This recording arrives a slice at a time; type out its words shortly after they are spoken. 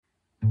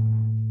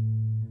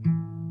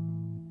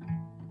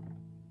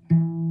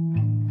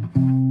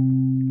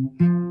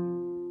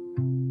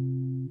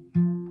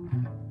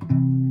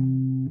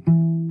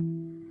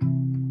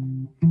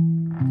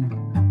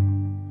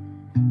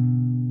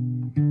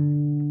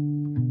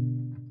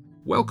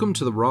Welcome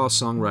to the Raw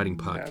Songwriting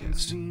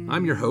Podcast.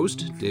 I'm your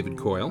host, David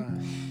Coyle,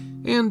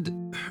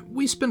 and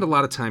we spend a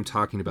lot of time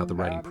talking about the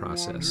writing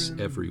process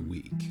every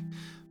week.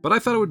 But I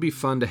thought it would be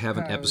fun to have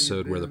an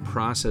episode where the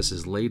process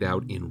is laid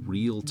out in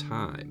real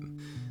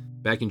time.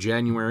 Back in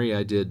January,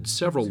 I did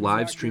several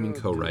live streaming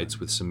co-writes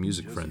with some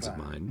music friends of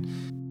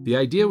mine. The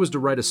idea was to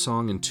write a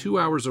song in 2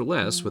 hours or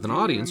less, with an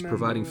audience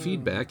providing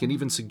feedback and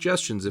even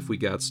suggestions if we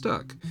got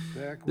stuck.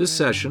 This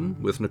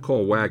session, with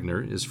Nicole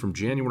Wagner, is from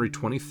January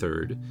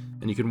 23rd,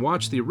 and you can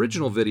watch the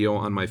original video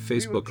on my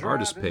Facebook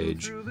artist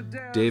page,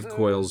 Dave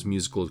Coyle's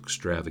Musical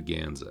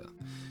Extravaganza.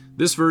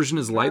 This version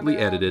is lightly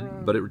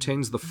edited, but it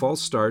retains the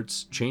false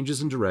starts, changes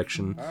in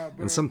direction,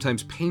 and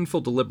sometimes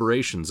painful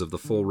deliberations of the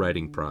full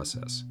writing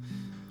process.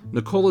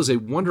 Nicole is a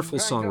wonderful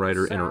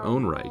songwriter in her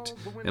own right,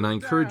 and I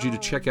encourage you to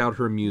check out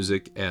her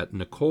music at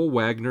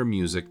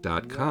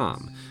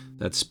NicoleWagnerMusic.com.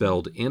 That's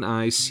spelled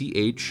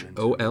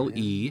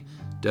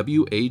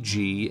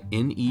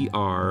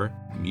NicoleWagner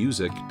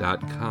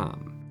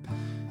music.com.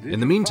 In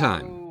the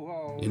meantime,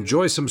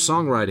 enjoy some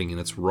songwriting in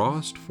its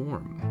rawest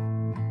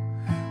form.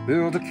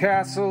 Build a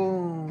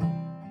castle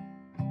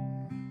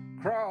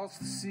across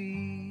the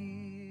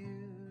sea.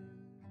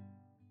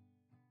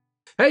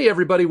 Hey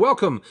everybody,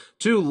 welcome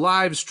to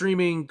Live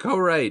Streaming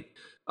Co-Write.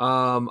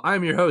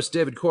 I'm your host,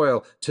 David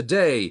Coyle.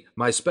 Today,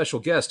 my special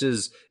guest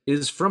is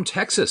from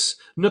Texas,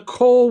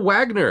 Nicole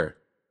Wagner.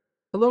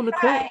 Hello,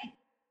 Nicole. Hi.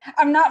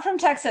 I'm not from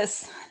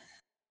Texas.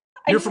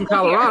 You're from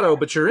Colorado,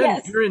 but are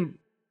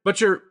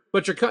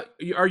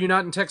you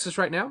not in Texas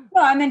right now?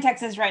 No, I'm in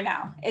Texas right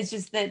now. It's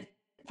just that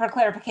for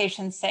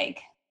clarification's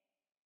sake.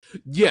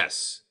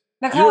 Yes.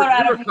 The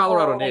Colorado you're a people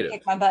Colorado will native.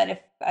 kick my butt if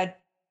I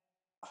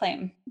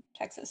claim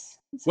Texas.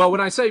 Well,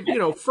 when I say,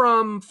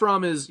 from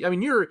is,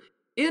 you're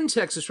in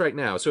Texas right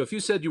now. So if you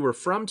said you were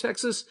from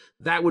Texas,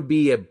 that would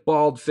be a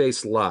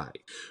bald-faced lie.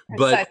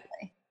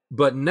 Precisely.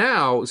 But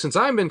now, since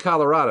I'm in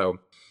Colorado,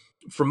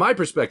 from my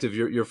perspective,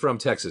 you're from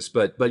Texas.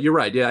 But you're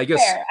right. Yeah, I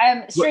guess. Fair.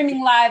 I'm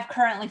streaming live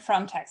currently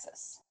from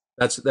Texas.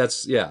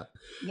 That's yeah.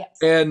 Yes.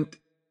 And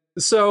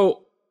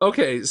so,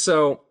 okay,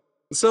 so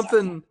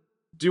something.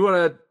 Do you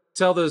want to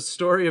tell the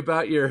story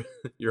about your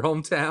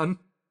hometown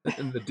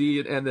and the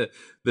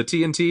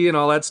TNT and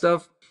all that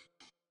stuff?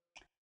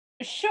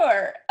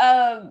 Sure.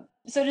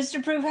 So just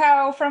to prove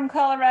how from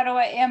Colorado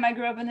I am, I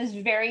grew up in this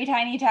very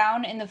tiny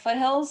town in the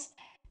foothills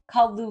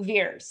called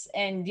Louviers,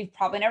 and you've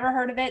probably never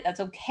heard of it. That's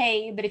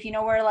okay. But if you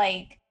know where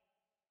like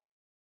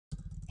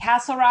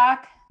Castle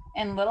Rock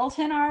and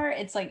Littleton are,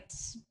 it's like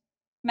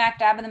smack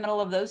dab in the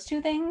middle of those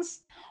two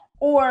things.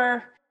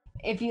 Or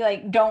if you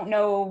like don't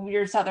know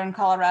your southern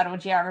Colorado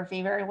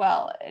geography very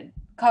well,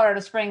 Colorado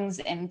Springs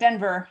and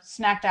Denver,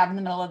 smack dab in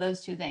the middle of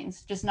those two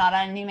things, just not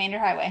on any major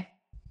highway.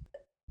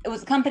 It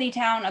was a company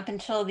town up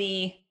until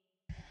the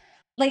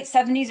late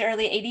 70s,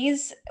 early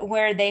 80s,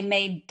 where they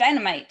made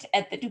dynamite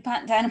at the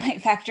DuPont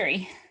Dynamite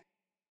Factory.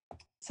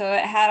 So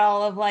it had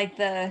all of like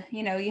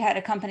you had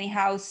a company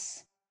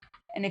house,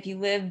 and if you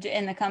lived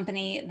in the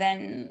company,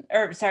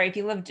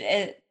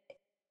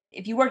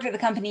 if you worked at the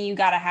company, you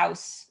got a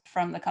house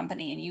from the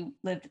company and you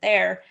lived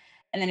there.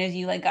 And then as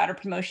you like got a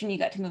promotion, you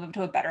got to move up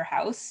to a better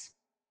house.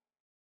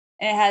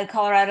 And it had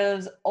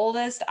Colorado's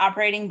oldest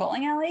operating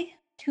bowling alley,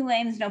 2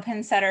 lanes, no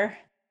pin setter,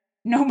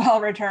 no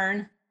ball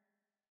return.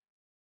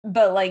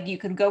 But like you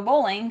could go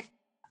bowling.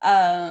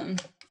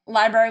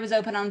 Library was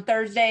open on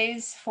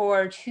Thursdays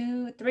for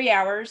 2-3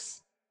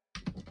 hours.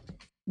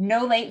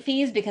 No late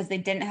fees because they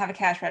didn't have a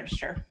cash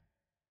register.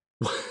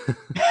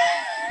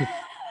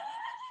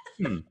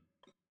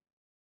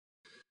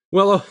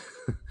 Well,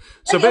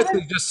 so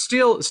basically just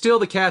steal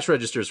the cash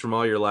registers from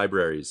all your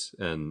libraries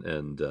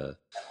and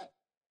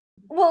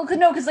Well,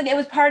 no, because like it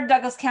was part of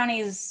Douglas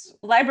County's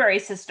library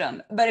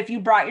system. But if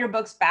you brought your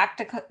books back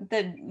to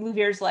the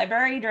Louviers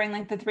library during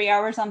like the 3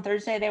 hours on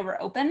Thursday they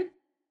were open,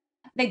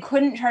 they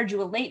couldn't charge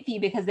you a late fee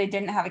because they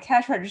didn't have a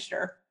cash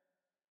register.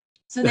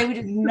 So they would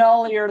just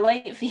null your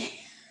late fee.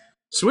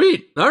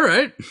 Sweet. All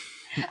right.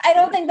 I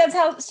don't think that's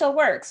how it still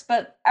works,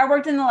 but I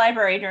worked in the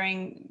library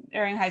during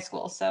high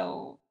school,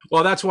 so.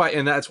 Well, that's why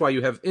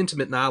you have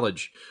intimate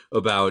knowledge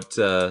about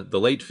the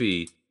late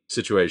fee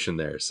situation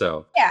there.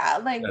 So yeah,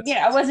 like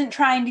I wasn't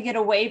trying to get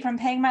away from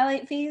paying my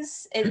late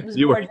fees. It was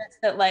more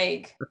just that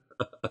like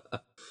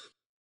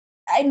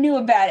I knew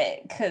about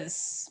it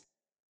because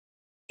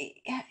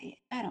I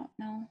don't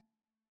know.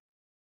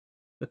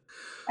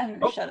 I'm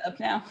gonna shut up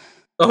now.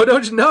 Oh no!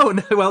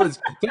 Well,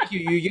 thank you.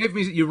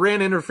 You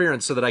ran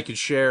interference so that I could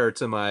share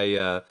to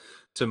my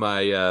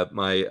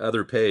my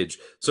other page.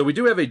 So we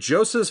do have a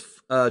Joseph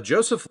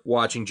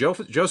watching.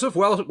 Joseph,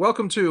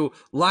 welcome to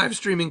Live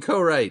Streaming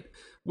Co-Write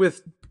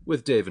with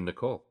Dave and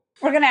Nicole.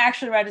 We're gonna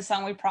actually write a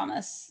song, we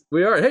promise.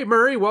 We are. Hey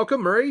Murray,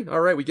 welcome Murray.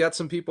 All right, we got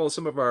some people.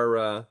 Some of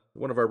our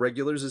one of our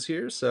regulars is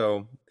here.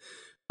 So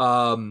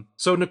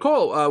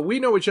Nicole, we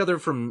know each other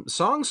from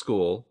song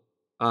school.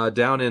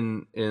 Down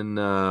in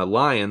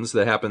Lyons,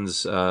 that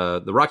happens,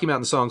 the Rocky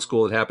Mountain Song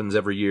School, that happens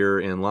every year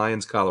in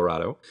Lyons,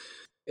 Colorado.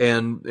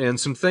 And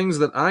some things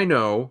that I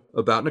know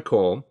about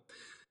Nicole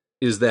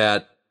is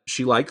that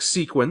she likes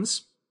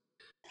Sequins.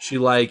 She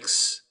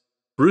likes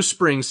Bruce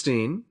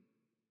Springsteen.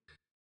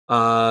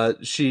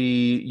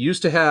 She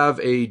used to have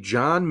a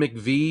John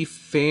McVie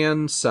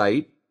fan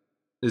site.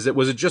 Was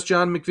it just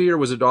John McVie or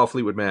was it all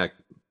Fleetwood Mac?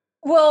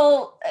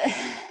 Well,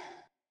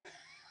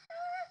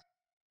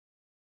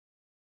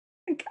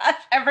 gosh,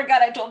 I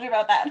forgot I told you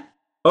about that.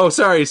 Oh,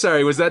 sorry.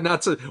 Was that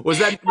not so? Was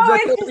that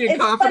being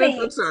confident? Funny.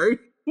 I'm sorry.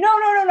 No,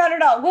 not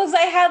at all. Because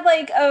I had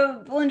like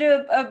a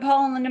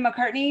Paul and Linda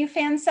McCartney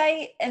fan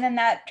site, and then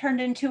that turned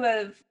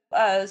into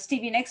a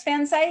Stevie Nicks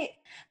fan site.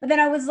 But then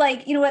I was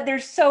like, you know what?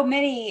 There's so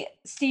many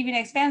Stevie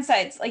Nicks fan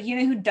sites. Like, you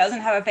know who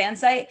doesn't have a fan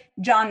site?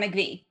 John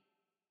McVie.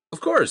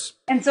 Of course.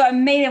 And so I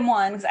made him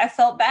one because I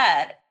felt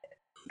bad.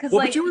 Well,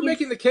 like, but you were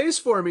making the case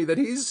for me that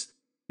he's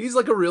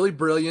like a really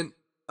brilliant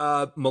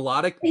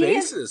melodic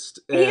bassist.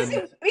 He's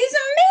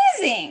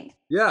amazing.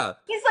 Yeah.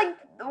 He's like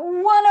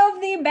one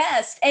of the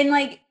best. And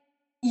like,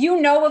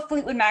 you know a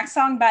Fleetwood Mac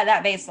song by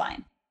that bass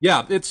line.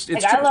 Yeah, it's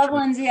like, I love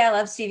Lindsay, I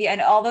love Stevie,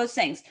 and all those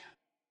things.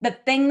 The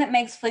thing that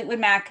makes Fleetwood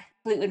Mac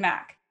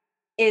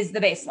is the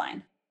bass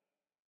line.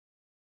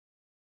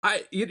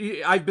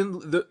 I've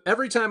been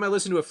every time I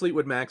listen to a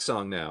Fleetwood Mac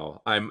song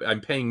now,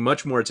 I'm paying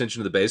much more attention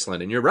to the bass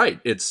line. And you're right,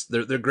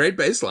 they're great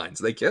bass lines.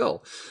 They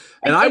kill.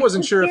 And I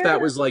wasn't sure if that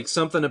was like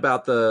something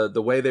about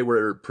the way they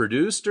were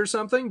produced or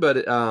something, but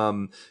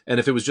and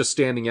if it was just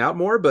standing out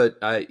more. But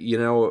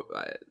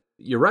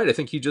you're right. I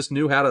think he just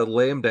knew how to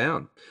lay them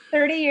down.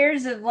 30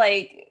 years of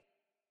like,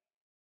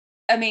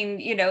 I mean,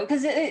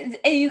 because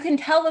you can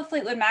tell the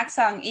Fleetwood Mac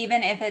song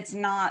even if it's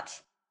not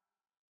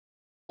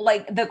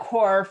like the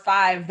core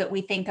five that we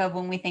think of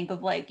when we think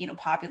of like,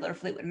 popular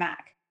Fleetwood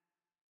Mac.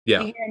 Yeah.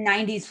 You hear a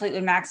 90s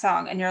Fleetwood Mac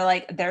song and you're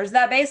like, there's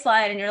that bass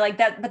line, and you're like,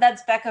 but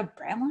that's Becca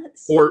Bramlett.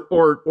 Or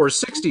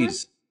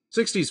 60s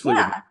Fleetwood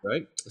Mac,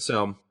 right?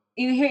 So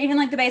you hear even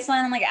like the bass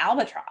line on like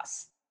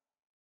Albatross.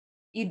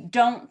 You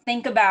don't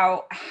think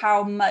about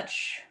how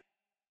much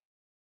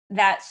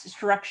that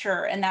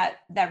structure and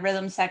that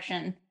rhythm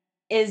section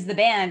is the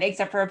band,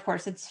 except for, of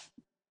course, it's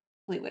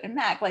Fleetwood and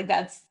Mac. Like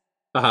they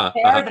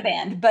are the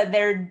band, but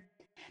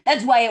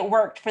that's why it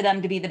worked for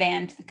them to be the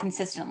band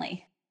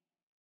consistently.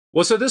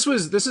 Well, so this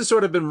has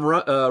sort of been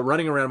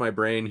running around my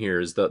brain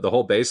here is the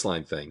whole bass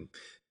line thing,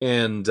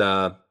 and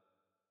I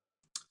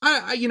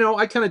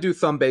kind of do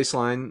thumb bass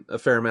line a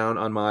fair amount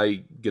on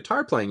my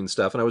guitar playing and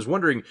stuff, and I was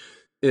wondering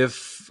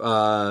if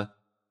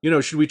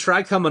should we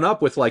try coming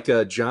up with like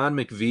a John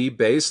McVie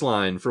bass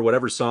line for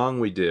whatever song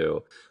we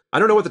do. I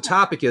don't know what the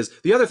topic is.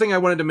 The other thing I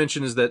wanted to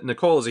mention is that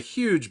Nicole is a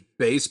huge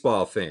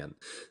baseball fan.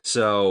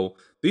 So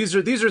these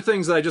are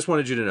things that I just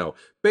wanted you to know.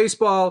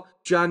 Baseball,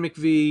 John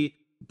McVie,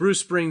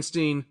 Bruce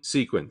Springsteen,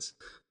 Sequins.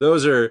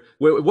 Those are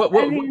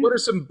what are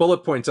some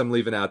bullet points I'm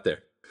leaving out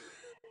there?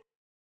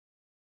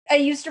 I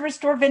used to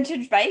restore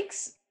vintage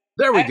bikes.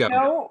 There we go.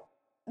 No,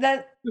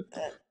 that's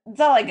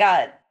all I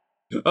got.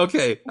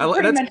 Okay,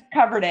 pretty much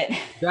covered it.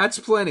 That's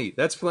plenty.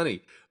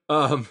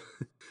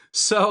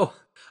 So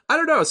I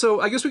don't know.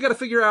 So I guess we got to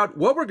figure out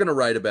what we're going to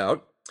write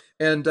about.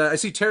 And I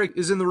see Terry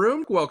is in the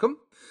room. Welcome.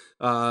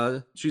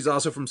 She's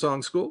also from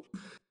Song School.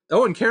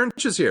 Oh, and Karen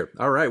is here.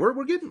 All right,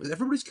 we're getting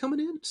everybody's coming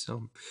in.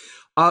 So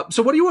what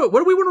do we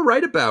want to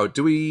write about?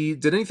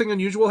 Did anything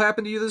unusual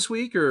happen to you this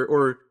week,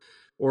 or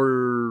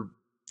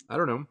I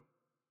don't know.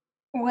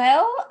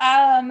 Well,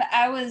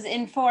 I was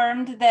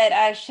informed that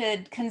I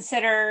should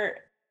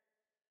consider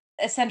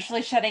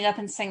essentially shutting up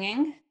and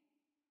singing.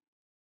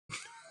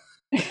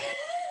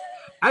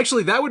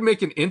 Actually, that would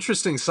make an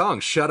interesting song.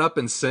 Shut up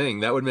and sing.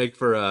 That would make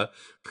for a.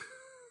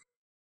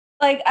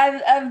 Like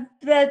I've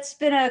that's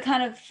been a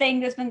kind of thing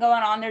that's been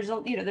going on.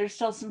 There's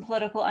still some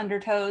political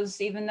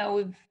undertows, even though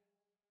we've.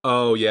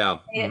 Oh yeah.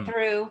 Made it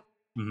through.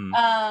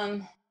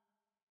 Mm-hmm.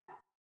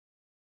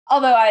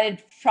 Although I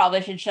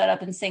probably should shut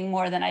up and sing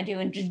more than I do,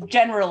 and just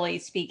generally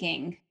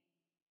speaking,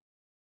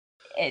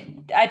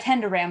 I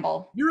tend to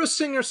ramble. You're a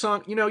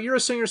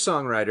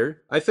singer-songwriter.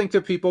 I think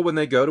that people, when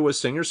they go to a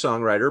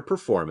singer-songwriter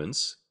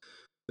performance,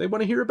 they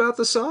want to hear about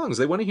the songs.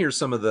 They want to hear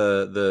some of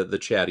the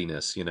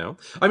chattiness,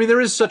 I mean,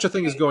 there is such a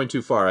thing as going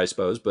too far, I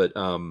suppose, but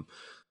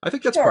I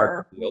think that's part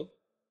of the deal.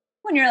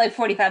 When you're like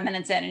 45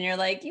 minutes in and you're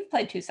like, you've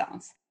played 2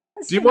 songs.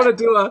 Do you want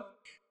to do a...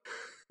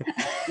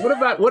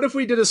 What if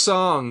we did a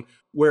song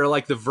where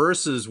like the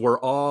verses were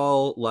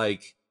all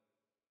like,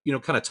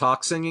 kind of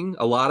talk singing,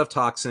 a lot of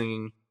talk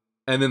singing,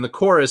 and then the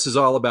chorus is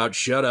all about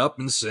shut up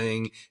and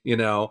sing,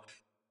 and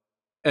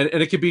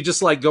it could be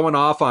just like going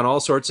off on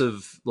all sorts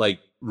of like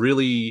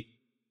really,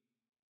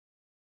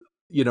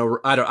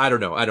 I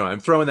don't know. I'm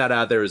throwing that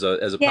out there as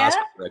a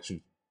possible direction.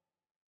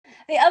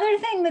 The other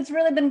thing that's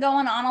really been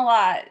going on a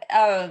lot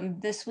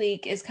this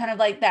week is kind of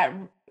like that.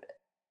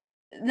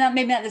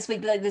 Maybe not this week,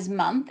 but like this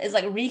month is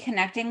like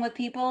reconnecting with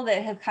people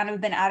that have kind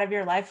of been out of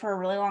your life for a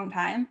really long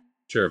time.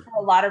 Sure.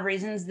 For a lot of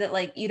reasons that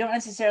like you don't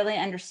necessarily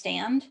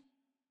understand.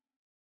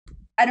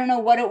 I don't know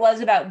what it was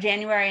about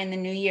January and the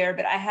new year,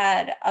 but I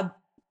had a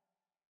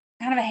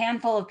kind of a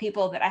handful of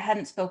people that I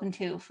hadn't spoken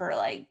to for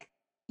like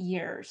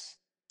years.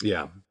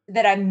 Yeah.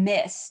 that I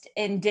missed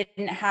and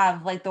didn't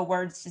have like the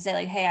words to say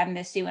like, hey, I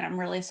missed you and I'm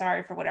really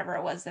sorry for whatever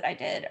it was that I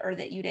did or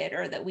that you did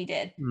or that we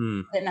did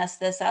Mm. that messed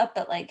this up.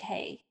 But like,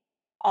 hey,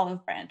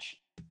 olive branch.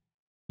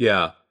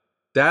 Yeah.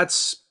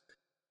 That's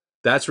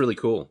really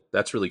cool.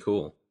 That's really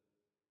cool.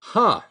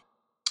 Huh.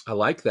 I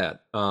like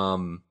that.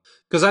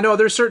 Because I know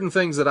there's certain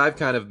things that I've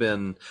kind of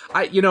been,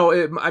 I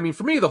mean,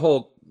 for me, the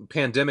whole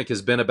pandemic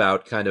has been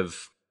about kind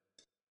of,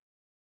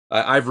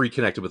 I've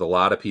reconnected with a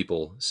lot of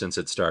people since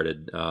it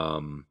started.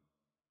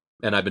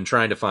 And I've been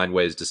trying to find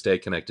ways to stay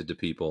connected to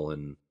people.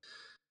 And,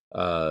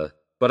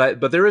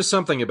 but there is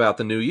something about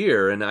the new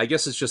year. And I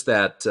guess it's just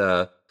that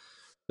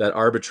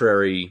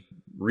arbitrary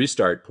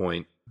restart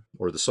point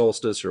or the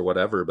solstice or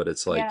whatever. But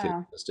it's like,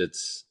 Yeah.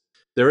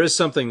 there is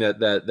something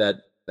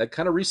that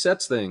kind of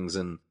resets things.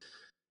 And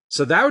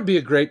so that would be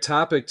a great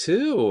topic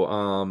too.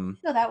 Go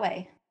that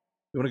way.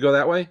 You want to go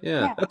that way?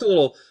 Yeah. Yeah.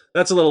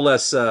 That's a little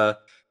less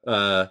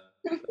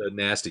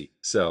nasty.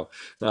 So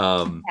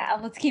Yeah,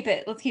 let's keep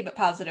it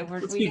positive.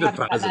 let's We keep it haven't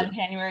gotten out positive. of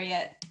January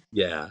yet.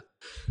 Yeah.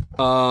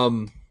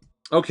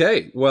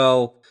 Okay.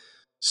 Well,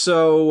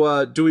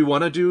 so do we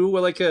want to do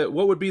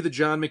what would be the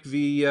John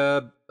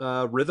McVie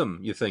rhythm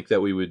you think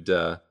that we would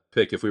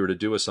pick if we were to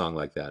do a song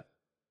like that?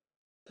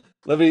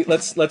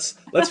 Let's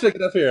pick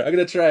it up here. I'm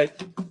gonna try.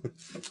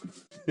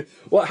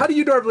 Well, how do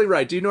you normally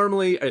write? Do you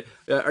normally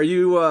are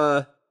you?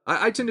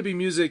 I tend to be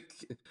music.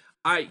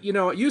 It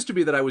used to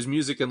be that I was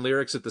music and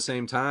lyrics at the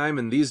same time,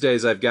 and these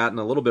days I've gotten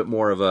a little bit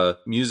more of a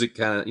music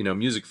kind of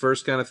music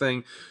first kind of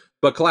thing.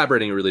 But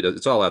collaborating it really does.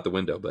 It's all out the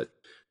window. But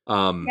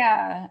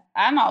Yeah,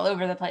 I'm all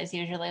over the place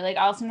usually. Like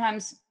I'll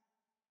sometimes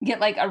get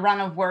like a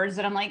run of words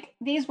that I'm like,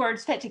 these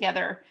words fit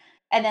together,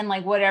 and then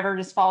like whatever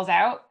just falls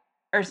out.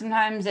 Or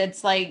sometimes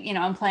it's like,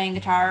 I'm playing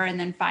guitar and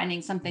then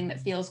finding something that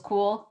feels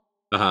cool.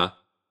 uh-huh.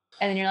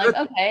 And then you're like,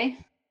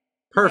 okay,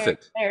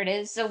 Perfect. there it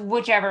is. So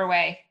whichever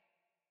way.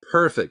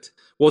 Perfect.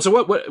 Well,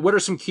 so what are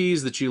some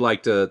keys that you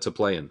like to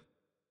play in?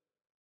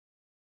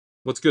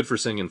 What's good for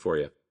singing for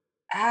you?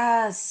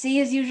 C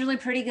is usually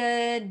pretty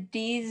good.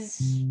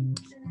 D's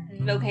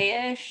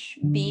okay-ish.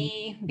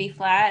 B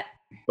flat.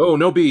 Oh,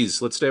 no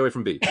B's. Let's stay away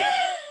from B.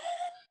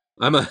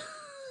 I'm a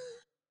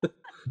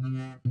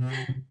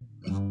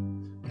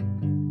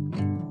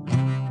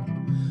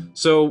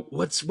So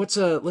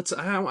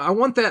I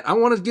want that. I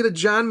want to get a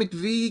John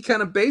McVie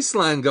kind of bass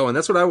line going.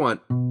 That's what I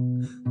want.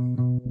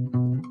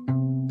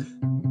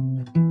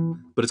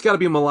 But it's got to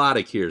be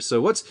melodic here.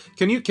 So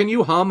can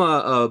you hum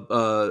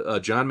a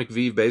John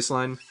McVie bass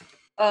line?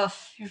 Oh,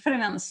 you're putting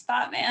me on the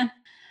spot, man.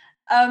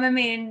 I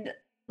mean,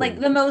 like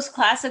the most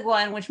classic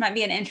one, which might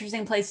be an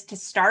interesting place to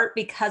start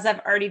because I've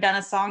already done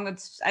a song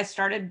I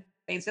started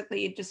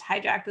basically just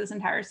hijacked this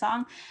entire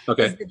song.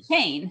 Okay. Is The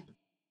Chain.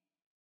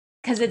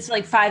 Because it's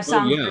like 5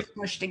 songs that are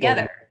smushed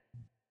together.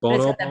 But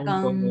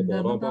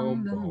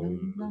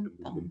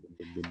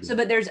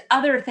there's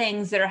other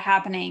things that are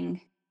happening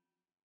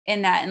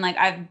in that, and like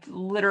I've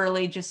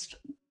literally just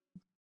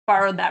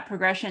borrowed that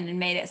progression and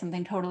made it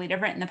something totally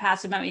different. In the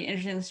past, it might be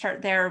interesting to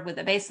start there with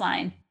a bass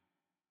line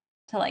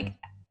to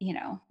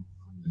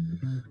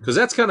because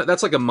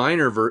that's like a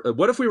minor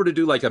what if we were to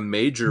do like a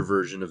major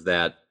version of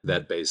that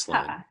bass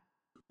line?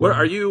 What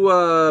are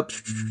you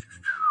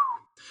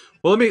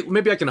well,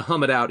 maybe I can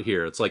hum it out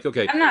here. It's like,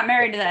 okay. I'm not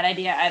married to that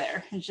idea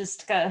either. It's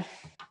just I'm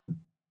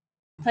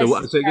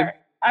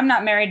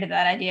not married to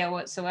that idea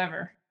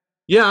whatsoever.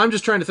 Yeah, I'm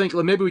just trying to think.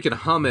 Maybe we can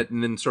hum it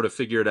and then sort of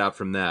figure it out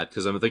from that.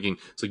 Because I'm thinking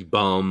it's like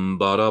bum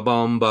bada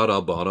bum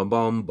bada bada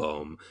bum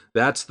bum.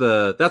 That's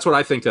what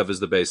I think of as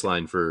the bass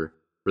line for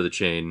The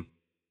Chain.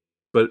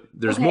 But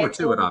there's more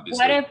to it,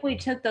 obviously. What if we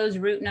took those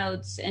root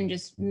notes and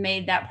just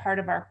made that part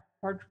of our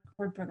chord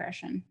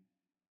progression?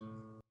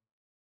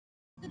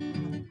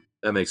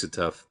 That makes it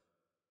tough.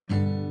 So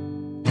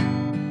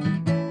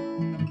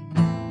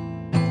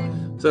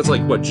that's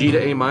like what, G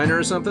to A minor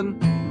or something?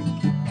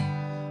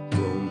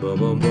 Boom, boom,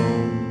 boom,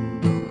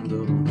 boom, boom,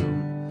 boom,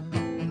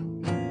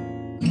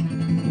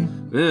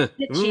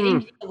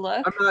 boom.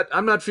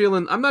 I'm not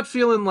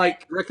feeling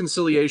like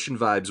reconciliation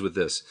vibes with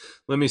this.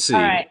 Let me see.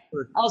 All right.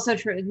 Also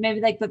true. Maybe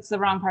like that's the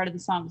wrong part of the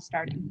song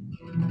starting.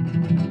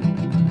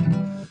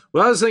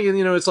 Well, I was thinking,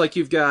 it's like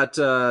you've got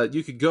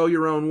you could go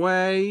your own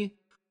way.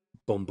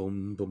 Boom,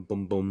 boom, boom,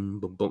 boom, boom,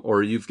 boom, boom.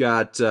 Or you've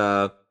got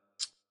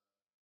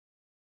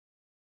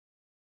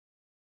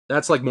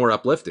that's like more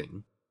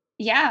uplifting.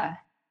 Yeah,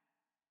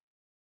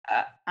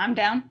 I'm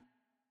down.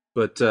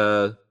 But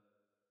I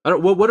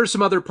don't. What are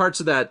some other parts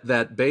of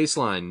that bass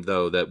line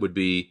though that would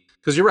be?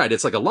 Because you're right,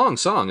 it's like a long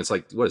song. It's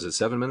like, what is it,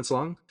 7 minutes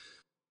long?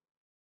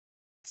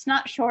 It's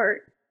not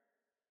short.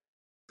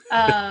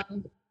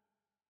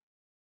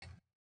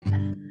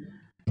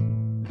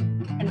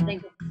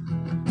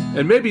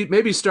 And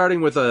maybe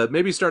starting with a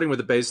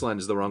bass line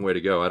is the wrong way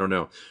to go. I don't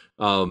know.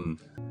 All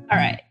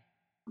right.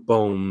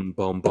 Boom,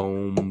 boom,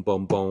 boom, boom,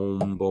 boom,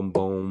 boom, boom,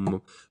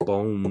 boom,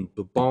 boom,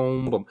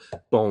 boom,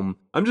 boom.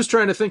 I'm just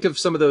trying to think of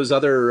some of those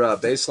other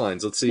bass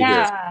lines. Let's see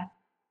here.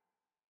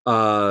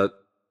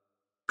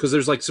 because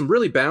there's like some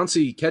really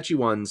bouncy, catchy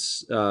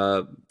ones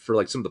for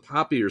like some of the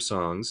poppier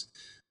songs.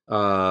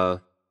 I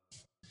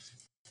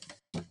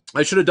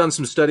should have done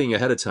some studying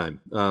ahead of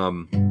time.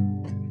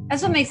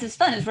 That's what makes this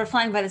fun, is we're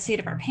flying by the seat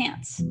of our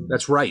pants.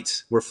 That's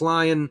right. We're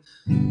flying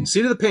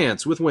seat of the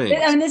pants with wings.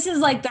 I mean, this is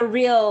like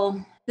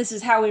this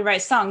is how we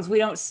write songs. We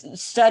don't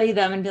study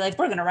them and be like,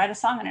 we're going to write a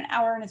song in an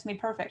hour and it's going to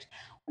be perfect.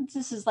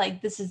 This is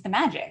the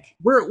magic.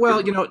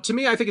 Well, to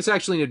me, I think it's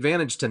actually an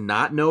advantage to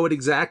not know it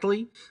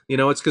exactly.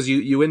 It's because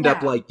you end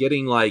up like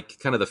getting like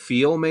kind of the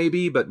feel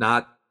maybe, but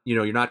not,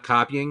 you're not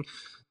copying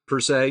per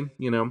se,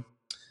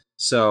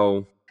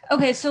 so.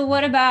 Okay. So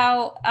what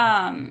about,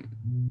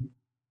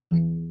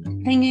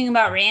 thinking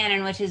about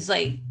Rhiannon, which is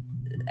like,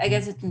 I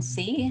guess it's in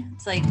C.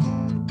 It's like,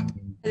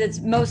 it's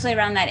mostly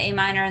around that A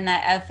minor and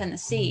that F and the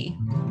C.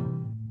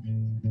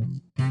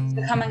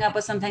 So coming up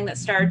with something that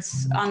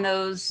starts on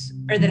those,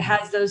 or that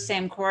has those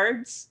same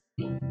chords,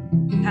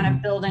 kind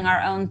of building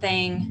our own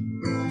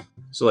thing.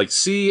 So like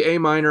C, A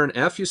minor, and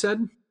F, you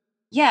said?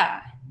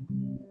 Yeah.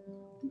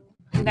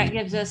 That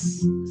gives us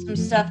some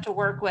stuff to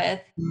work with.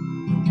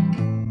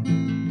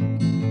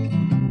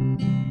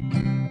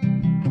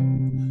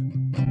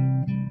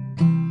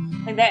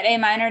 Like that A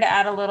minor to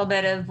add a little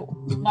bit of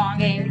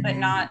longing, but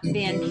not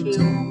being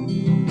too.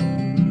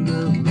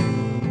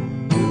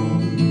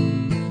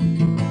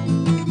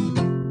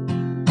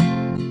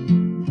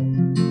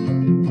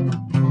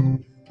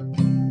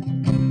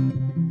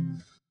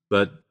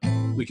 But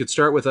we could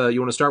start with you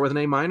want to start with an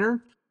A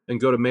minor and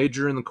go to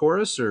major in the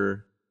chorus,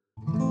 or?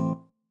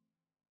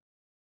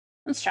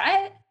 Let's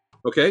try it.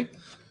 Okay,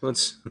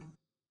 let's.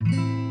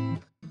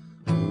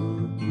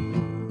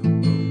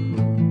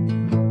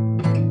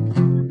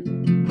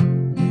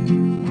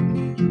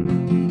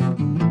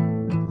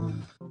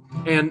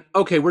 And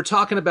okay, we're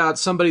talking about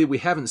somebody that we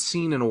haven't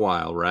seen in a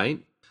while, right?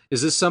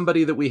 Is this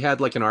somebody that we had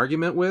like an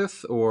argument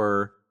with,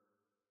 or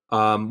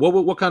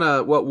what kind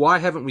of why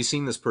haven't we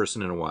seen this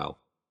person in a while?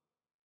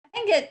 I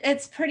think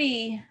it's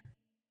pretty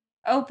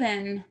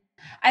open.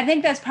 I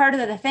think that's part of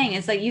the thing.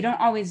 Is like you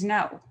don't always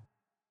know.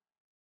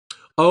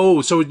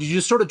 Oh, so you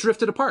just sort of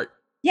drifted apart.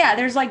 Yeah,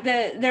 there's like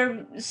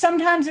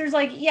sometimes there's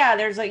like you had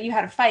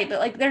a fight, but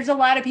like there's a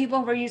lot of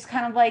people where you just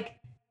kind of like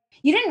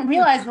you didn't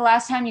realize the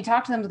last time you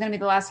talked to them was going to be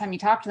the last time you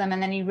talked to them,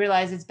 and then you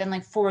realize it's been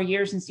like 4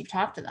 years since you've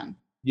talked to them.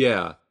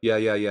 Yeah.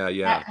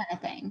 That kind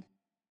of thing.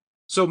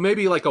 So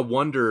maybe like a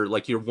wonder,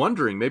 like you're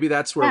wondering, maybe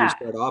that's where we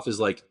start off is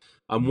like,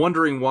 I'm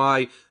wondering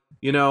why,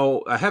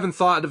 I haven't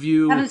thought of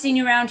you. I haven't seen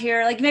you around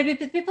here. Like maybe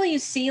people you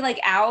see like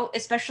out,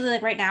 especially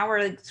like right now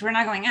where like, we're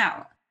not going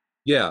out.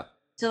 Yeah.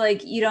 So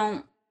like you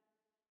don't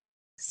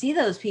see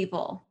those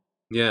people.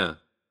 Yeah.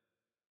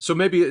 So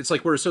maybe it's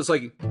like it's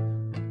like,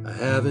 I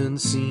haven't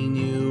seen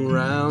you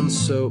around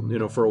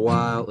for a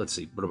while. Let's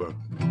see.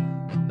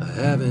 I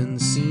haven't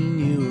seen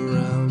you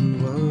around.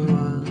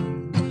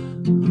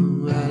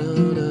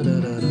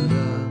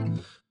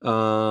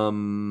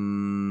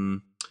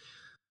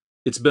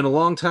 It's been a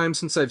long time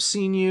since I've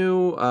seen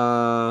you.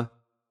 I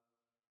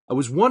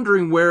was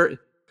wondering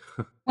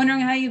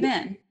wondering how you've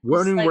been.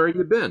 Wondering where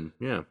you've been.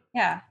 Yeah.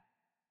 Yeah.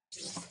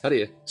 How do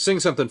you sing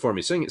something for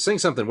me? Sing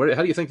something.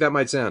 How do you think that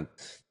might sound?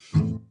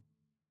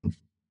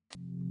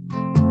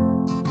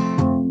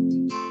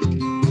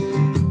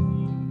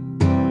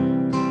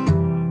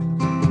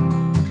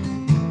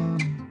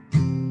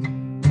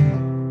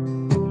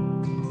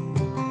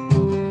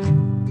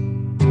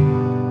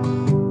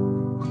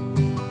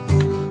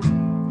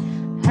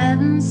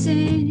 Haven't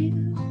seen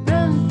you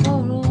around for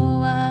a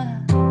while.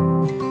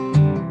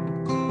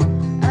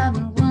 I've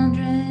been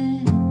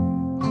wondering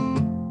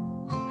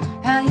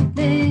how you've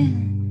been.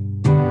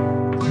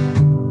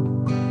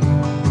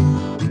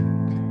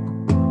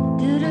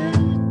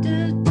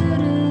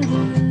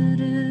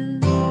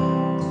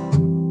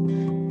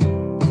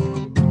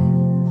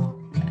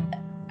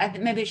 I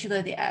think maybe I should go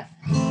to the F.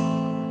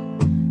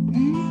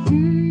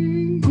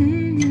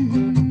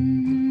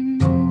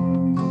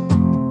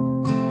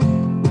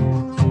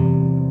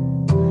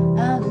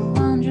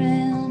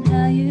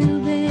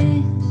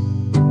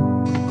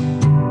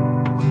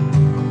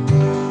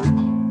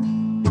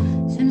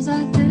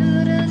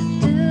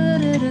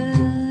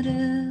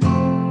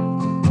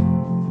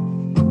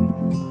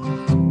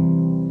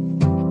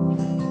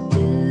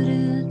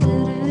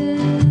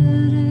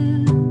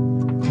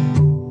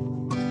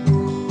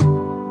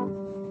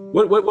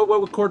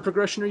 What chord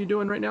progression are you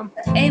doing right now?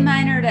 A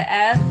minor to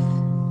F.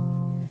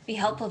 Be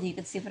helpful if you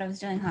could see what I was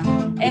doing, huh?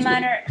 A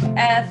minor,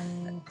 F,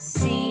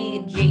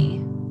 C,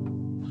 G.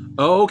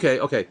 Oh,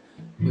 okay.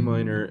 A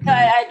minor. So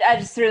I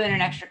just threw in an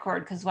extra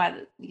chord because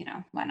why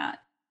not?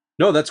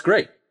 No, that's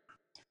great.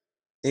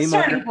 A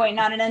starting point,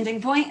 not an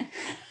ending point.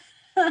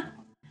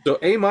 So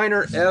A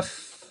minor,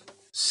 F,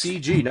 C,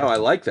 G. No, I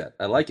like that.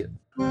 I like it.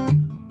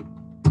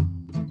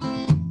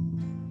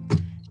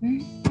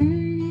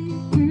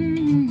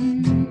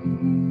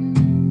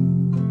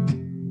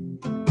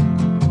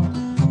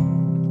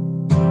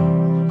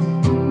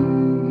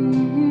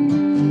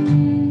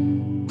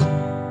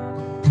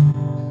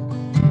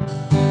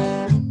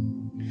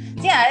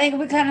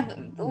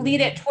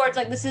 lead it towards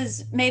like this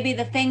is maybe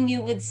the thing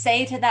you would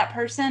say to that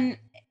person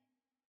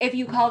if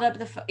you called up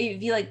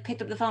if you like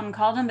picked up the phone and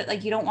called them, but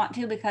like you don't want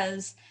to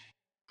because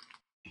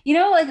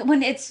like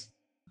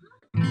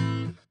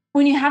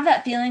when you have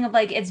that feeling of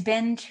like it's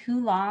been too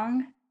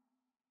long.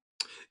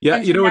 Yeah,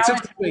 and so it's now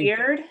interesting.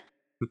 weird.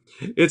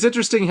 It's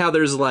interesting how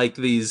there's like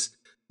these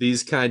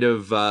kind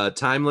of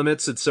time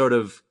limits. It's sort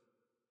of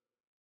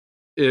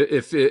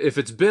if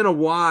it's been a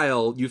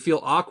while, you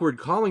feel awkward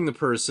calling the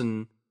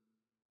person.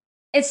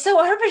 It's so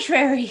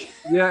arbitrary.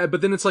 Yeah,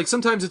 but then it's like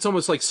sometimes it's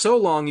almost like so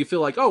long you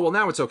feel like, oh well,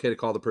 now it's okay to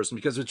call the person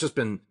because it's just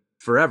been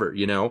forever,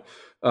 Yeah.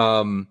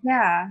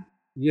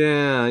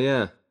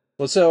 Yeah.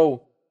 Well,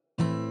 so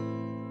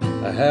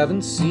I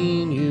haven't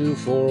seen you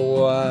for a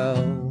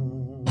while.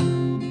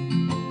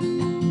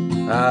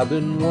 I've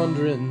been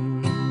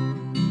wondering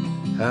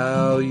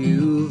how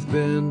you've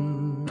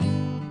been.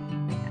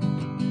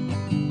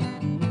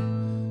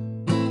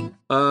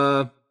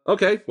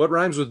 Okay, what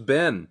rhymes with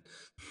Ben?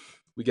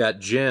 We got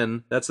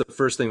Jen. That's the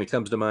first thing that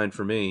comes to mind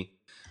for me.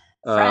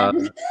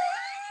 Friend.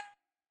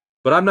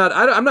 But I'm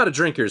not a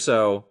drinker,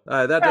 so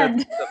that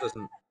stuff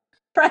doesn't.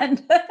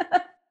 Friend.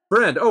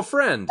 Friend. Oh,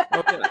 friend.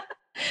 Oh, yeah.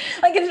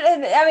 Like,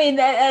 I mean,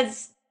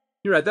 that's.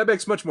 You're right. That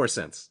makes much more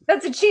sense.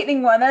 That's a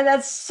cheating one.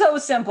 That's so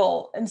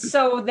simple and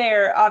so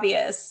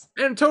obvious.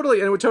 And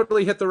it would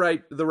totally hit the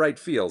right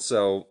feel.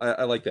 So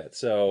I like that.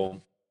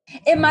 So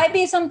it might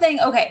be something.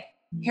 Okay,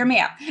 hear me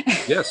out.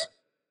 Yes.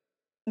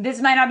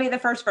 This might not be the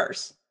first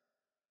verse.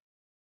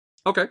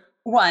 Okay.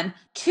 1,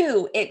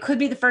 2. It could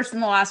be the first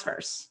and the last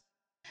verse.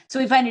 So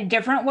we find a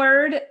different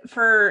word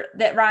for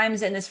that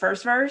rhymes in this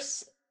first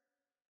verse.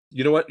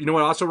 You know what? You know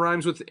what also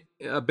rhymes with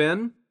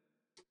Ben?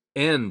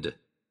 End.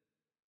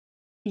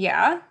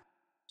 Yeah.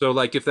 So,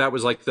 like, if that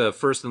was like the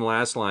first and the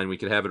last line, we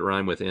could have it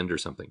rhyme with end or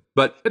something.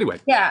 But anyway.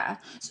 Yeah.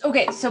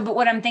 Okay. So, but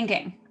what I'm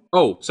thinking.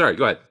 Oh, sorry.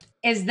 Go ahead.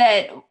 Is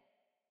that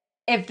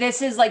if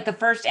this is like the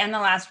first and the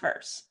last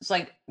verse, it's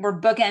like we're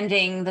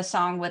bookending the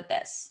song with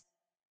this,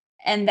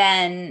 and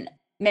then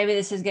maybe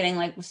this is getting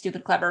like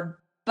stupid clever,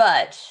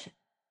 but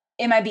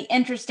it might be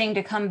interesting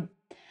to come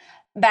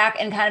back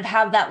and kind of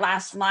have that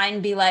last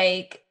line be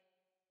like,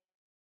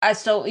 I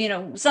still,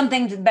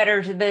 something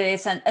better to be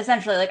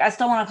essentially like, I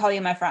still want to call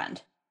you my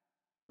friend.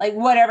 Like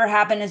whatever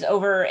happened is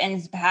over and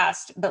is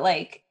past, but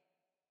like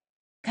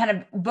kind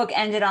of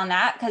bookended on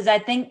that. Cause I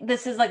think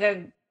this is like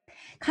a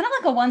kind of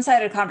like a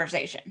one-sided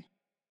conversation.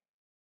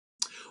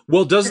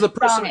 Well, does the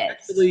person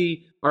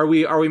actually, are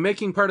we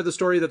making part of the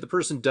story that the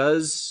person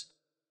does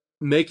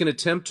make an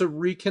attempt to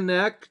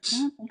reconnect? I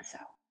don't think so.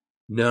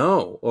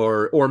 No,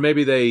 or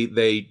maybe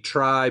they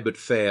try but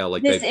fail.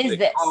 Like this they is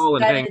this. call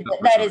and hang up.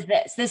 That is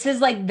this. This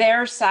is like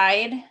their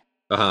side.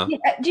 Uh-huh.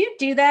 Do you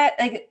do that?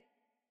 Like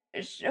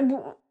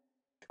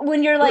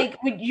when you're like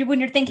when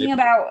you're thinking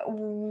about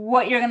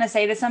what you're gonna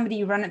say to somebody,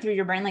 you run it through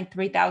your brain like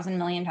 3,000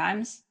 million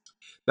times.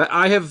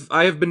 I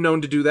have been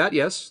known to do that.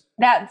 Yes.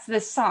 That's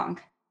this song.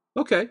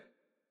 Okay,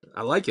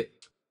 I like it.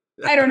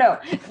 I don't know.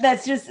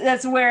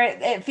 That's where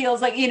it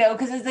feels like,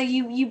 because it's like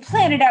you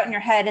plan it out in your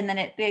head and then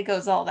it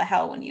goes all to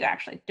hell when you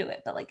actually do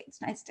it. But like,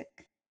 it's nice to.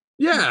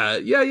 Yeah.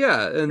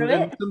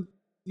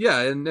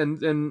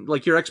 And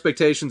like your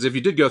expectations, if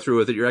you did go through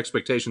with it, your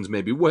expectations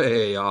may be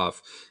way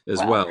off as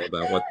well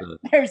about what the.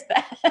 There's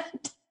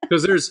that.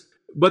 Because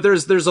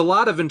there's a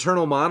lot of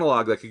internal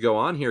monologue that could go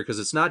on here because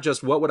it's not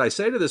just what would I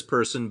say to this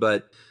person,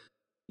 but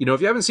if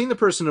you haven't seen the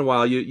person in a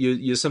while,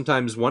 you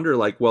sometimes wonder,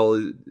 like,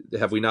 well,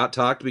 have we not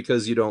talked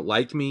because you don't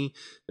like me?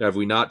 Have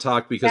we not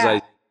talked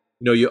because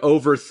you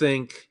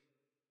overthink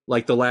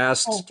like the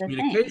last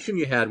communication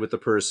you had with the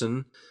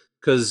person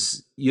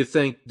because you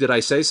think, did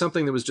I say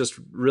something that was just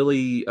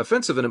really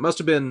offensive? And it must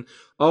have been,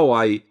 oh,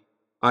 I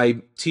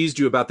teased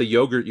you about the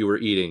yogurt you were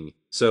eating,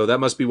 so that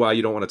must be why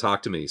you don't want to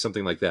talk to me.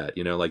 Something like that,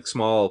 like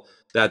small.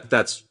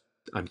 That's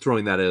I'm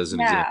throwing that as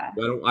an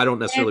example. I don't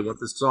necessarily want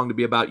this song to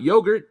be about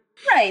yogurt.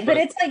 Right, but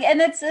it's like, and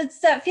it's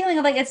that feeling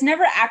of like it's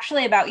never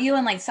actually about you,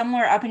 and like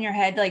somewhere up in your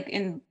head, like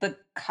in the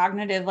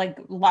cognitive, like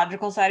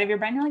logical side of your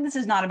brain, you're like, this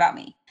is not about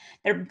me.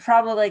 They're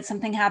probably like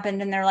something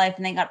happened in their life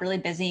and they got really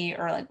busy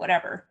or like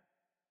whatever.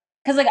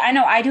 Because like I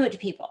know I do it to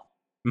people,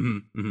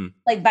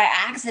 like by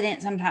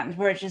accident sometimes,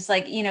 where it's just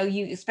like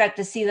you expect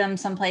to see them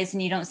someplace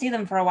and you don't see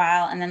them for a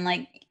while, and then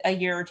like a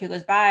year or two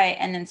goes by,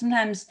 and then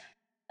sometimes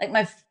like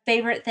my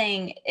favorite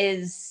thing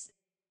is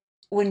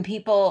when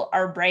people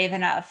are brave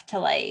enough to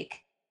like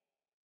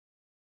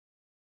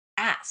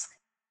ask,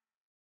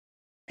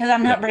 because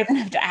I'm not brave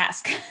enough to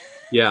ask.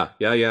 Yeah.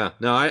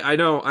 No, I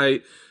know.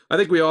 I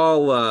think we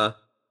all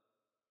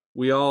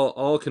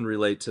can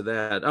relate to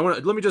that.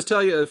 Let me just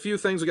tell you a few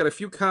things. We got a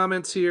few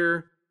comments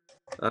here.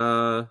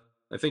 I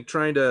think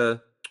trying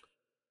to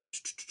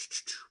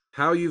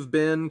how you've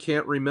been,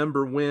 can't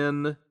remember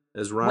when,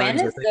 as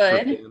rhymes. When is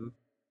good.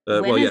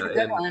 When is a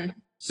good one.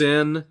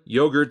 Sin,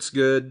 yogurt's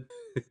good.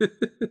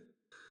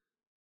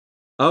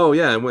 Oh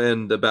yeah,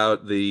 and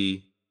about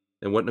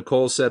and what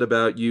Nicole said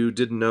about you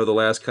didn't know the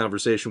last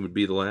conversation would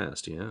be the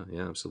last. Yeah,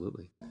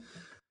 absolutely.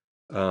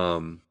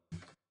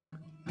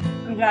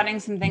 I'm jotting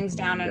some things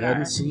down in Haven't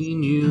our.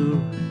 seen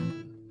you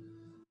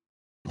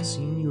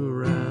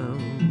around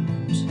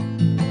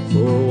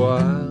for a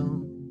while.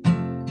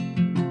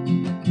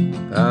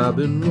 I've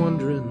been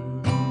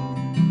wondering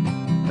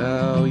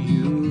how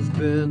you've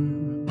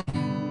been.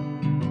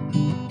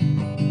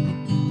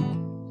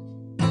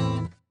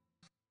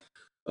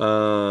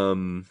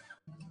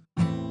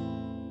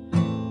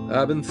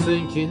 I've been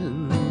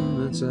thinking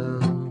that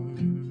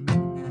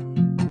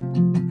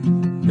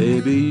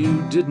maybe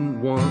you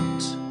didn't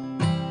want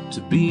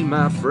to be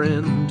my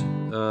friend.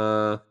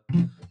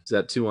 Is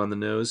that too on the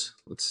nose?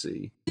 Let's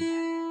see.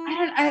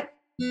 I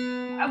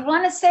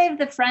want to save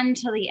the friend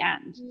till the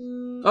end.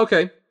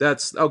 Okay,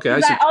 that's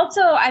okay.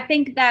 I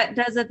think that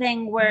does a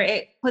thing where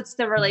it puts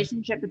the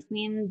relationship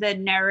between the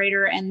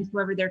narrator and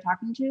whoever they're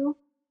talking to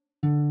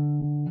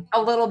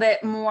a little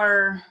bit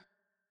more,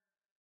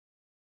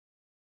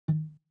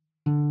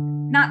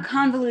 not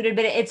convoluted,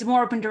 but it's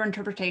more open to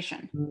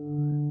interpretation.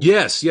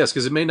 Yes,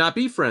 because it may not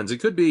be friends. It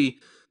could be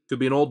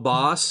an old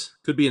boss,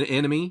 could be an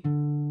enemy,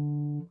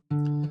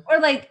 or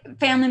like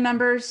family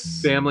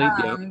members, people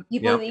that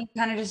you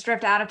kind of just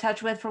drift out of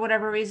touch with for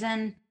whatever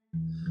reason.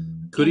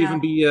 Could even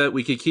be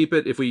we could keep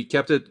it, if we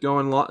kept it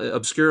going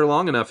obscure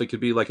long enough, it could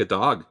be like a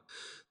dog,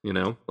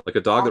 like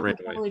a dog that ran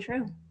away. Totally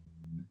true.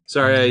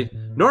 Sorry,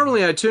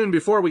 normally I tune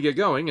before we get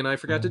going, and I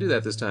forgot to do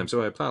that this time,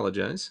 so I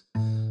apologize.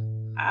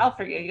 I'll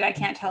forgive you. I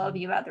can't tell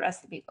you about the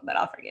rest of the people, but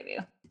I'll forgive you.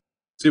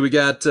 See, we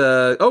got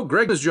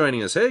Greg is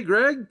joining us. Hey,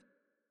 Greg.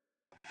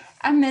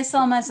 I miss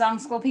all my song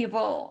school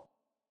people.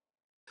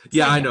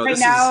 Yeah, I know. Right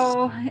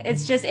now,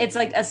 it's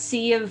like a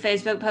sea of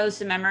Facebook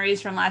posts and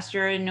memories from last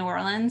year in New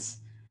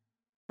Orleans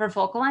for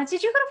Folk Alliance.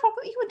 Did you go to Folk?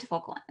 You went to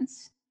Folk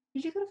Alliance.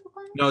 Did you go to Folk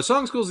Alliance? No,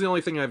 song school is the only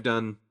thing I've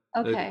done.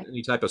 Okay.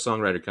 Any type of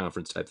songwriter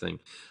conference type thing.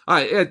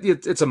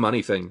 It's a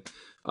money thing.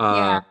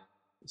 Yeah.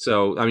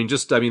 So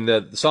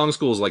the song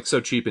school is like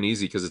so cheap and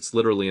easy because it's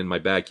literally in my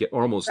backyard,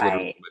 almost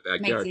literally in my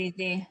backyard. Makes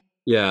it easy.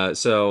 Yeah.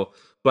 So,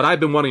 but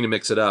I've been wanting to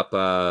mix it up.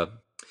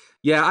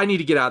 Yeah, I need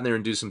to get out there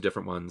and do some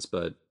different ones,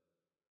 but.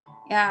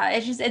 Yeah,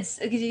 it's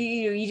because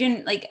you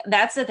didn't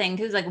that's the thing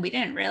too, is we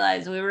didn't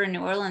realize we were in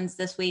New Orleans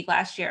this week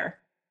last year,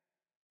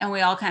 and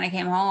we all kind of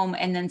came home,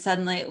 and then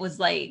suddenly it was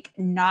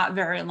not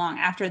very long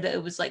after that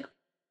it was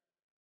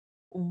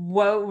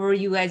what were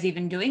you guys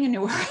even doing in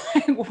New Orleans?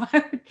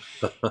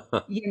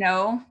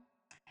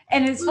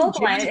 And it's Folk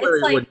Alliance. It's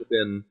would have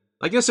been,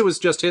 I guess it was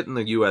just hitting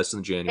the U.S.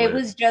 in January. It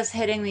was just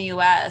hitting the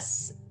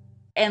U.S.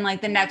 and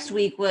the next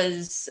week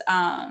was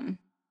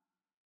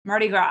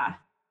Mardi Gras,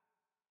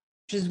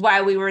 which is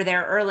why we were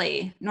there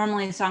early.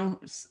 Normally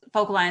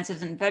Folk Alliance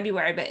is in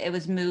February, but it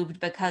was moved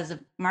because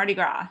of Mardi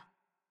Gras.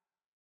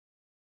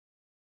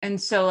 And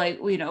so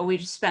we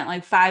just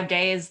spent 5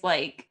 days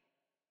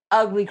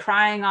ugly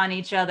crying on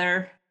each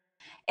other.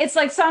 It's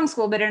like song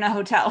school, but in a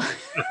hotel.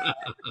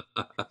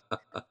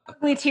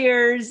 Ugly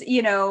tears,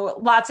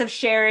 lots of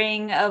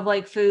sharing of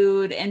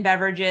food and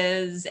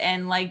beverages,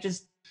 and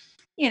just,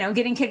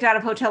 getting kicked out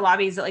of hotel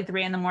lobbies at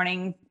 3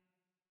 a.m.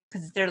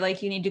 because they're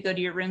you need to go to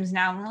your rooms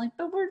now. And we're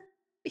but we're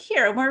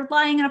here, we're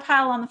lying in a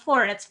pile on the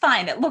floor, and it's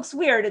fine. It looks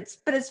weird,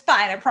 but it's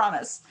fine, I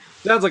promise.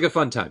 Sounds like a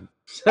fun time.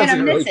 And I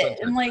miss it.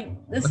 And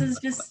this is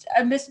just,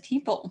 I miss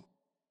people.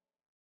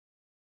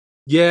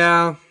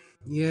 Yeah.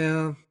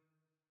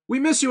 We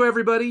miss you,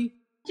 everybody.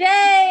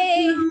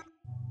 Jay!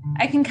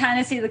 I can kind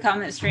of see the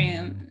comment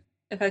stream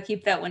if I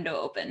keep that window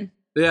open.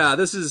 Yeah,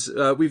 this is,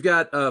 we've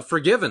got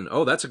Forgiven.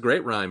 Oh, that's a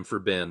great rhyme for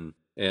Ben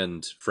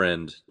and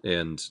friend,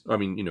 and,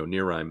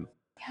 near rhyme.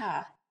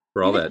 Yeah.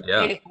 For all that,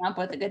 yeah. To come up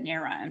with the good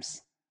near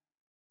rhymes.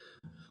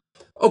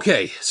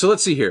 Okay, so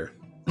let's see here.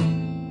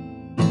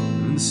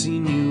 I've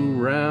seen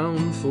you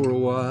around for a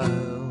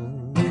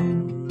while.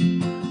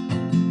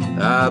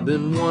 I've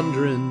been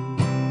wondering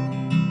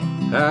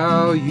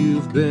how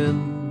you've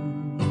been.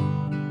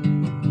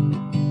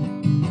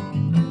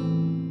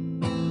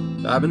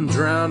 I've been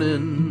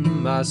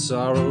drowning my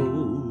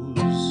sorrows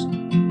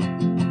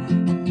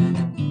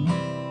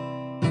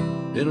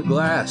in a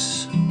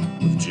glass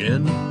of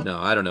gin. No,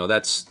 I don't know.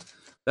 That's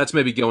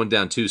maybe going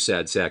down too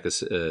sad sack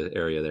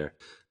area there.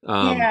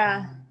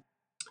 Yeah.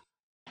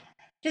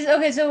 Just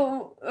okay.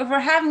 So if we're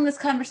having this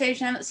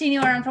conversation, I haven't seen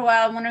you around for a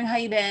while. I'm wondering how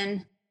you've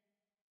been.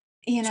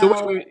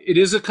 So it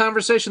is a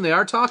conversation. They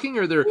are talking,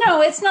 or they're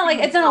no. It's not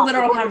it's not a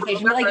literal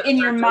conversation, but in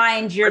your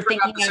mind, you're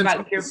thinking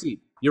about your.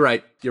 You're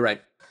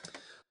right.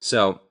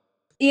 So.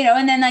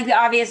 And then the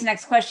obvious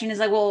next question is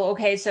well,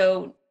 okay,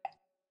 so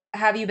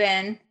have you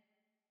been?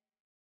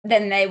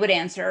 Then they would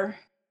answer.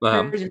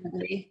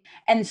 Presumably.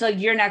 And so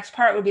your next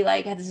part would be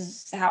this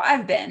is how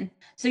I've been.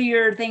 So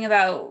your thing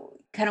about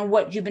kind of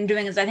what you've been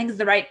doing is, I think, is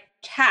the right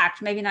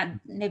tact. Maybe not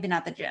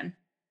the gin.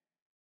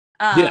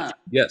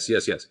 Yes.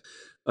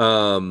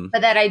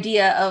 But that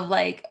idea of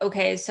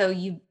okay, so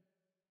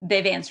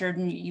they've answered,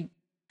 and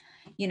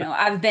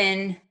I've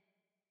been.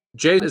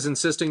 Jay is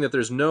insisting that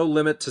there's no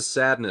limit to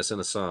sadness in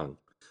a song.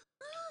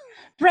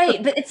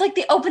 Right, but it's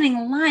the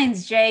opening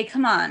lines, Jay.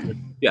 Come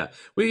on. Yeah,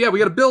 we got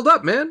to build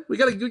up, man. We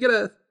got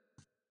to.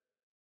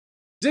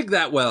 Dig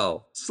that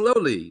well,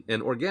 slowly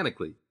and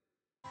organically.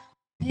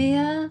 Hey,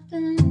 I've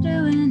been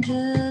doing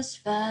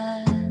just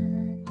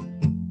fine.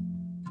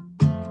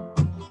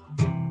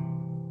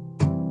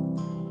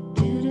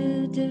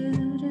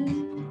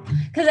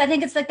 Because I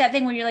think it's like that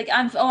thing where you're like,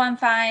 I'm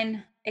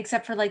fine,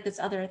 except for like this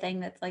other thing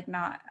that's like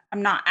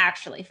I'm not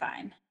actually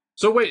fine.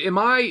 So wait, am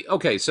I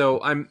okay?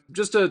 So I'm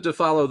just to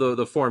follow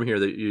the form here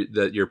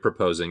that you're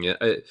proposing.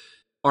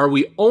 Are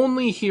we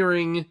only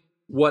hearing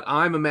what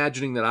I'm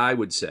imagining that I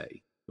would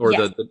say, or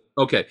Yes.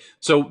 okay?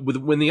 So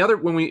when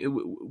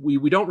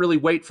we don't really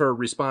wait for a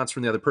response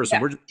from the other person.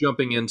 Yeah. We're just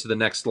jumping into the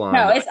next line.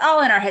 No, it's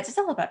all in our heads. It's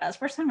all about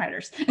us. We're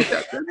songwriters.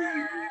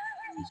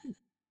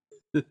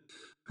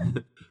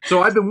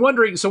 So I've been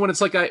wondering. So when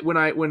it's like when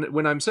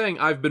I'm saying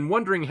I've been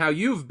wondering how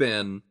you've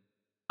been,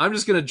 I'm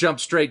just going to jump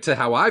straight to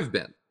how I've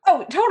been.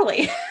 Oh,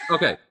 totally.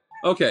 Okay.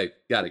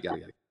 Got it.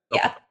 Okay.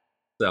 Yeah.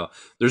 So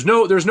there's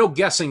no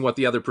guessing what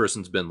the other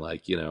person's been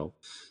like,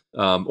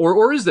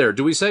 or is there?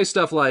 Do we say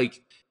stuff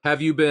like,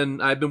 "Have you been?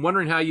 I've been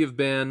wondering how you've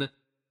been.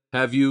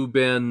 Have you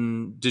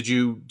been? Did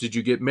you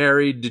get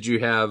married? Did you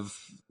have?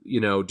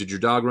 Did your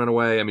dog run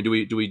away? I mean,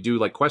 do we do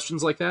like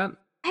questions like that?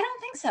 I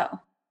don't think so.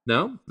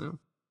 No.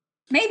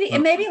 Maybe Oh.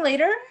 maybe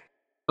later.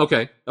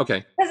 Okay.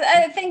 Because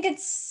I think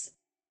it's,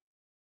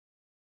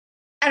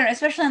 I don't know,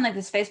 especially in like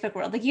this Facebook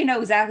world, like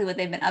exactly what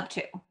they've been up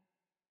to,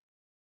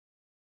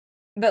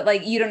 but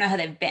like you don't know how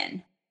they've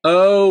been.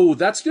 Oh,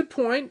 that's a good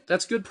point.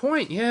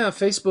 Yeah,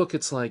 Facebook,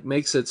 it's like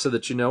makes it so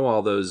that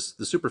all the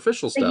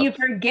superficial stuff. Like you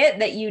forget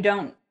that you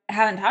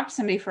haven't talked to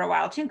somebody for a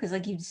while too, because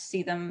like you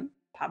see them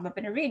pop up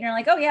in a read, and you're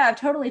like, oh yeah, I've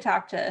totally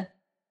talked to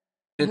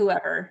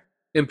whoever.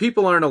 And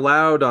people aren't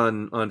allowed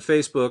on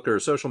Facebook or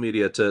social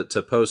media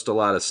to post a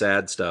lot of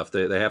sad stuff.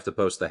 They have to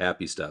post the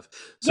happy stuff.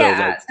 So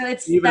Yeah, so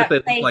it's even if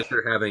that they look like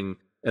they're having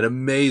an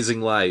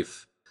amazing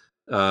life,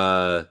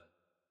 yeah,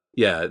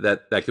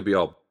 that could be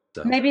all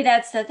stuff. Maybe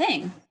that's the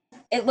thing.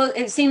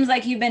 It seems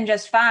like you've been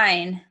just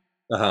fine.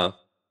 Uh-huh.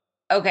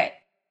 Okay.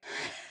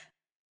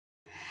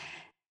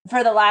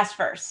 For the last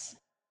verse.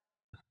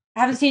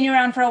 I haven't seen you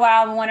around for a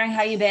while. I'm wondering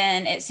how you've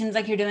been. It seems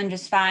like you're doing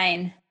just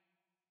fine.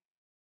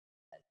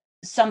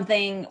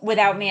 Something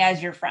without me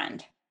as your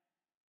friend.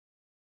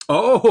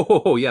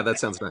 Oh, yeah, that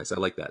sounds nice. I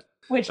like that.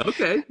 Which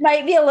okay.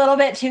 might be a little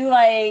bit too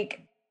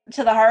like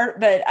to the heart,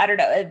 but I don't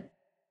know.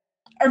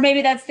 Or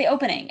maybe that's the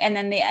opening, and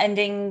then the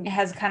ending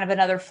has kind of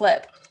another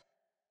flip.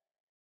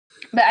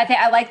 But I think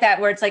I like that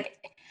where it's like,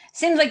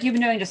 seems like you've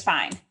been doing just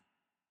fine.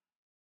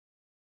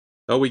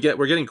 Oh, we're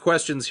getting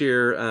questions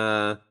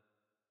here.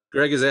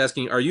 Greg is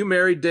asking, are you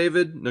married,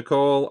 David?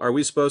 Nicole, are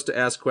we supposed to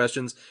ask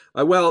questions?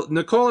 Well,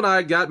 Nicole and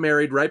I got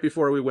married right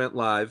before we went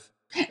live,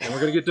 and we're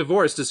going to get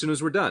divorced as soon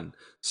as we're done.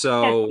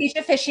 So Peach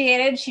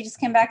officiated. She just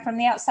came back from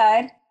the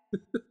outside.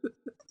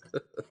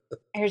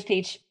 Here's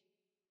Peach.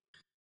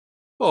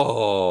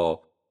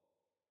 Oh.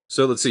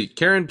 So let's see.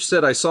 Karen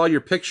said, I saw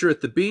your picture at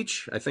the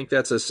beach. I think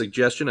that's a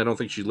suggestion. I don't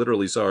think she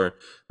literally saw her.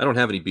 I don't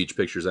have any beach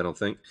pictures, I don't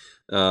think.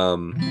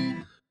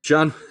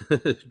 John,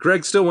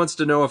 Greg still wants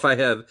to know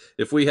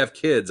if we have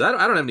kids. I don't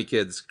have any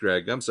kids,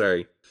 Greg. I'm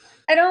sorry.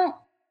 I'm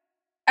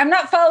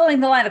not following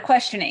the line of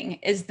questioning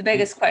is the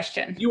biggest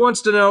question. He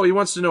wants to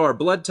know our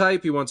blood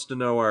type. He wants to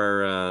know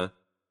our,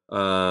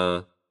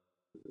 I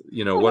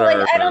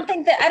don't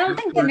think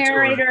the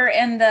narrator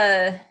and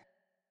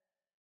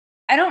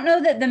I don't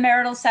know that the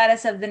marital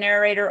status of the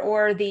narrator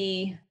or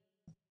the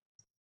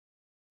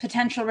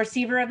potential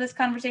receiver of this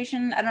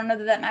conversation, I don't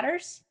know that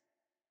matters.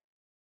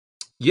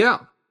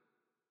 Yeah.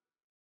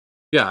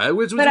 Yeah.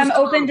 But I'm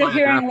open to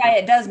hearing why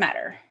it does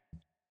matter.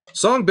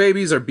 Song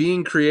babies are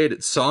being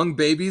created.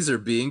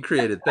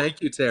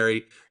 Thank you,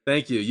 Terry.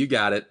 Thank you. You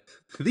got it.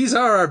 These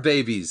are our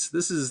babies.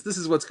 This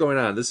is what's going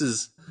on. This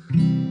is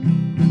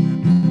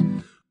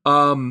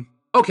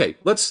okay,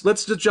 let's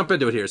just jump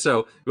into it here.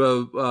 So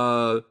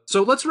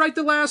let's write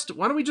the last.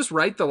 Why don't we just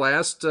write the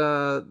last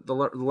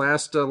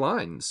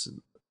lines?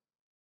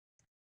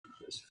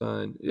 It's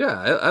fine.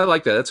 Yeah, I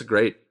like that. That's a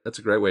great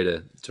way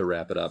to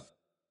wrap it up.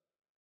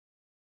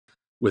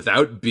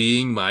 Without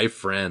being my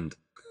friend,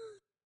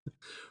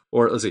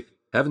 or let's see.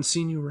 Haven't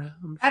seen you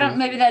around.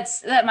 Maybe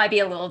that might be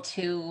a little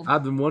too.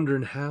 I've been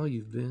wondering how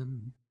you've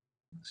been.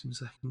 Seems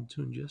like I'm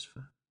doing just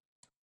fine.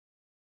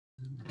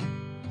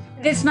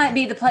 This might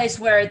be the place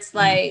where it's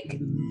like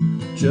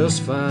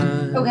just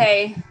fine.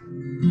 Okay.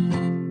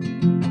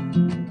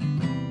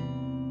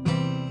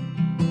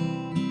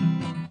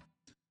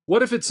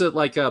 What if it's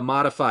like a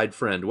modified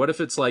friend? What if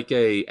it's like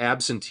a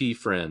absentee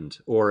friend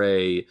or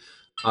a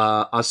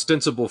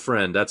ostensible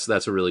friend? That's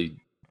a really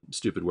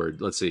stupid word.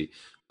 Let's see.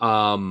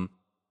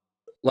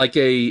 Like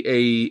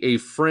a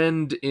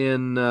friend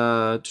in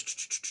a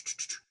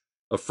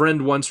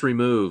friend once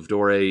removed,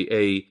 or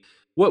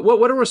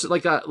what are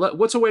like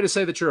what's a way to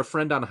say that you're a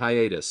friend on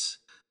hiatus?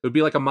 It would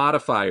be like a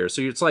modifier.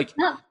 So it's like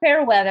not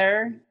fair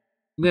weather.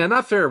 Yeah,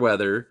 not fair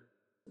weather.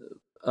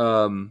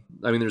 I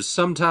mean, there's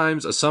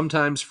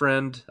sometimes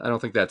friend. I don't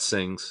think that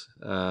sings.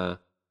 Occasional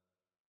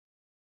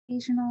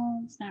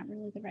is not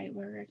really the right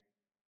word.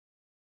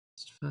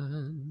 It's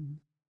fine.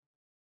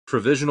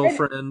 provisional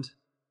friend.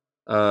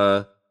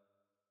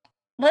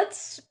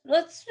 Let's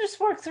just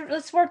work through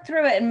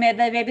it, and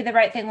maybe the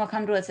right thing will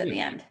come to us at the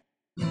end.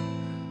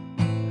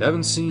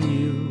 Haven't seen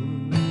you.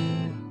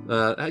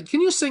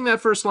 Can you sing that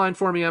first line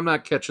for me? I'm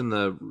not catching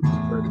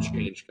where the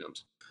change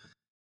comes.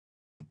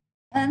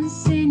 Haven't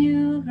seen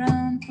you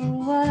around for a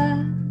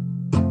while.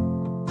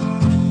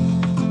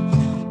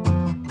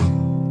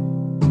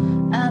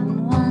 I've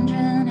been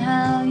wondering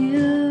how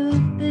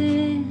you've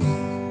been.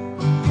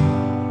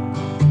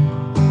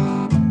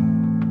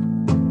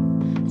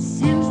 It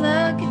seems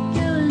like you're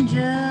doing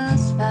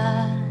just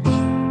fine.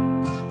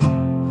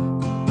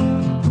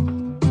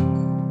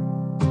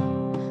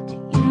 Do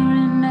you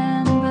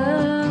remember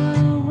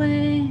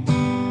when?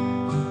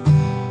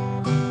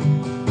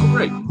 Oh,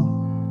 great.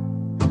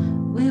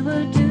 We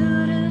were do.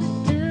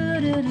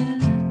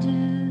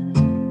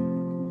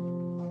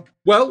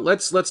 Well,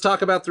 let's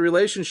talk about the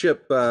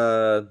relationship.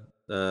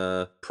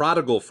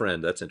 Prodigal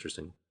friend. That's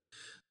interesting.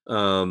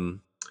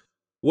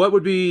 What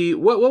would be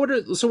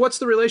so? What's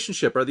the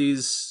relationship? Are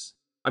these?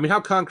 I mean, how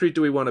concrete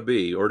do we want to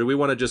be, or do we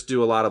want to just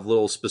do a lot of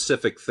little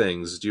specific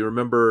things? Do you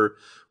remember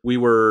we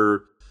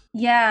were?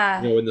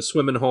 Yeah. In the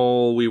swimming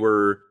hole, we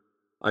were.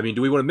 I mean,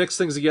 do we want to mix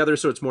things together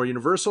so it's more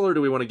universal, or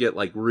do we want to get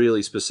like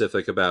really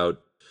specific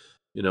about?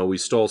 We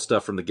stole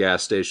stuff from the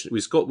gas station. We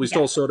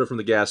stole soda from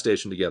the gas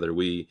station together.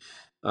 We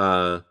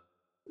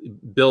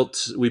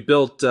built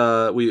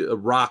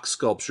rock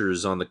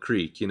sculptures on the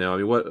creek. I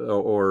mean, what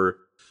are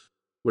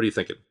you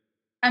thinking?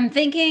 I'm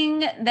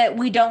thinking that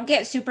we don't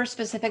get super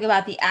specific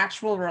about the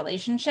actual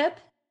relationship,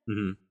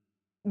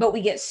 but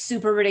we get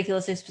super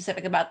ridiculously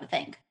specific about the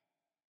thing.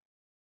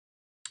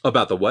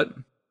 About the what?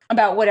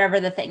 About whatever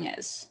the thing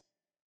is.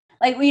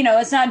 Like,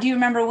 it's not, do you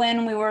remember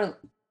when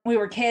we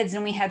were kids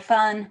and we had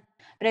fun?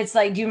 But it's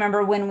like, do you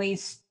remember when we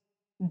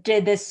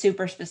did this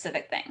super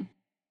specific thing?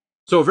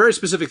 So a very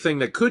specific thing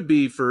that could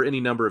be for any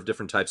number of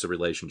different types of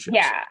relationships.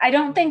 Yeah, I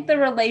don't think the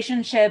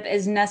relationship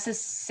is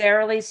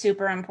necessarily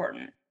super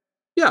important.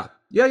 Yeah.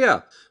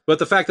 But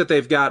the fact that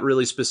they've got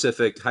really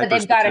specific, but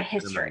they've got a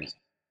history.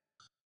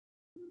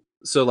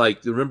 So,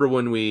 like, remember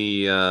when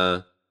we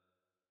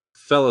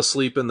fell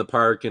asleep in the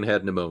park and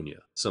had pneumonia,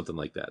 something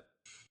like that.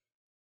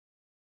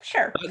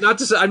 Sure. Not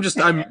to say I'm just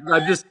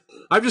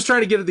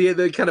trying to get at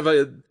the kind of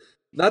a.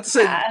 Not to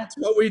say that's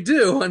what we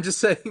do. I'm just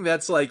saying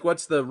that's like,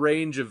 what's the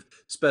range of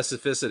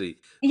specificity?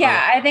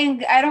 Yeah,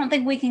 I don't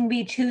think we can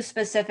be too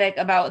specific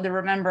about the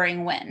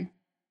remembering when.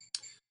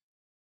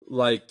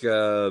 Like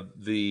so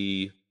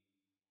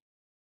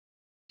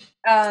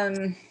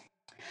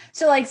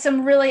like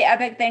some really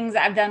epic things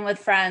I've done with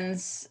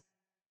friends.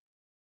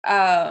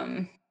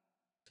 One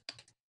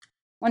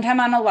time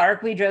on a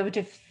lark, we drove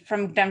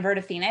from Denver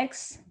to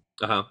Phoenix.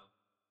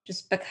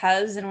 Just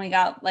because, and we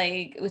got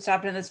we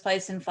stopped in this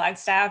place in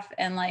Flagstaff,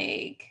 and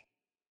it's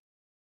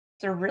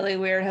a really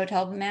weird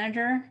hotel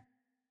manager.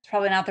 It's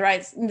probably not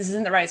this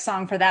isn't the right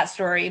song for that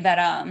story, but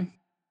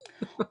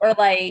or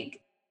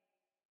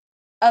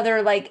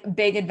other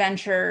big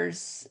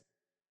adventures,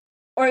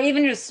 or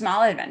even just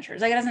small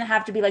adventures. It doesn't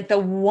have to be the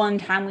one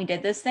time we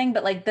did this thing,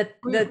 but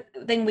the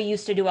thing we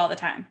used to do all the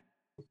time.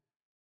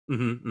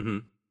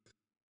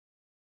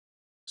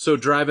 So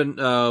driving,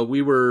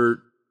 we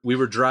were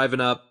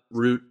driving up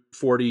Route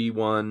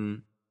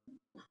 41,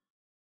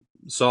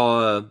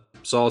 saw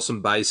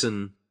some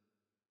bison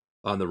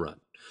on the run.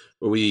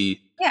 Okay.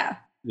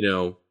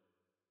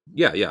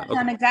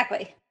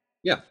 Exactly.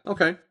 Yeah.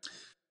 Okay.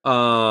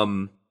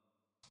 All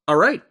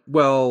right.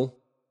 Well,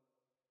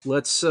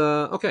 let's.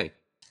 Okay.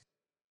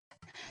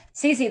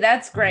 Cece,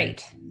 that's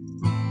great.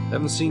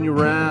 Haven't seen you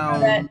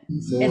around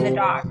in the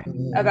doc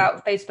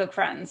about Facebook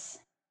friends.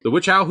 The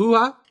which how hoo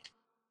ha?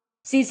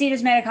 CC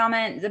just made a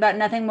comment about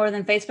nothing more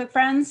than Facebook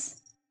friends.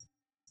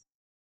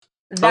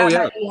 That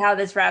might be how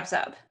this wraps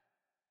up.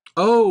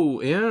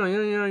 Oh,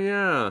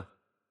 yeah.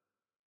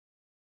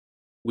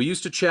 We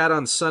used to chat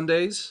on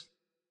Sundays.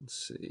 Let's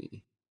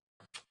see.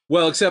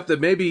 Well, except that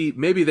maybe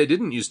they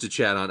didn't used to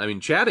chat on. I mean,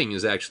 chatting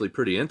is actually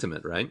pretty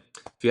intimate, right?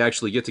 If you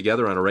actually get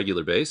together on a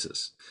regular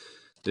basis.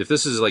 If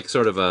this is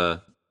sort of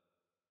a.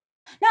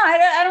 No,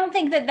 I don't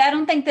think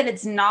that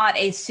it's not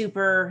a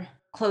super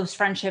close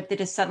friendship that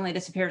just suddenly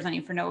disappears on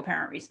you for no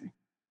apparent reason.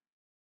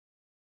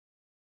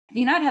 Have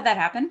you not had that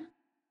happen?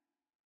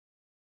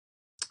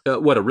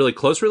 What, a really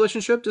close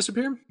relationship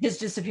disappear? Just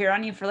disappear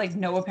on you for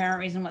no apparent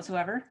reason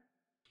whatsoever?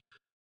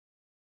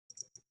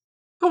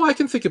 Oh, I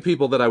can think of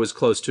people that I was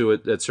close to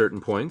at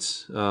certain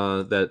points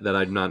that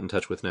I'm not in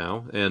touch with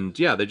now, and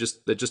yeah, that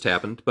just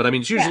happened. But I mean,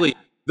 it's usually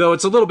though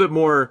it's a little bit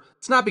more.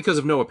 It's not because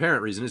of no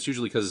apparent reason. It's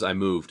usually because I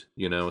moved,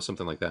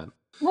 something like that.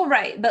 Well,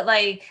 right, but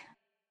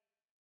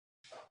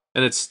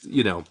and it's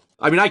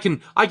I mean, I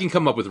can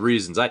come up with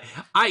reasons. I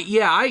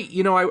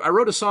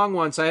wrote a song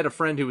once. I had a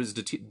friend who was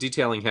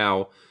detailing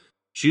how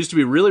she used to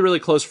be really, really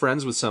close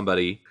friends with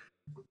somebody,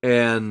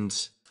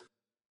 and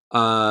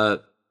they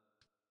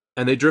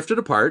drifted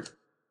apart,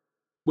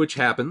 which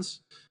happens.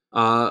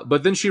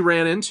 But then she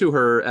ran into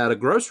her at a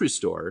grocery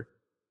store,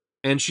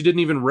 and she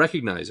didn't even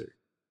recognize her.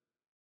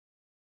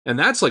 And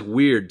that's like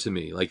weird to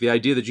me. Like the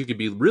idea that you could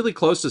be really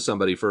close to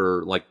somebody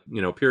for like,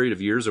 a period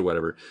of years or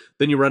whatever.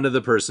 Then you run to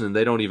the person and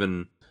they don't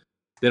even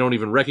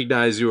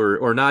recognize you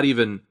or not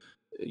even,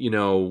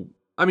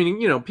 I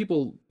mean,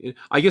 people,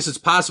 I guess it's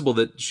possible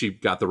that she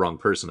got the wrong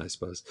person, I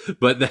suppose,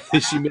 but that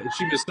she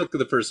mistook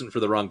the person for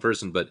the wrong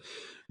person. But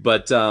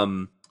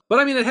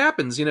I mean, it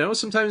happens,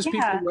 sometimes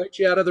people write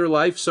you out of their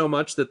life so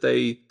much that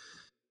they,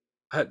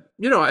 have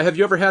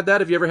you ever had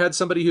that? Have you ever had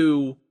somebody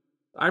who,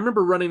 I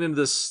remember running into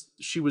this,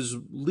 she was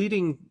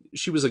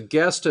a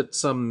guest at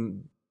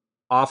some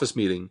office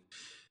meeting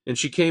and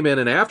she came in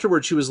and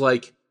afterwards she was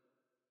like,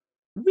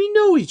 we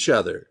know each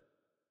other.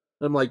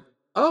 And I'm like,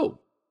 oh,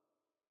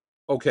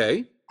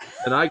 okay.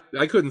 And I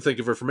couldn't think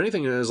of her from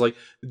anything. And I was like,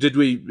 did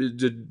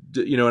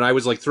and I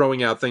was like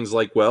throwing out things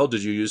like, well,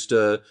 did you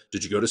go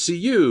to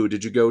CU?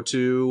 Did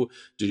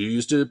you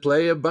used to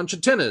play a bunch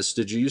of tennis?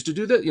 Did you used to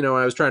do that?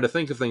 I was trying to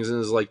think of things and it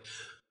was like,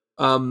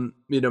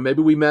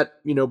 maybe we met,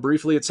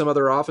 briefly at some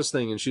other office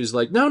thing. And she's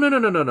like,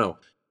 no.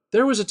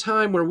 There was a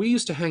time where we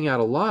used to hang out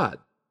a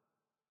lot.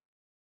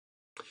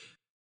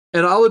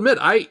 And I'll admit,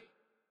 I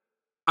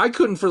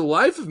couldn't for the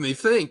life of me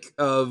think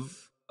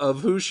of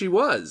who she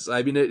was.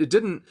 I mean, it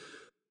didn't,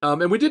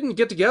 and we didn't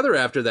get together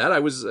after that. I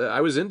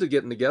was into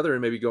getting together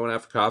and maybe going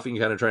out for coffee and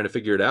kind of trying to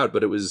figure it out,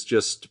 but it was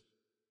just.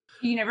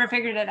 You never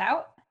figured it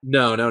out?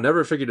 No,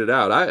 never figured it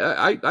out.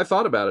 I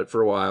thought about it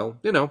for a while,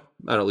 I don't know,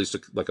 at least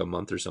like a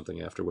month or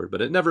something afterward,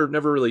 but it never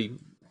really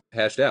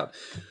hashed out.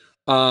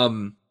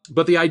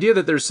 But the idea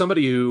that there's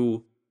somebody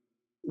who,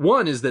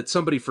 one is that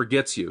somebody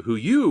forgets you, who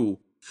you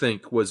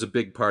think was a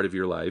big part of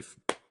your life.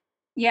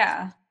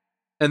 Yeah.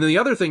 And then the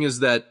other thing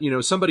is that,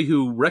 somebody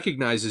who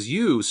recognizes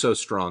you so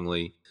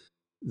strongly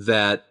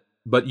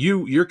but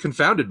you're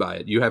confounded by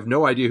it. You have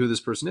no idea who this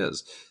person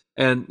is.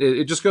 And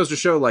it just goes to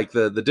show like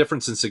the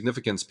difference in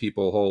significance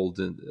people hold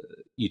in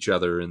each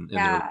other. In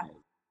their,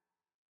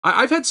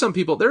 I've had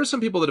there are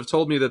some people that have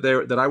told me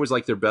that I was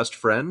like their best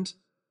friend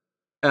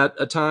at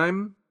a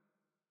time.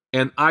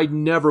 And I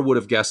never would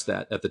have guessed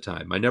that at the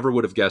time. I never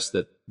would have guessed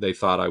that they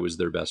thought I was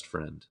their best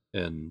friend.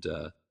 And,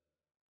 I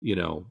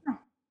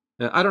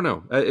don't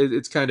know.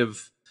 It's kind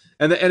of,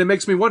 and it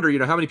makes me wonder,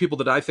 how many people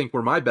did I think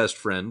were my best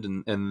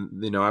friend,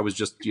 and I was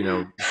just,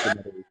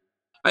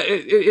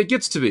 it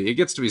gets to be. It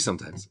gets to be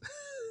sometimes.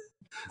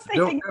 I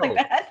think like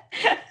that.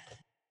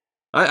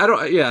 I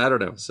don't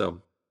know.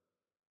 So.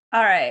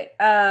 All right.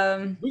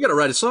 We got to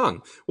write a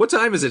song. What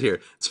time is it here?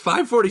 It's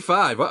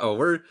 5:45. Uh-oh,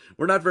 we're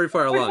not very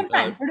far along.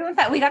 We're doing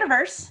fine. We got a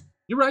verse.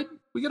 You're right.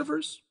 We got a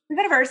verse. We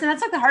got a verse, and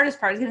that's like the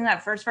hardest part is getting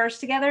that first verse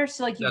together.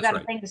 So like you've got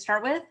a thing to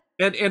start with.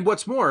 And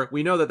what's more,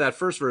 we know that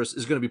first verse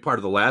is going to be part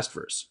of the last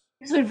verse.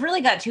 So we've really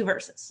got two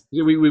verses.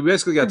 Yeah, we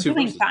basically got two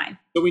verses. Fine.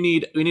 So we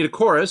need a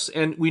chorus,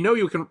 and we know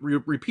you can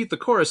repeat the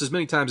chorus as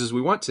many times as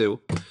we want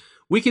to.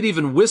 We could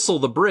even whistle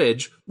the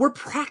bridge. We're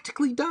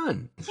practically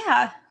done.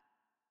 Yeah,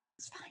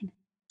 it's fine.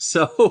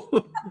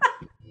 So,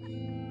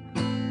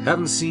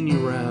 haven't seen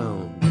you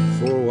around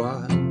for a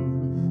while.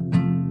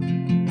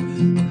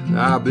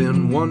 I've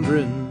been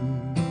wondering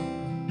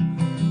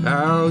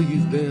how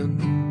you've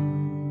been.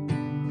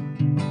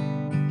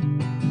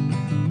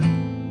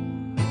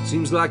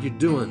 Seems like you're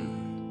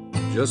doing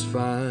just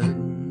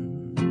fine.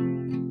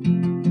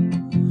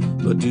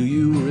 But do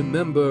you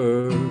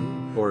remember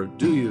when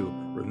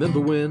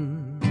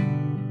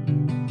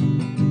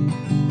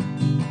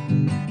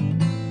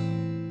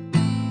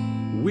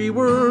we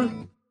were,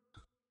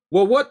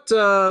 well,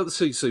 let's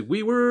see,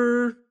 we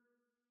were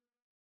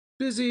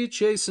busy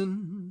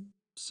chasing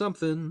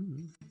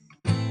something.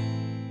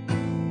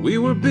 We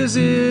were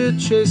busy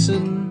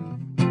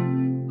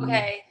chasing.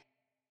 Okay.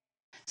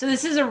 So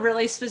this is a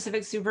really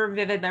specific, super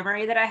vivid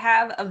memory that I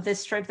have of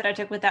this trip that I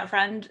took with that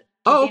friend.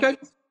 Oh, okay.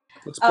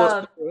 Let's put it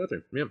out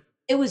there. Yeah.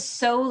 It was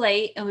so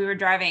late and we were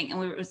driving and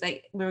we were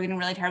getting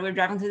really tired. We were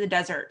driving through the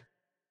desert.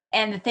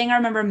 And the thing I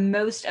remember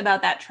most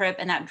about that trip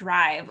and that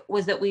drive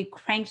was that we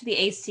cranked the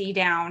AC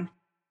down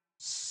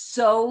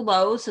so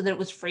low so that it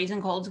was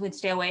freezing cold so we'd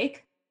stay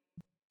awake.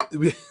 But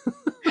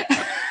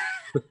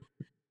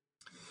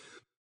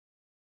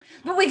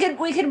we could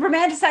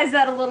romanticize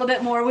that a little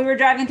bit more. We were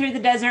driving through the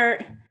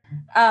desert.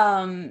 We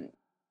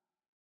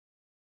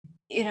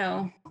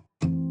were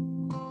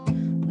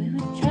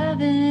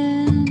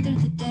driving through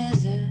the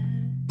desert.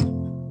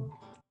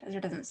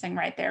 Desert doesn't sing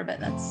right there, but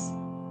that's.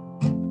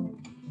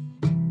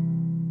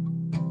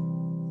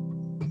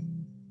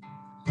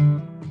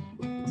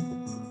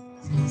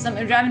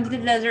 We're driving through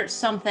the desert,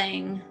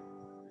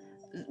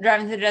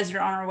 driving through the desert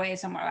on our way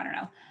somewhere. I don't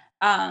know.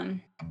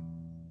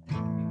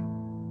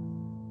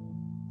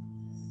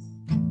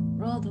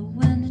 Roll the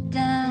window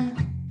down.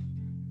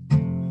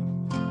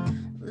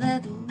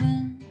 Let the winter.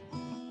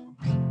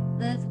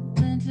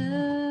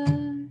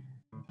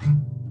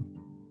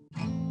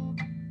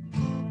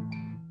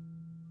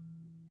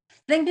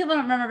 The thing people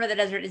don't remember about the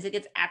desert is it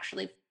gets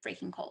actually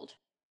freaking cold.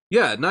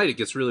 Yeah, at night it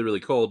gets really, really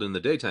cold, and in the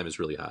daytime it's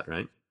really hot,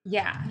 right?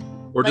 Yeah.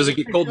 Or does it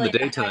get cold in the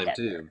daytime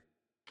too?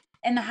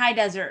 In the high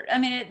desert. I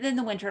mean, in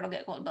the winter it'll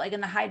get cold, but like in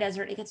the high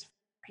desert, it gets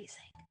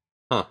freezing.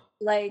 Huh.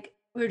 Like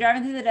we were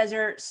driving through the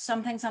desert,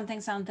 something,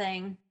 something,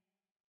 something,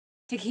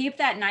 to keep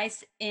that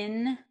nice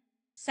in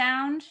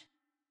sound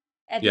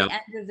at Yeah. the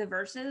end of the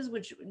verses,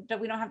 which that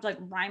we don't have to like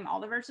rhyme all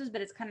the verses,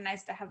 but it's kind of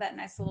nice to have that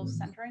nice little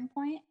centering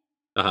point.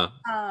 Uh-huh.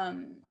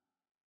 Um,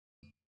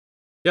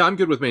 Yeah, I'm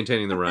good with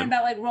maintaining the something rhyme.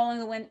 about like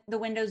rolling the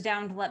windows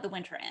down to let the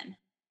winter in.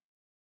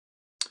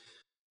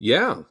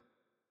 Yeah.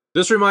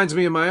 This reminds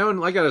me of my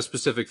own. I got a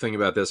specific thing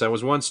about this. I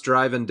was once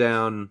driving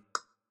down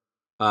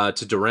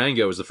to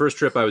Durango. It was the first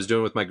trip I was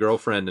doing with my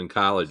girlfriend in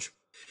college.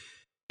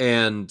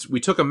 And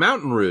we took a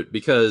mountain route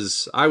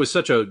because I was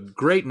such a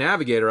great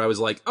navigator. I was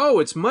like, oh,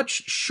 it's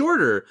much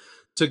shorter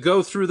to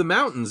go through the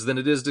mountains than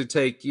it is to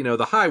take,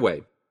 the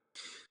highway,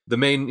 the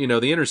main,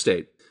 the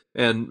interstate.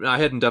 And I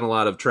hadn't done a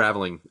lot of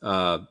traveling.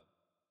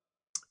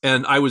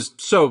 And I was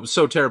so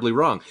terribly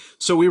wrong.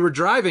 So we were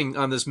driving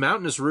on this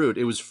mountainous route.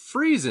 It was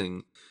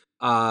freezing,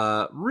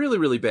 really,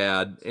 really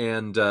bad.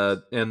 And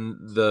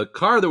the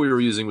car that we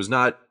were using was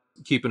not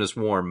keeping us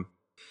warm.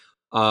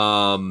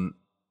 And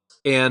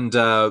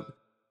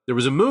there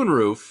was a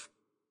moonroof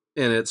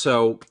in it.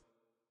 So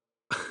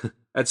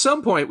at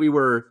some point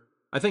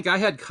I think I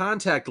had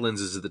contact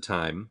lenses at the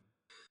time.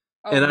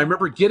 Oh, and I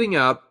remember getting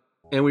up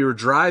and we were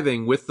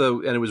driving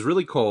and it was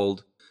really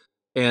cold.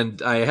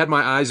 And I had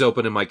my eyes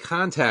open and my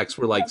contacts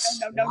were like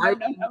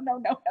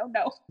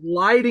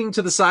sliding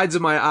to the sides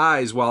of my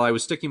eyes while I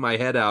was sticking my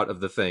head out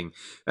of the thing.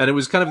 And it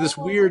was kind of this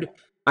weird,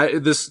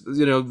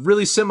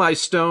 really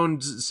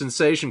semi-stoned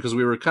sensation because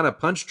we were kind of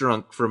punch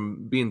drunk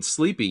from being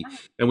sleepy.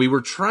 And we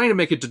were trying to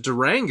make it to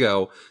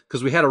Durango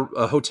because we had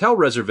a hotel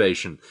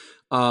reservation.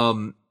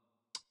 And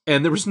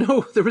there was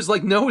no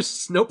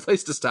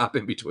place to stop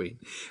in between.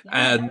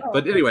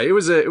 But anyway, it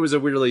was a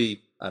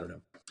weirdly, I don't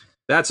know.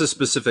 That's a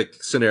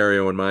specific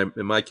scenario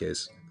in my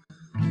case.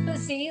 But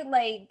see,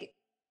 like,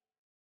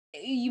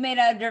 you may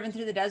not have driven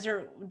through the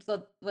desert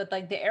with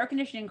like the air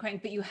conditioning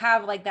crank, but you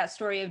have like that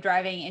story of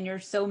driving and you're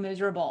so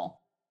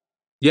miserable.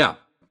 Yeah.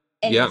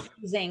 And you're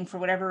freezing for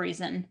whatever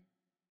reason.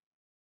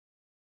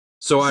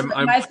 So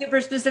my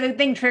super specific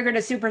thing triggered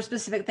a super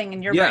specific thing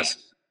in your brain. Yes,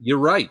 you're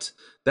right.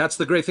 That's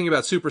the great thing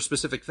about super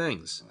specific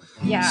things.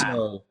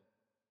 Yeah.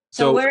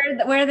 So where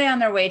are they on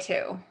their way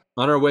to?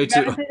 On our way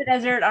to the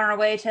desert, on our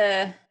way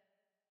to.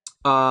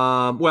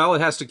 Well, it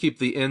has to keep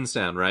the in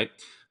sound, right?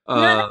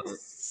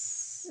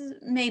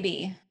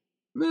 Maybe.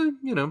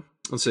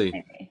 Let's see.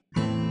 Maybe.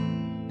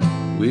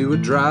 We were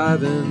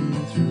driving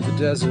through the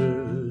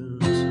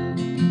desert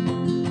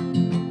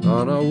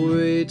on our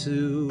way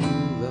to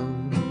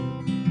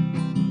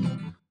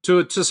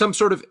some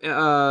sort of it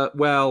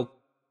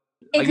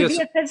could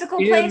be a physical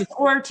place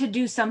or to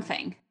do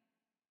something.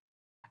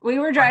 We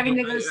were driving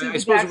to go see the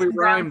Jackson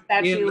Brown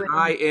statue.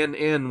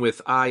 INN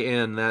with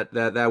IN,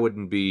 that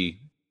wouldn't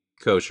be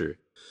kosher.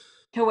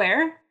 To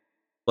where?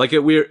 Like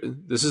we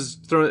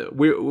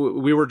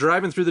were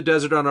driving through the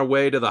desert on our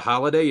way to the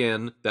Holiday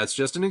Inn. That's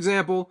just an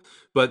example,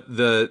 but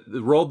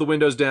rolled the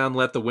windows down,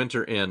 let the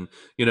winter in,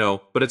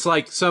 but it's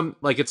it's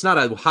not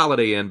a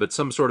Holiday Inn, but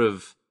some sort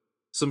of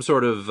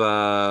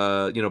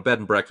bed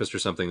and breakfast or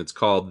something that's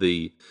called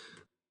the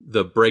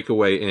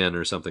Breakaway Inn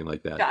or something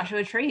like that.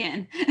 Joshua Tree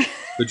Inn.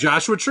 The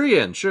Joshua Tree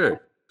Inn,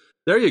 sure.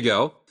 There you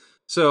go.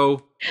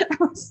 So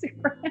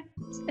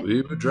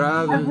we were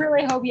driving. I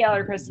really hope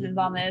Yeller Kristen is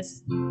on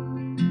this.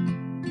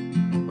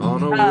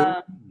 On our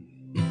way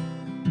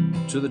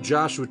to the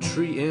Joshua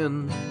Tree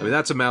Inn. I mean,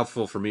 that's a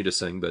mouthful for me to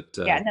sing, but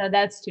yeah, no,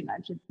 that's too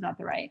much. It's not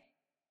the right.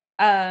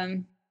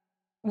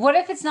 What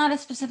if it's not a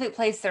specific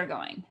place they're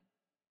going?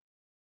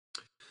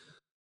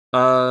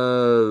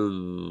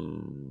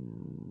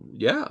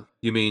 Yeah.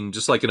 You mean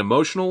just like an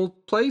emotional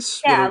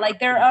place? Yeah, like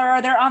they're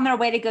on their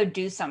way to go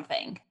do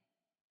something.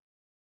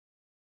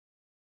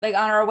 Like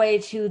on our way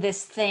to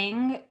this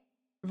thing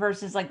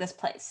versus like this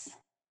place.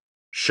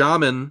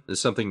 Shaman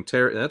is something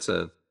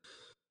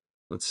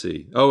let's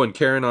see. Oh, and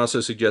Karen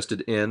also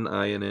suggested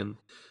INN.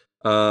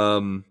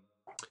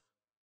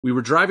 We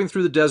were driving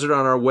through the desert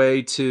on our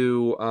way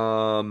to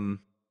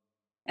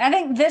I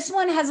think this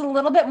one has a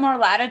little bit more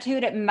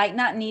latitude. It might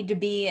not need to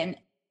be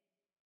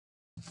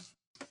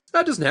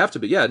that doesn't have to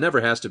be. Yeah, it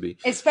never has to be.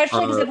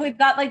 Especially because if we've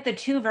got like the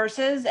two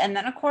verses and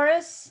then a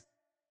chorus,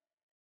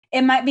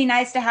 it might be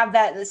nice to have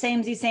that the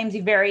samey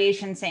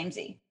variation,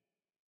 samey.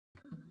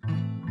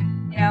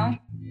 Yeah,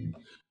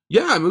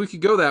 I mean, we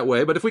could go that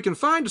way, but if we can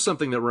find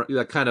something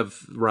that kind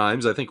of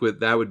rhymes, I think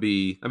that would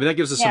be. I mean, that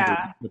gives us some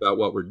direction about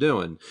what we're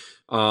doing.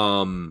 But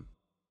I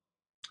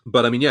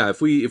mean, yeah,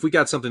 if we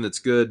got something that's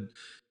good,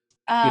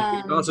 we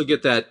can also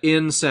get that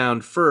in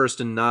sound first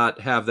and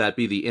not have that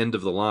be the end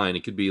of the line.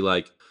 It could be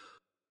like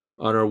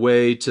on our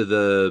way to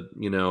the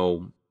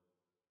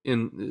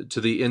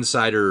to the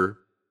insider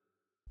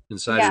or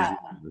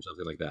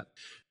something like that.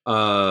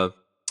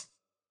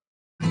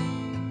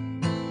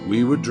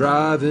 We were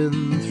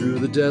driving through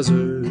the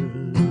desert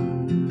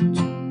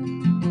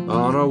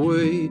on our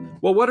way.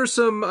 Well, what are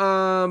some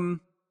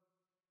on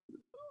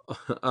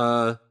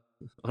our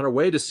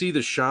way to see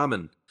the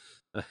shaman?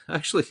 I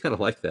actually kind of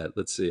like that.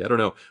 Let's see. I don't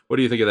know. What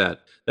do you think of that?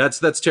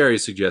 That's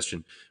Terry's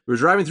suggestion. We were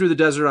driving through the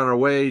desert on our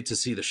way to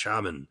see the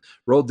shaman.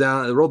 Rolled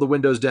the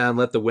windows down,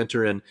 let the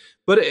winter in.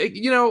 But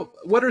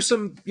what are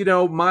some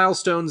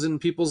milestones in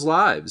people's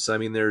lives? I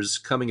mean, there's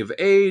coming of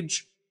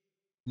age.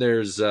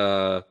 There's is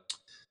a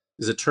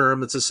term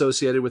that's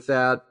associated with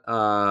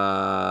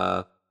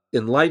that.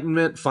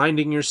 Enlightenment,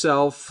 finding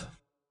yourself,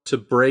 to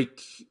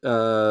break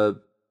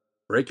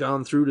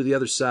on through to the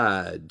other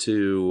side,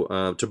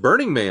 to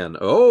Burning Man.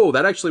 Oh,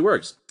 that actually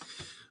works.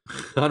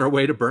 On our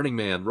way to Burning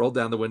Man, roll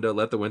down the window,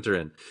 let the winter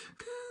in.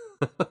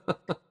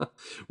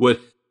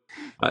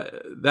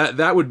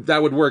 That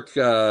would work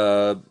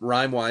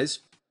rhyme wise.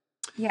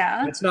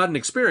 Yeah, it's not an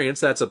experience.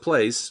 That's a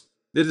place.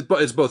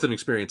 It's both an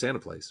experience and a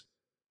place.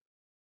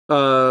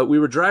 We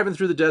were driving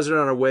through the desert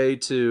on our way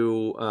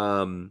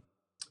to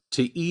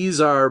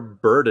ease our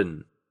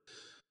burden.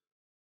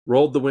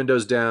 Rolled the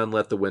windows down,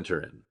 let the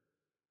winter in.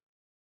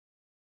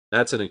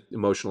 That's an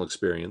emotional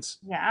experience.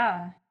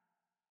 Yeah.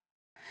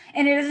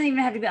 And it doesn't even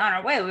have to be on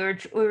our way.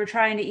 We were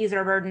trying to ease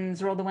our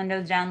burdens, roll the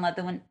windows down, let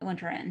the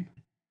winter in.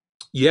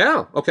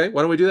 Yeah. Okay.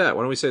 Why don't we do that?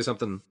 Why don't we say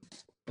something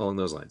along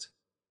those lines?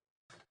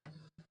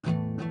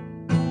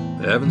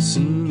 Haven't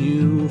seen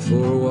you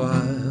for a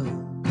while.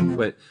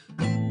 Wait.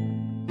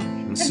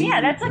 Yeah,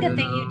 that's like a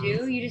thing you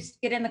do. You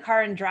just get in the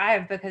car and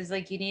drive because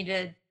like you need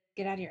to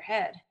get out of your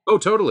head. Oh,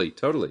 totally.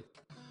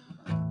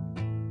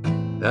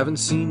 Haven't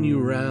seen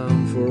you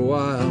around for a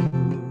while.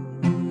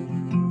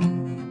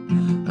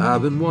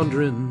 I've been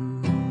wondering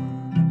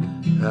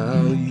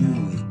how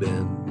you've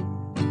been.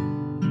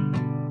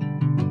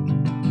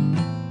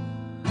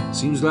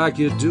 Seems like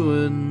you're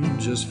doing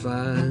just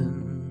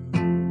fine.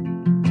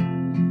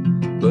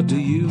 But do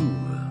you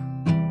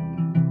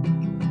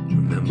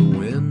remember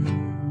when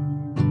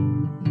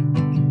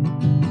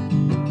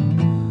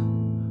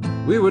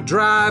we were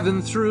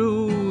driving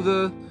through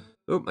the...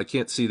 Oh, I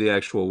can't see the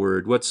actual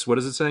word. What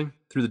does it say?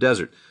 Through the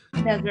desert.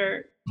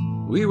 Desert.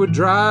 We were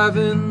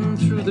driving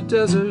through the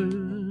desert,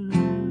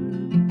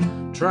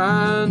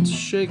 trying to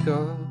shake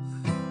off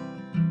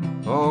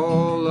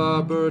all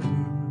our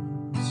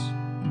burdens.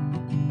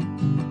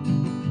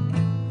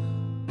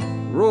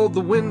 Rolled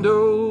the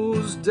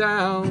windows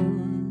down,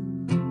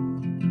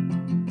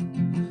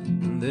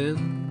 and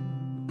then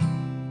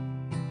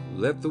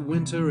let the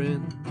winter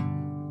in.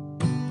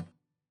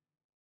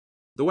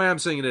 The way I'm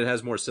singing it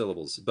has more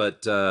syllables,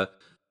 but I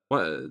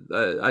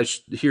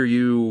hear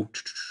you.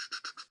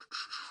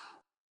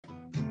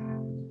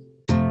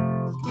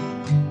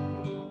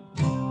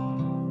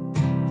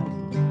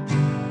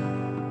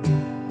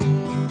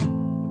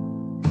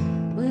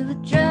 We were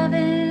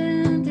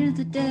driving through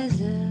the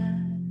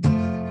desert,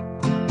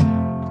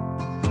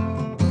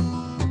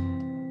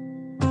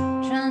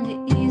 trying to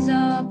ease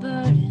our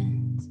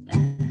burdens.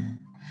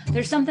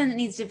 There's something that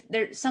needs to.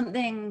 There's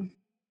something.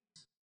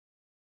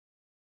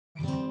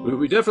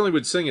 We definitely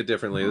would sing it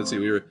differently. Let's see.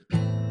 We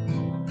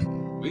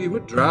were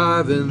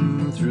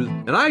driving through,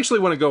 and I actually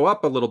want to go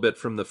up a little bit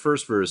from the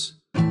first verse.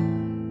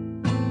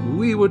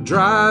 We were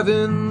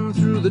driving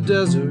through the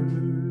desert,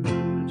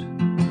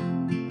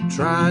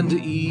 trying to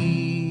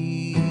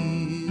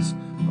ease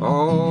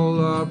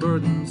all our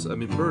burdens. I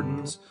mean,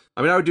 burdens.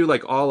 I would do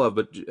like all of,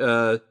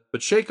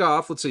 but shake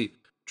off. Let's see.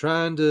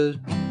 Trying to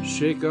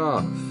shake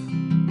off.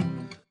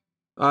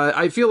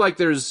 I feel like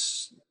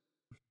there's.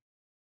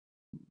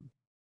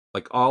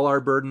 Like all our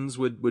burdens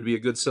would be a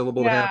good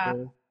syllable to have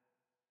there.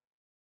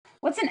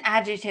 What's an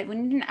adjective? We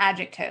need an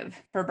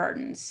adjective for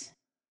burdens.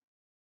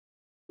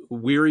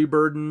 Weary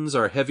burdens,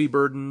 our heavy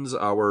burdens,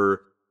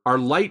 our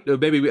light.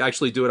 Maybe we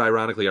actually do it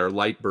ironically. Our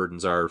light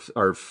burdens, our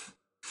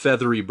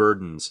feathery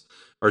burdens,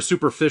 our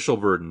superficial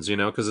burdens.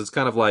 Because it's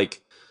kind of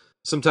like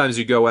sometimes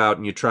you go out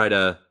and you try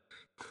to.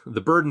 The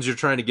burdens you're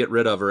trying to get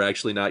rid of are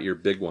actually not your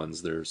big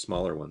ones; they're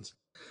smaller ones.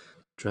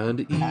 Trying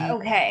to eat.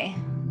 Okay,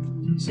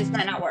 this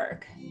might not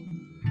work.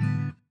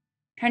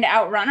 Trying to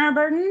outrun our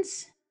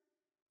burdens?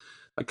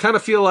 I kind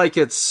of feel like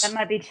that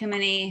might be too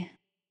many.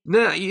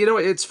 Nah,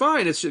 it's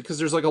fine. It's because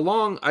there's like a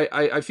long.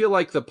 I feel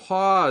like the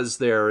pause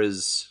there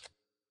is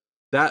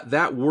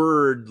that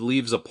word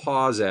leaves a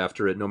pause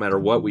after it, no matter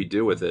what we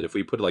do with it. If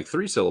we put like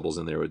 3 syllables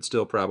in there, it would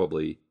still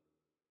probably.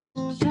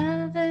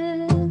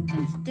 Driving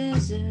through the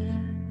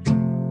desert,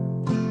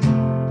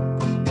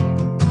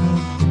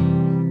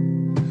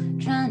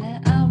 trying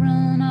to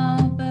outrun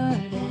our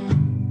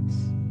burdens.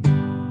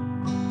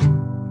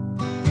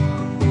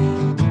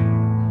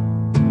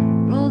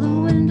 Roll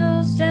the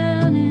windows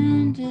down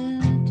and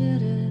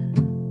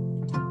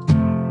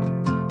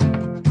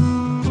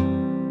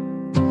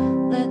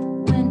let the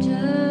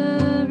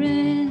winter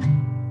in.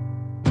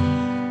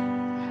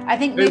 I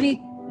think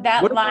maybe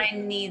that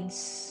line needs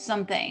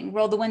something.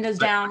 Roll the windows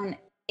down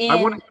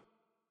in.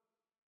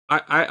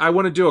 I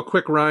want to do a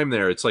quick rhyme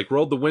there. It's like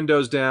roll the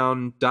windows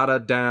down,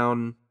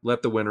 down,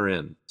 let the winter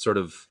in. Sort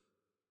of.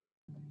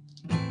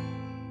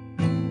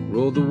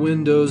 Roll the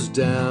windows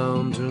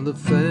down, turn the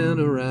fan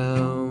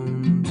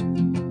around,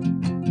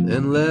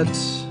 and let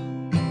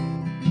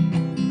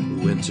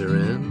the winter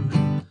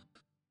in.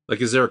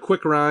 Like, is there a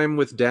quick rhyme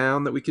with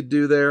down that we could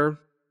do there?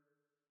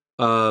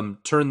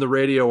 Turn the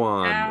radio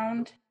on.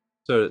 Sound.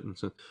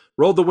 So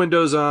roll the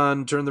windows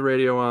on, turn the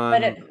radio on,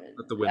 But it,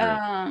 let the winter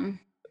in.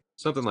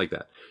 Something like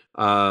that.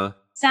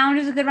 Sound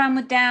is a good rhyme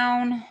with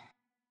down.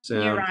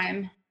 Sound. Near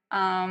rhyme.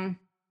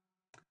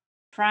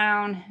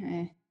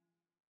 Frown.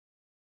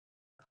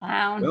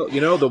 Clown.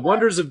 Well, the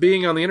wonders of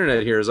being on the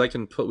internet here is we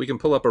can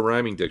pull up a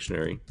rhyming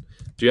dictionary.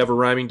 Do you have a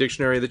rhyming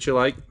dictionary that you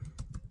like?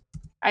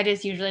 I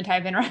just usually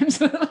type in rhymes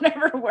with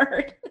whatever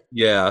word.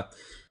 Yeah.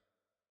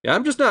 Yeah,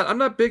 I'm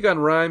not big on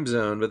Rhyme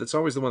Zone, but it's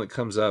always the one that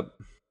comes up.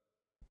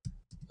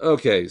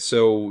 Okay,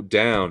 so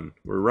down.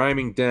 We're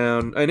rhyming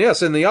down. And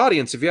yes, in the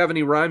audience, if you have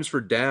any rhymes for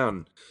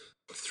down,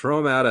 throw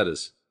them out at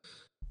us.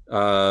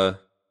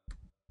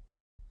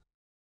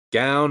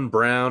 Gown,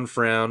 brown,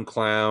 frown,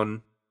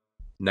 clown,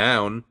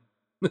 noun.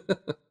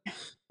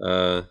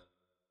 So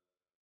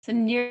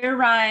near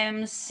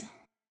rhymes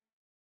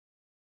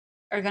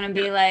are going to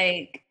be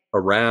like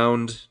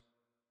around,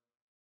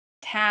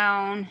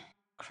 town,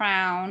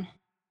 crown,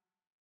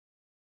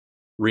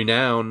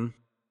 renown.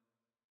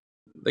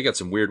 They got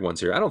some weird ones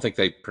here. I don't think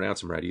they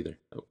pronounce them right either.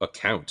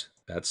 Account.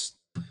 I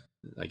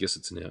guess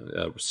it's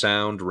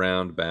sound,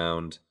 round,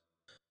 bound.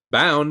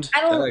 Bound.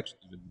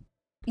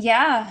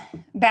 Yeah.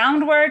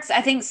 Bound works.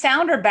 I think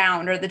sound or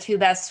bound are the two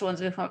best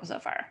ones we've come up with so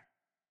far.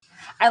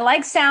 I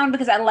like sound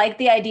because I like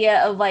the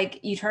idea of like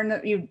you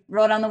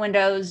roll down the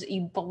windows,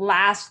 you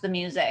blast the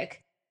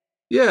music.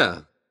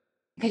 Yeah.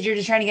 Because you're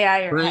just trying to get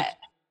out of your head.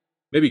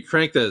 Maybe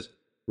crank the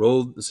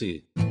let's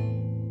see.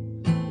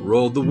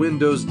 Rolled the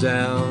windows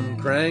down,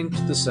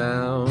 cranked the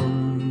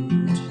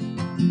sound.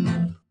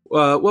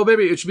 Well,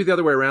 maybe it should be the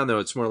other way around, though.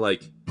 It's more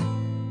like,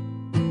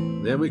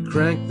 then we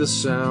cranked the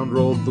sound,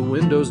 rolled the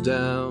windows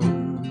down,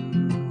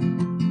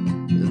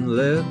 and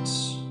let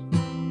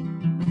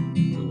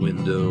the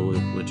window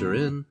and winter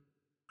in.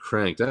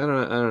 Cranked. I don't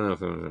know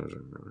if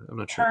I'm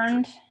not sure.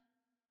 Turned.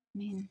 I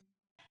mean,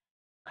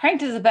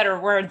 cranked is a better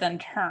word than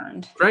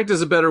turned. Cranked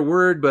is a better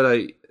word, but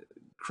I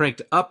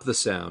cranked up the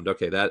sound.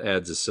 Okay, that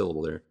adds a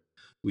syllable there.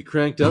 We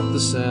cranked up the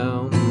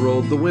sound,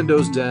 rolled the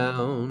windows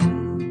down,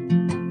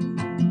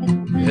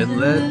 and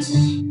let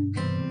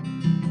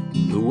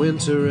the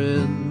winter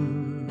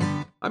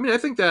in. I mean, I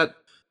think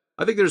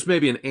there's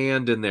maybe an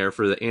and in there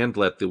for the and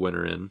let the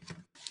winter in.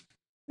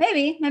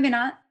 Maybe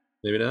not.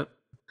 Maybe not.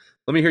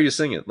 Let me hear you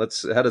sing it.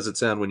 How does it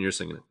sound when you're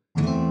singing it?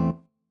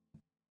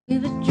 We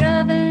were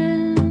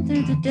driving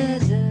through the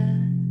desert.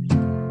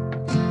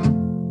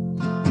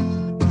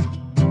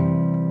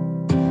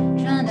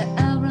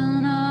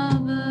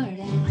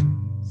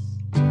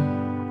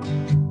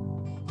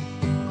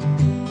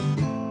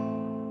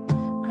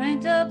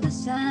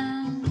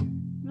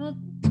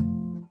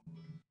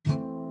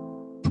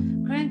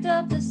 Cranked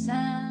up the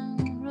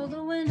sound, roll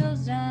the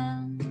windows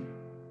down.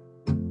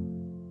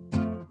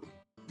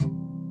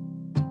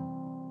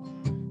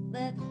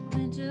 Let the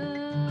winter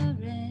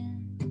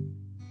in.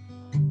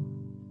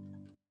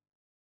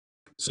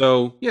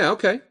 So, yeah,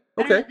 okay.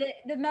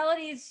 The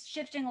melody is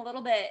shifting a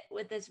little bit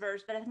with this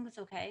verse, but I think that's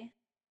okay.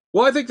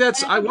 Well, I think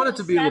I want it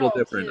to be a little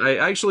different. Too. I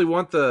actually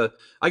want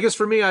I guess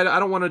for me, I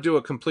don't want to do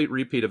a complete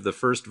repeat of the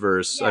first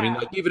verse. Yeah.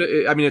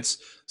 I mean, it's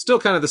still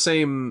kind of the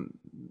same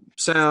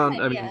sound.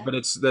 But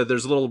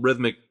there's a little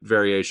rhythmic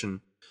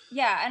variation.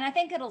 Yeah, and I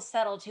think it'll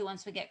settle too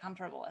once we get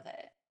comfortable with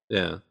it.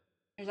 Yeah.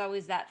 There's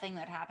always that thing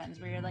that happens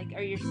where you're like,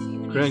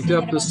 cranked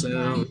up the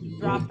sound, you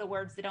drop the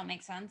words that don't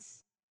make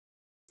sense.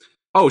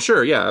 Oh,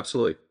 sure, yeah,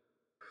 absolutely.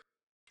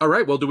 All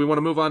right, well, do we want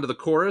to move on to the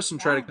chorus and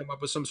try to come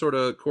up with some sort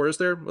of chorus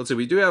there? Let's see,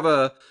 we do have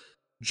a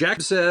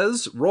Jack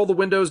says, roll the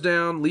windows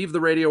down, leave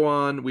the radio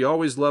on. We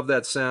always love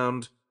that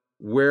sound.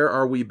 Where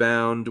are we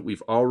bound?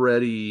 We've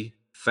already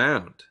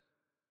found.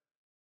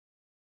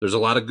 There's a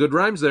lot of good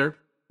rhymes there.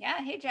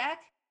 Yeah, hey, Jack.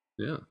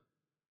 Yeah.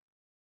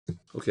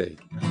 Okay.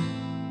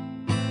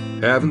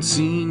 Haven't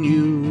seen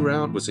you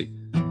around. Let's see.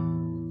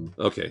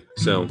 Okay,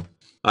 so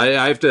I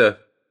have to...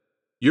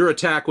 Your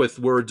attack with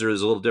words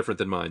is a little different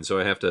than mine, so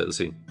I have to... Let's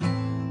see.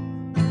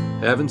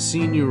 Haven't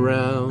seen you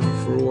around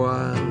for a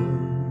while.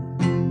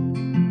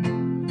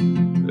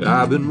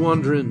 I've been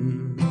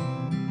wondering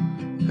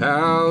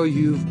how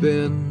you've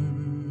been.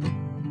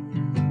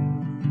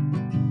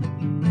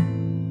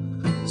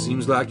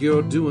 Seems like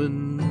you're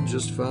doing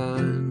just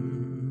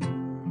fine.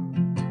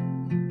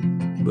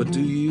 But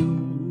do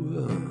you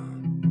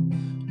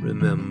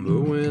remember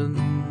when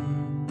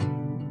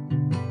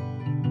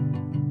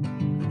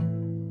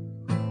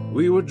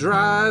we were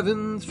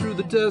driving through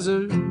the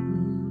desert,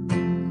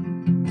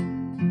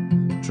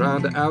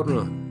 trying to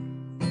outrun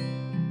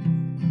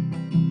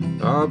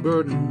our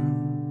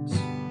burdens?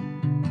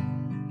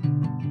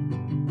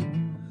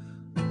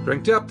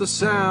 Cranked up the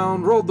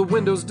sound, rolled the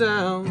windows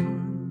down.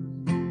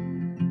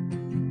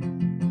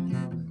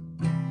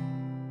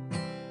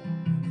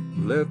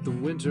 Let the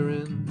winter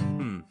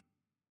in.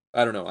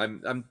 I don't know.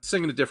 I'm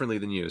singing it differently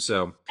than you,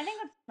 so I think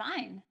that's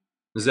fine.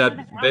 Is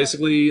that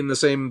basically in the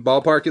same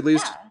ballpark at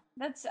least? Yeah,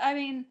 that's. I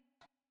mean,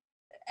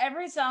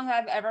 every song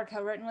I've ever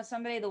co-written with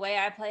somebody, the way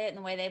I play it and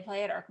the way they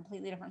play it are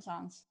completely different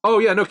songs. Oh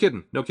yeah, no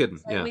kidding. Like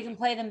Yeah. we can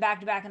play them back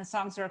to back in a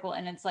song circle,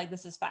 and it's like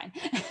this is fine.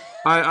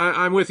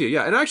 I'm with you.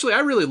 Yeah, and actually, I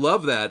really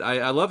love that.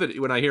 I love it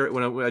when I hear it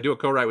when I do a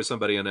co-write with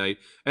somebody, and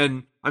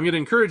I'm going to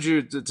encourage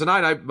you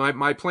tonight.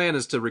 My plan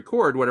is to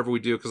record whatever we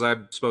do because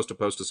I'm supposed to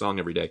post a song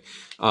every day.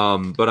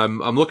 But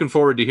I'm looking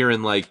forward to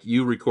hearing like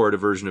you record a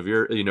version of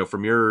your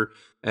from your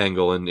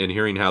angle and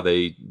hearing how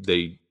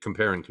they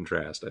compare and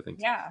contrast. I think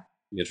Yeah,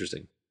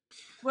 interesting.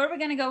 Where are we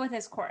going to go with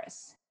this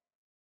chorus?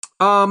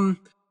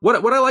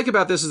 What I like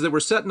about this is that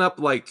we're setting up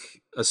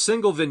like a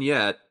single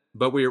vignette,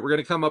 but we're going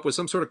to come up with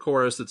some sort of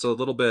chorus that's a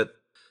little bit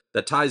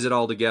that ties it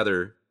all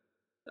together.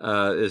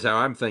 Is how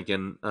I'm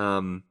thinking.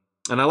 And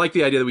I like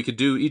the idea that we could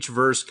do each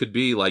verse could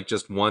be like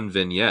just one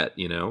vignette.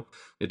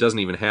 It doesn't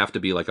even have to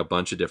be like a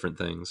bunch of different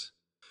things.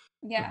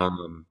 Yeah.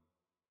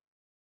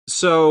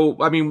 So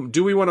I mean,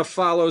 do we want to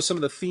follow some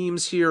of the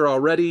themes here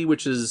already,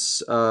 which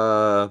is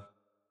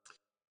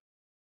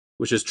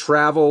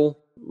travel,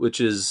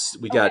 which is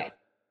we got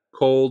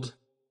cold.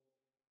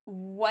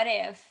 What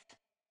if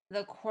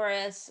the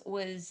chorus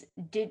was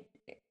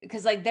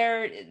because like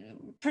they're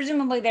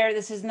presumably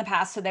this is in the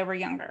past, so they were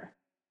younger.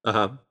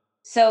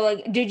 So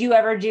like did you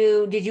ever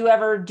do this, did you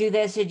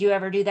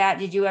ever do that,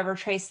 did you ever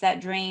trace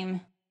that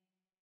dream?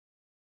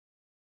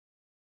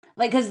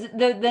 Like because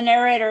the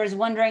narrator is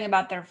wondering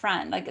about their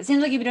friend. Like it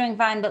seems like you've been doing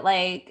fine, but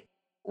like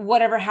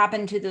whatever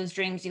happened to those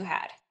dreams you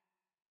had?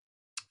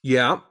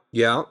 Yeah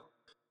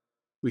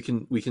we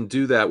can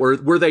do that.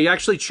 Were they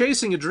actually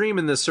chasing a dream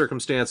in this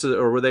circumstance,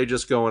 or were they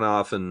just going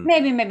off and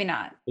maybe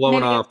not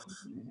blowing off?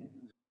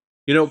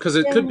 Because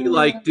it could be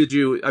like,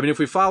 if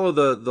we follow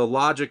the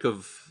logic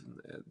of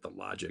the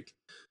logic,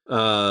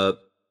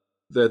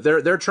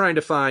 they're trying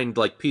to find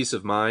like peace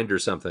of mind or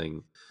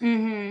something.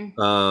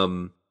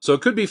 Mm-hmm. So it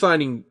could be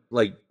finding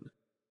like,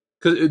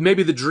 because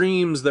maybe the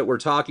dreams that we're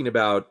talking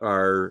about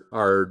are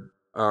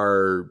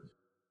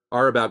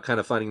about kind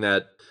of finding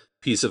that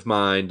peace of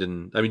mind.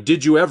 And I mean,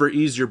 did you ever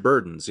ease your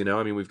burdens?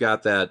 We've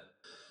got that.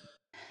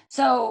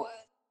 So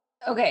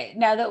okay,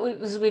 now that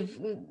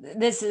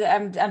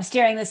I'm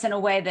steering this in a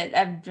way that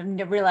I'm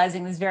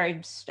realizing this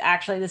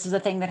is a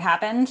thing that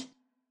happened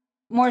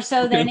more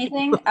so than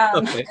anything.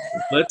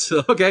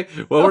 Okay.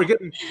 Well, we're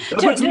getting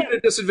puts me at a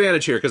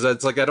disadvantage here because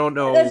it's like I don't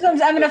know. I'm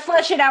going to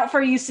flesh it out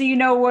for you so you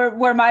know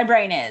where my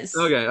brain is.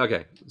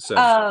 Okay.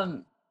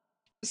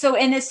 So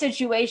in this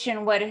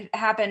situation, what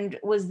happened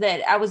was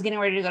that I was getting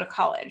ready to go to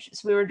college.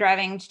 So we were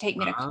driving to take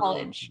me to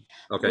college.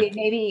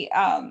 Okay.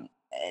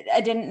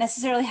 I didn't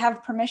necessarily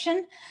have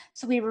permission.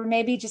 So we were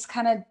maybe just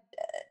kind of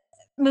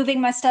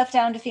moving my stuff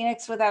down to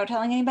Phoenix without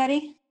telling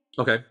anybody.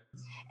 Okay.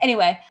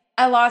 Anyway,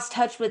 I lost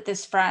touch with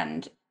this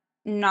friend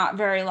not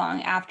very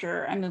long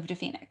after I moved to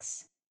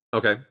Phoenix.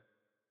 Okay.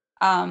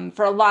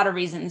 For a lot of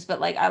reasons,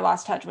 but like I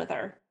lost touch with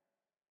her.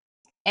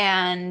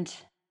 And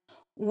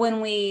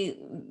when we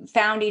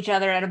found each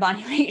other at a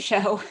Bonnie Raitt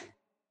show,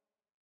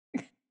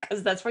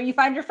 because that's where you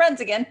find your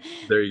friends again.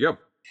 There you go.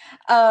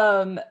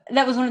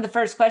 That was one of the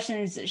first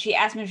questions she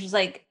asked me. She's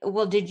like,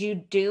 well, did you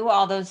do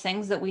all those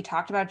things that we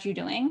talked about you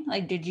doing?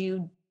 Like, did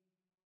you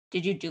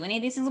do any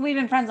of these things? We've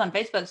been friends on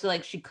Facebook, so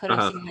like she could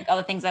have seen like all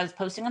the things I was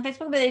posting on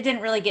Facebook, but it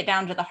didn't really get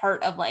down to the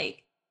heart of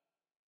like,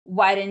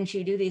 why didn't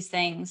you do these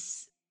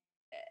things?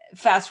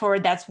 Fast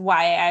forward, that's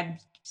why I'm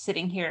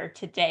sitting here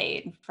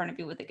today in front of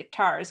you with the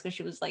guitars, because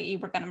she was like, you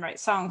were going to write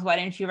songs. Why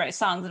didn't you write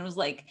songs? And it was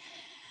like,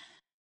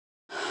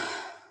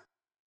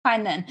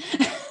 fine then.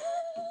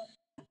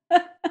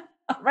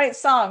 I'll write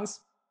songs.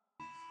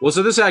 Well,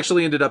 so this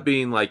actually ended up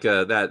being like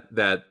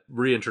that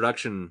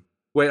reintroduction.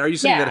 Wait, are you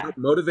saying that helped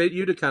motivate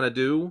you to kind of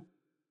do?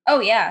 Oh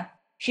yeah.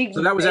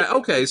 So that was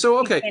okay. So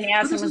okay. And he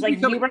asked him, was like,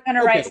 you were going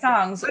to write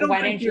songs.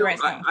 Why didn't you write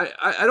songs?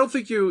 I don't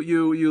think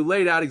you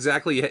laid out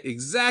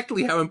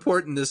exactly how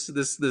important this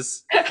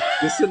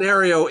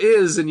scenario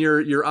is in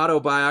your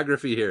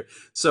autobiography here.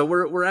 So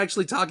we're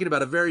actually talking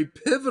about a very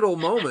pivotal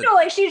moment. No,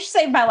 like she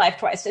saved my life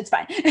twice. It's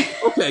fine.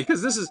 Okay,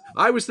 because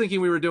I was thinking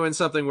we were doing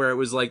something where it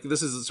was like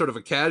this is sort of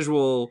a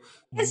casual.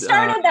 It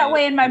started that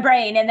way in my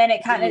brain, and then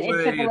it took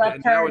a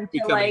left turn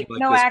to like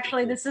no,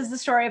 actually, this is the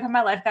story of how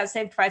my life got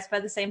saved twice by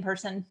the same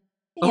person.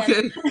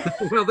 Okay.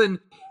 Well then,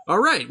 all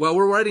right. Well,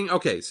 we're writing.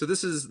 Okay, so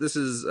this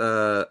is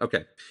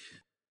okay.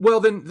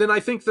 Well then I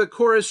think the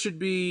chorus should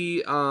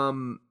be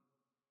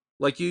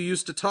like you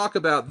used to talk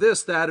about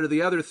this, that, or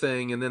the other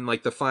thing, and then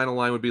like the final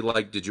line would be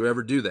like, did you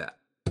ever do that?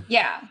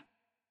 Yeah.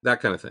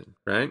 That kind of thing,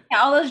 right? Yeah,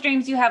 all those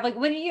dreams you have, like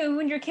when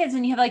you're kids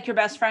and you have like your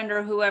best friend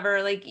or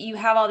whoever, like you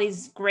have all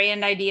these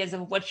grand ideas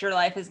of what your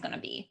life is going to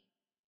be.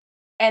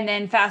 And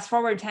then fast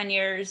forward 10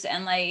 years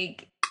and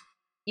like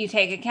you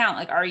take account,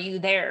 like, are you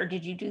there?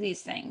 Did you do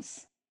these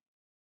things?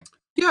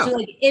 Yeah. So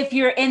like if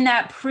you're in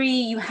that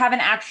you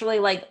haven't actually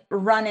like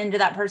run into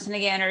that person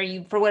again, or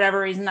you, for whatever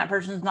reason, that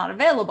person's not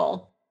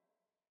available,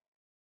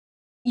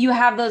 you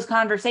have those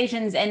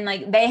conversations and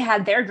like they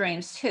had their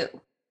dreams too.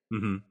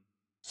 Mm-hmm.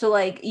 So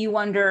like you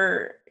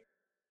wonder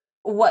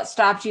what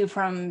stopped you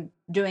from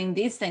doing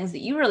these things that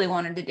you really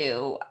wanted to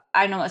do.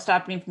 I know what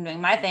stopped me from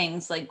doing my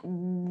things, like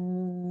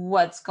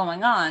what's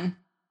going on.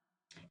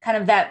 Kind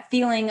of that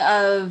feeling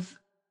of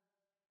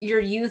your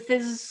youth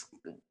is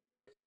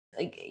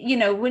like, you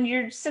know, when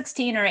you're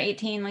 16 or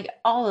 18, like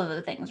all of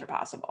the things are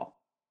possible.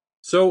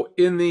 So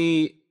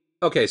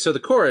so the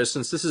chorus,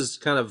 since this is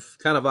kind of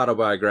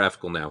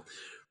autobiographical now,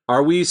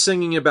 are we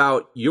singing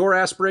about your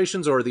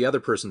aspirations or the other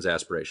person's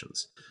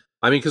aspirations?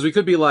 I mean, because we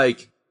could be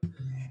like,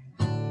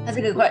 that's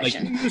a good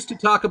question. Like, you used to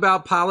talk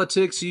about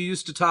politics, you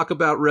used to talk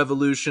about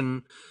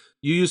revolution,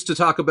 you used to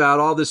talk about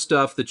all this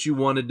stuff that you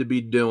wanted to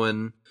be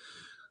doing.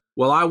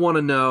 Well, I want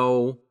to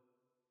know.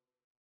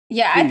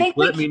 Yeah, I think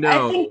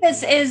I think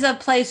this is a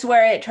place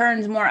where it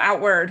turns more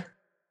outward.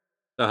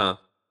 Uh-huh.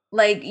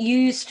 Like, you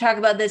used to talk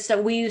about this,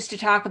 so we used to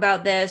talk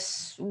about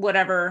this,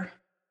 whatever.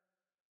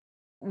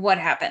 What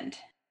happened?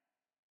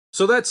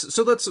 So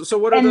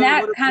what are and the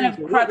that what kind of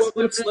crux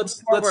let's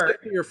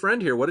stick to your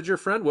friend here. What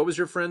was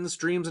your friend's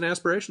dreams and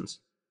aspirations?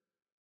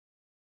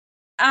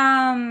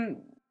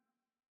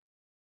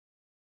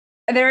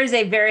 There is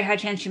a very high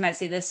chance you might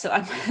see this,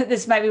 so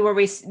this might be where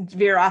we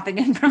veer off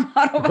again from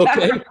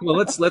autobiography. Okay, well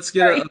let's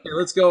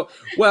go.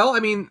 Well, I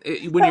mean,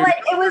 when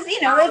it was, you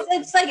know,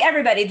 it's like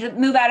everybody to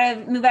move out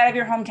of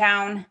your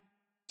hometown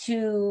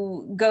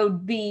to go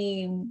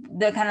be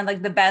the kind of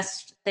like the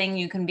best thing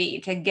you can be,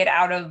 to get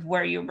out of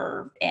where you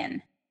were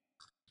in.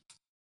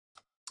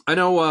 I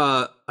know.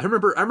 I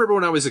remember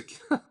when I was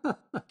I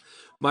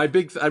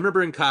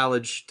remember in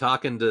college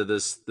talking to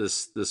this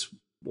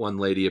one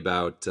lady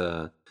about.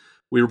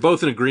 We were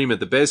both in agreement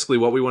that basically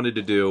what we wanted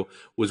to do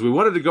was we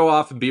wanted to go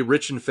off and be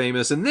rich and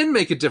famous and then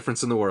make a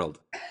difference in the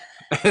world.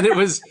 And it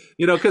was,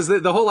 you know, because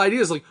the whole idea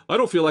is like, I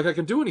don't feel like I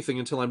can do anything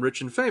until I'm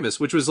rich and famous,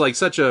 which was like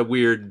such a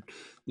weird,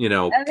 you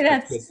know,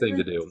 thing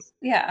to do.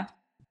 Yeah.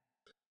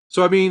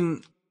 So, I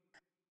mean,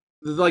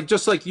 like,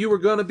 just like you were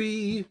going to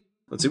be,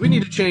 let's see, we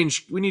need to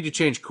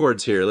change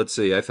chords here. Let's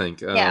see, I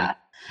think. Yeah.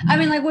 I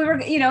mean, like, we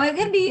were, you know, it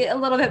could be a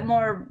little bit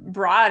more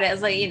broad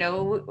as like, you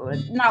know,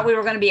 not we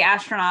were going to be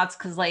astronauts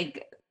because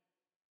like,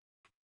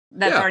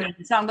 that's already in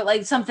the song, but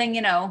like something,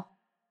 you know,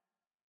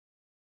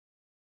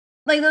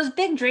 like those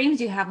big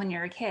dreams you have when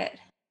you're a kid.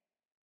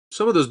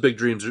 Some of those big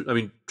dreams, I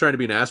mean, trying to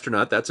be an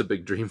astronaut, that's a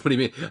big dream. What do you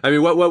mean? I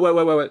mean,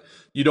 what?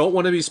 You don't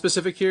want to be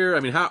specific here?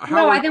 I mean, how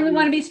No, I think we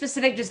want to be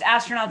specific, just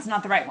astronaut's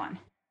not the right one.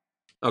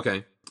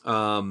 Okay.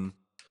 Well,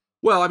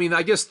 I mean,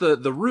 I guess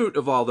the root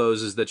of all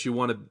those is that you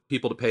want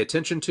people to pay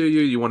attention to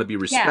you, you want to be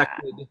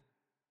respected.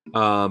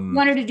 Yeah.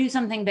 Wanted to do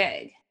something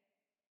big.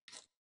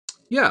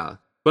 Yeah.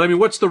 But I mean,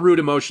 what's the root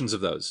emotions of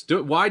those?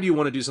 Why do you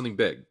want to do something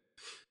big?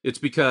 It's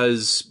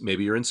because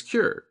maybe you're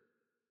insecure.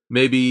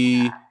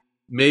 Maybe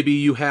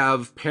you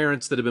have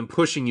parents that have been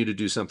pushing you to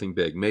do something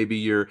big.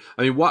 Maybe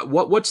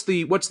what's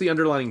the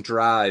underlying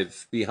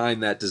drive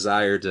behind that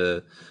desire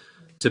to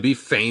be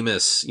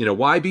famous? You know,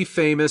 why be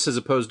famous as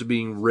opposed to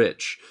being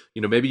rich?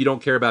 You know, maybe you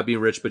don't care about being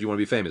rich, but you want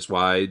to be famous.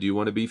 Why do you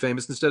want to be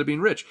famous instead of being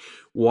rich?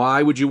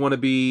 Why would you want to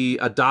be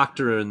a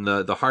doctor in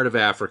the heart of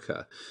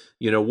Africa?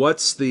 You know,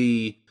 what's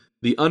the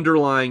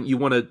underlying, you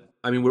want to,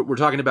 I mean, we're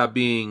talking about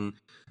being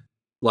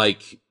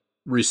like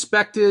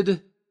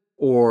respected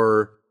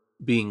or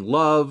being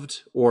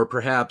loved, or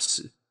perhaps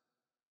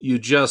you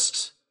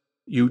just,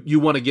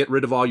 you want to get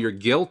rid of all your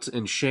guilt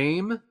and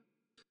shame,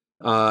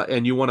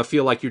 and you want to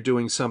feel like you're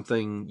doing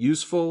something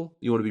useful.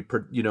 You want to be,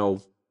 you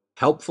know,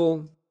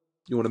 helpful.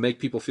 You want to make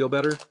people feel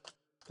better.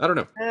 I don't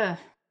know. There's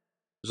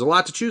a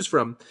lot to choose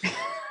from.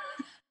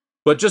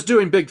 But just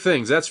doing big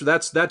things,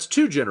 that's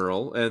too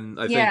general, and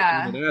I think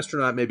an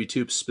astronaut may be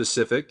too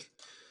specific.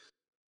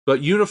 But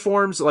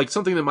uniforms, like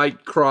something that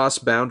might cross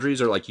boundaries,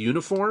 are like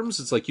uniforms.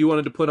 It's like you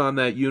wanted to put on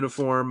that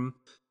uniform,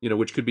 you know,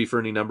 which could be for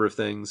any number of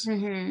things.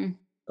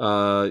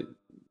 Mm-hmm.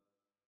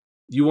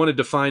 You wanted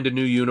to find a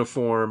new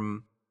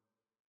uniform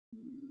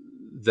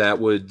that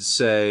would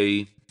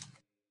say,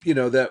 you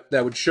know, that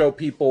would show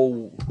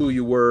people who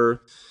you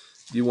were.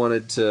 You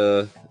wanted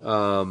to,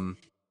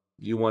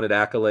 you wanted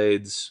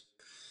accolades.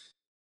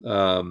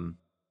 Well,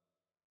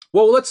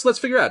 let's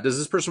figure out, does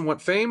this person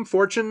want fame,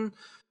 fortune,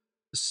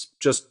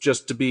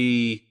 just to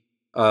be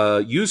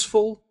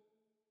useful?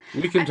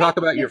 We can talk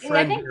about your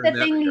friend. I think the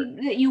thing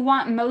that you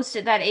want most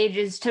at that age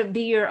is to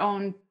be your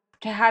own,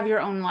 to have your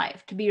own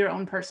life, to be your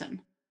own person.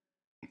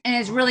 And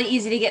it's really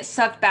easy to get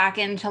sucked back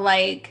into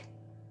like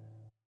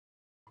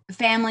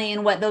family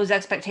and what those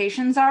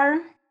expectations are.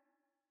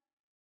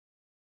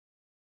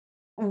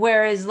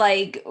 Whereas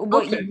like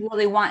what you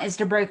really want is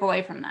to break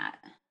away from that.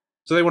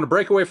 So they want to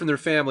break away from their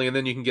family, and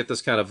then you can get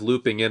this kind of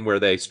looping in where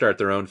they start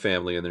their own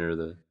family and they're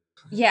the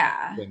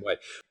same way.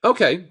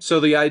 Okay, so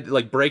the idea,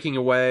 like breaking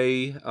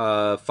away,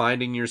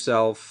 finding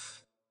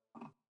yourself,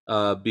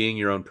 being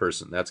your own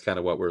person. That's kind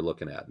of what we're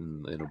looking at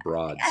in a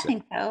broad sense. I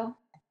think so.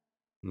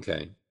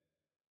 Okay.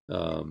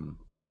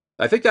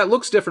 I think that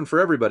looks different for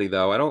everybody,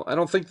 though. I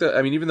don't think that.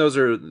 I mean, even those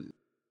are.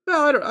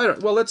 No, I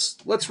don't. Well,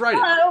 let's write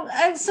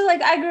it. So,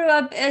 like, I grew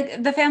up.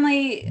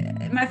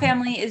 My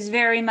family is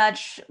very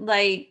much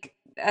like.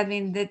 I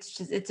mean,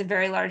 it's a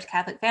very large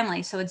Catholic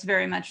family, so it's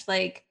very much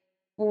like,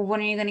 well,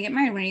 when are you going to get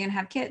married? When are you going to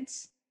have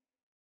kids?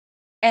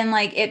 And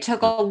like it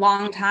took a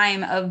long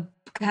time of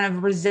kind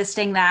of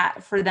resisting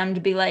that for them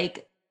to be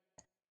like,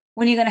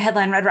 when are you going to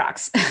headline Red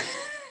Rocks?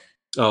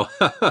 Oh,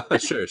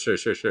 sure.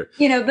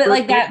 You know, but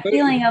like that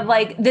feeling of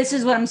like, this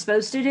is what I'm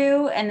supposed to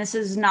do, and this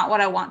is not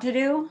what I want to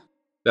do.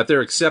 That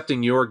they're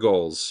accepting your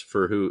goals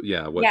for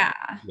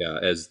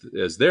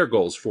as their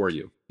goals for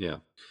you. Yeah.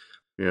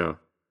 And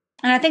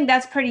I think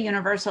that's pretty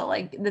universal.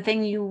 Like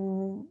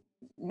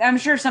I'm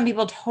sure some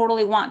people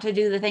totally want to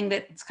do the thing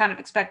that's kind of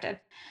expected,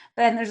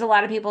 but then there's a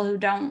lot of people who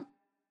don't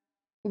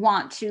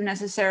want to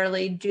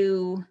necessarily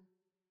do.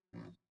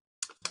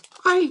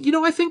 I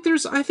think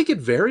it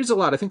varies a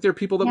lot. I think there are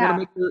people that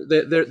want to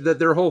make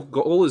their whole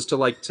goal is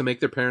to make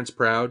their parents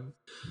proud.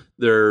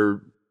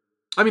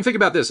 Think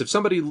about this. If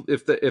somebody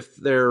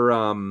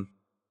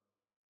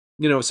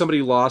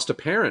lost a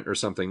parent or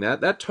something,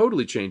 that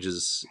totally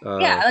changes.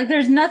 Like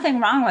there's nothing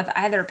wrong with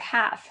either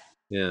path.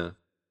 Yeah.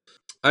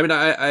 I mean,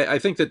 I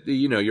think that,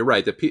 you're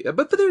right. But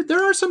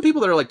there are some people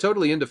that are like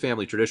totally into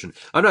family tradition.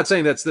 I'm not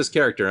saying that's this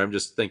character. I'm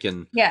just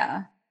thinking.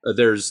 Yeah.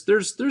 There's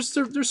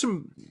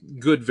some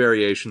good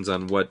variations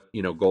on what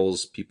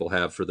goals people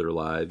have for their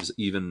lives,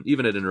 even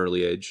at an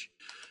early age.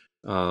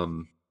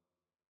 Like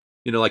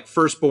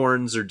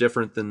firstborns are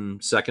different than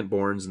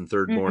secondborns and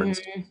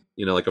thirdborns.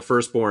 Mm-hmm. Like a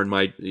firstborn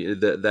might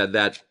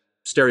that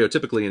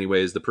stereotypically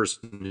anyway is the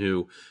person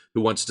who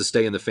wants to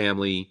stay in the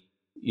family,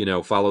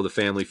 follow the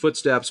family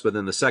footsteps, but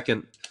then the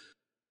second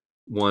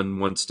one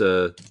wants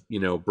to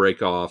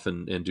break off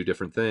and do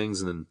different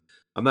things, and then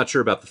I'm not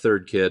sure about the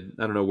third kid.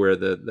 I don't know where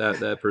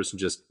that person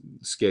just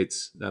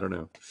skates. I don't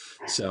know.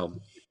 So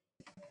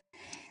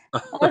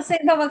let's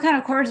think about what kind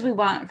of chords we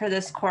want for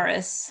this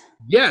chorus.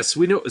 Yes,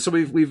 we know. So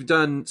we've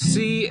done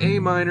C, A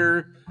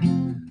minor,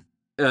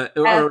 A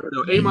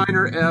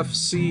minor, F,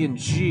 C, and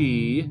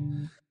G.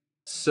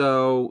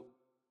 So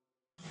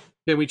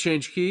can we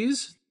change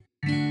keys?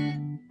 We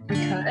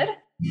could.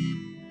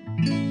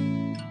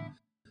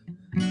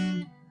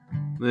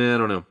 I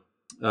don't know.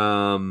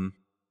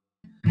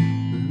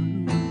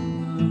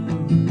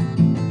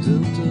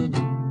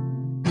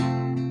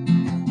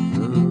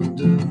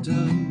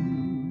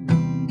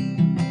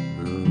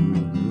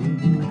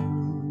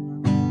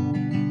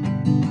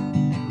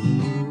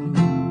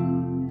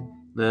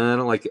 I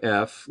don't like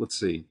F. Let's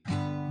see.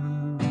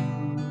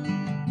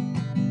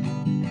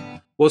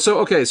 Well,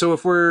 so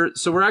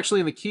we're actually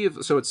in the key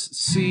of, so it's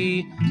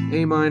C,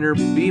 A minor,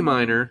 B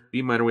minor.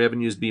 B minor, we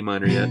haven't used B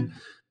minor yet.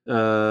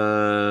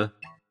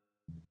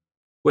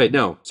 Wait,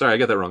 no, sorry, I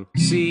got that wrong.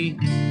 C,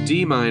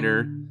 D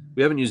minor.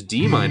 We haven't used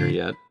D minor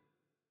yet.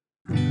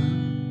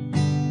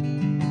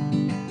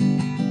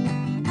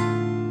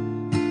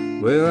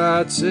 Well,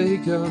 I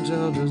take out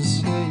down to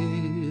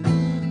say,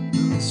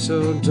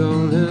 so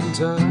don't end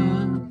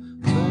time.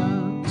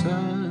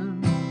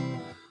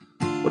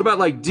 What about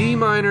like D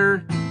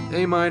minor,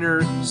 A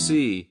minor,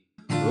 C?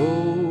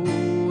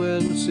 Oh,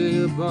 and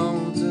she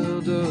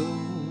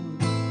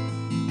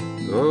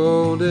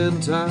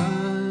golden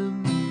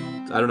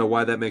time. I don't know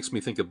why that makes me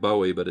think of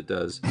Bowie, but it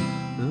does. Is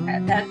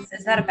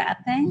that a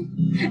bad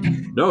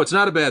thing? No, it's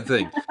not a bad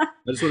thing. I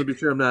just want to be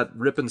sure I'm not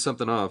ripping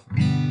something off.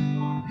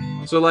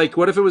 So, like,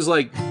 what if it was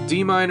like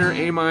D minor,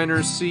 A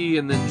minor, C,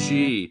 and then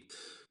G?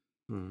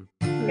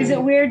 Is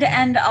it weird to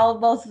end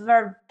both of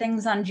our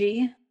things on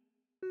G?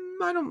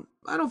 I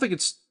don't think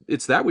it's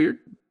that weird.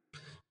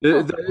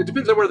 It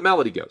depends on where the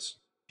melody goes.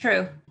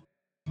 True.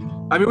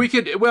 I mean, we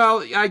could.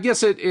 Well, I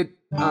guess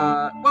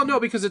no,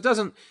 because it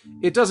doesn't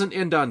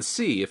end on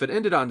C. If it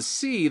ended on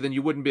C, then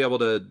you wouldn't be able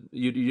to.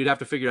 You'd have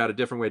to figure out a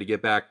different way to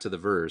get back to the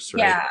verse,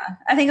 right? Yeah,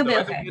 I think it'll be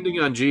okay. I think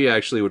ending on G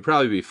actually would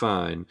probably be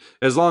fine,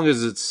 as long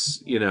as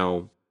it's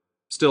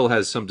still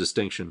has some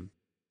distinction.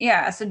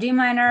 Yeah. So D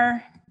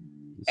minor,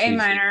 A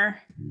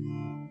minor.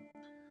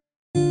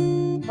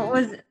 What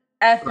was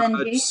F and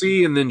G?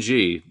 C and then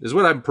G is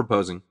what I'm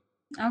proposing.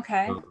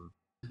 Okay.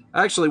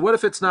 Actually, what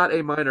if it's not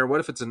A minor? What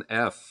if it's an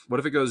F? What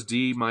if it goes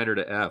D minor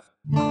to F?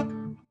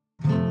 And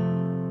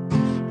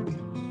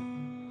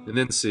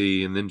then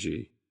C, and then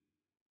G.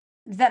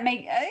 Does that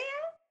make...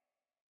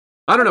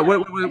 I don't know.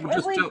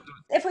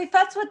 If we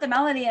futz with the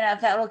melody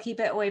enough, that will keep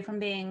it away from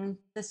being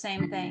the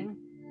same thing.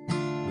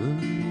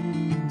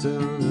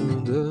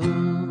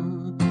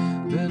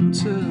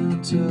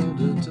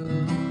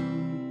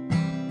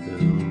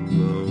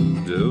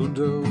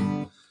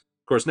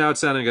 Of course, now it's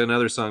sounding like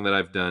another song that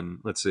I've done.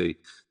 Let's see.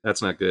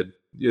 That's not good.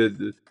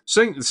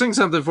 Sing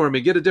something for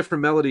me. Get a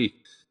different melody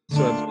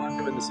so I'm not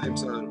doing the same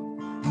song.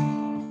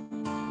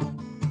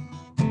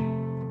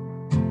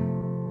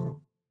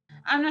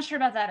 I'm not sure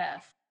about that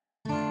F.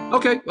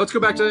 Okay, let's go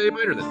back to A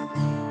minor then.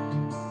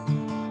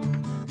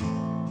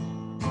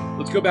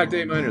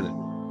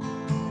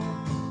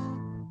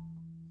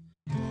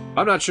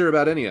 I'm not sure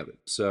about any of it,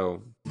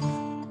 so...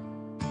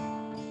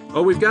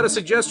 Oh, we've got a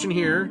suggestion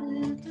here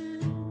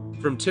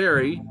from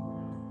Terry.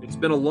 It's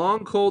been a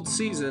long, cold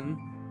season.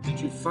 Did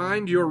you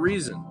find your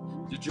reason?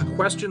 Did your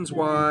questions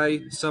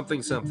why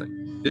something?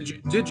 Did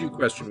you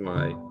question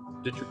why?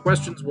 Did your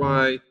questions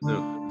why? No,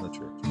 I'm not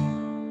sure.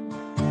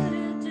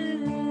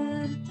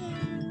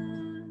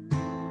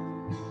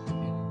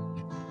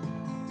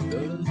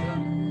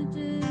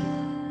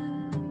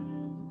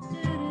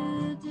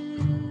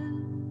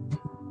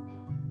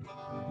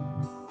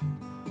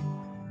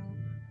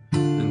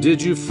 And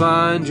did you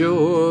find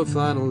your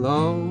final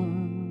love?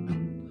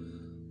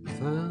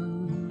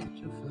 Find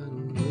your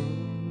final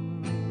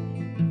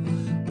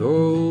love.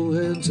 Go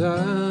and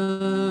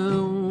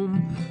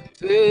time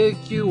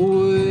take you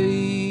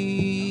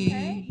away.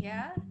 Okay,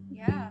 yeah.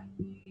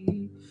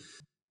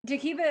 To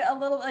keep it a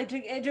little like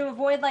to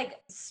avoid like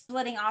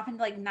splitting off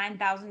into like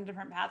 9,000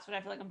 different paths, which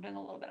I feel like I'm doing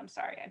a little bit. I'm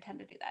sorry, I tend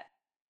to do that.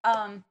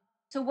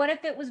 So what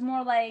if it was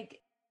more like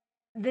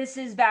this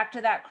is back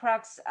to that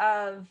crux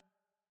of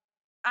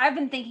I've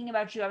been thinking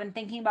about you. I've been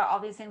thinking about all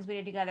these things we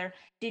did together.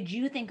 Did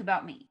you think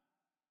about me?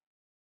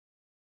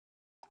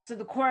 So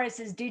the chorus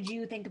is, did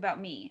you think about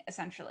me,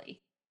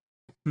 essentially?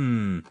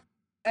 And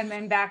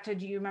then back to,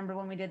 do you remember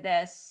when we did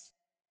this?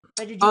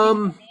 But did you think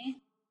about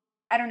me?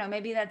 I don't know.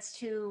 Maybe that's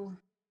too...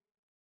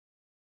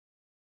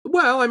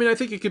 Well, I mean, I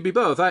think it could be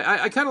both.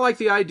 I kind of like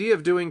the idea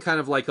of doing kind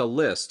of like a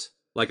list,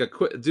 like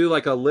do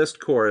like a list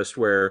chorus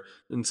where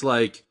it's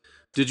like,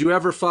 did you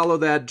ever follow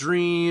that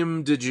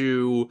dream? Did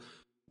you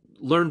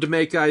learn to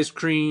make ice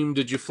cream?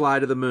 Did you fly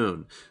to the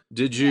moon?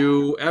 Did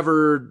you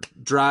ever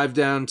drive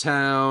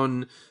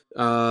downtown in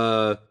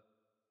a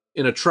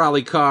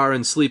trolley car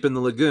and sleep in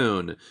the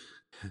lagoon?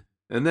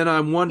 And then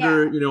I'm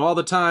wondering, all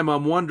the time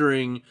I'm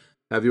wondering,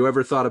 have you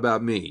ever thought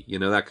about me?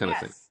 That kind of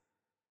thing.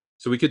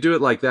 So we could do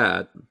it like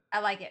that. I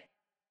like it.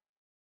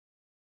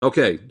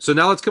 Okay, so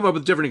now let's come up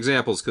with different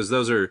examples, because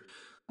those are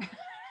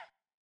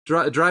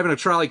driving a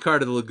trolley car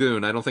to the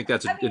lagoon. I don't think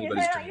that's anybody's is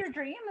that dream. Not your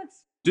dream?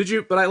 Did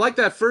you? But I like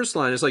that first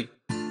line. It's like,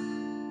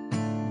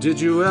 did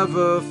you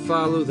ever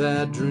follow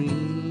that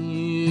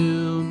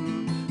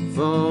dream?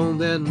 Fall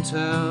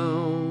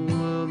downtown,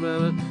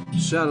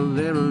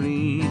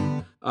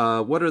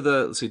 Chateau. What are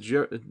the? Let's see.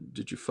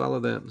 Did you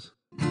follow that?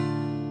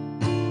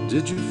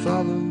 Did you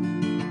follow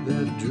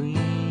that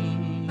dream?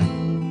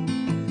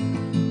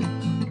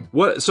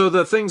 What? So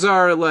the things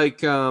are like,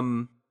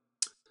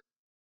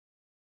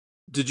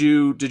 did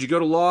you go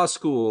to law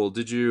school?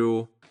 Did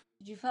you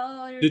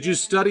follow your Did you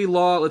study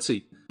law? Let's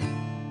see.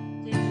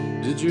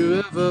 Did you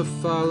ever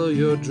follow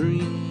your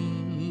dream?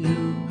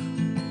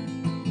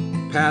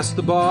 Pass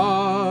the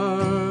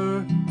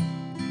bar,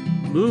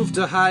 move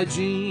to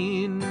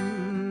hygiene.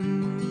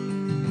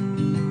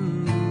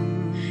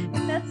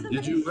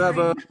 Did you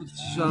ever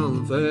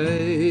solve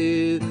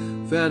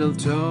phantom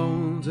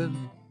tones?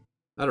 And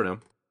I don't know.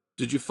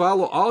 Did you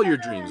follow all your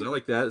dreams? I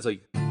like that. It's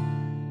like,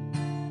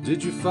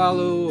 did you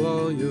follow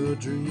all your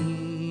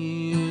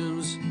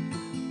dreams?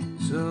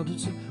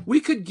 We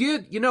could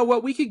get,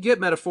 we could get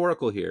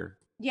metaphorical here.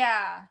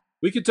 Yeah.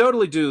 We could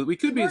totally do. We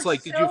could be. It's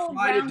like, did you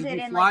fly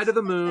to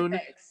the moon?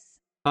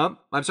 I'm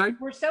sorry.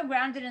 We're so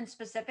grounded in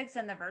specifics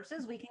in the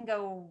verses. We can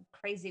go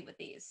crazy with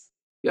these.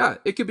 Yeah,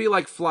 it could be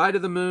like, fly to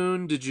the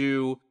moon. Did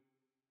you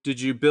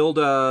build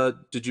a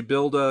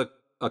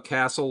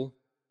castle?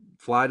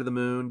 Fly to the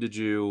moon. Did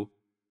you?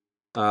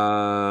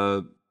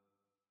 And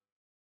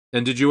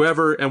did you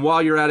ever? And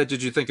while you're at it,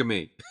 did you think of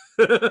me?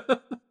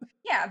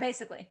 Yeah,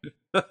 basically.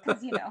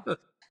 Because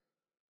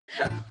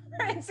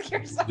we're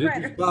insecure songwriters.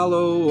 Did you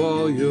follow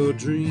all your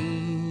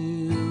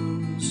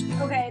dreams?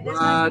 Okay, this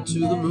fly to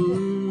the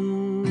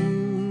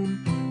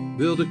moon,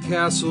 build a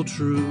castle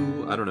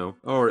true. I don't know.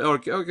 Or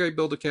okay,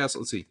 build a castle.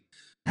 Let's see.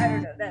 I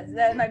don't know.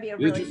 That might be a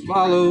really. Did you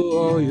follow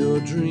all your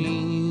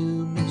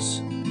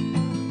dreams?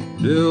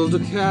 Build a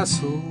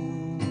castle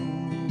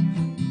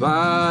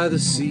by the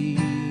sea.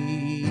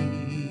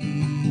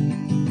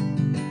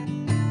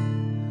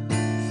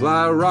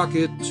 Fly a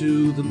rocket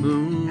to the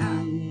moon.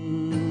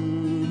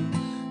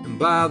 And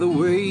by the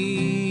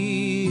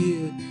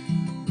way,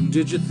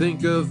 did you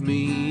think of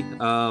me?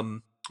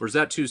 Or is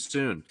that too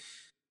soon?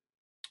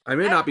 I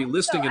may not be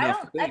listing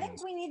enough things. I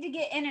think we need to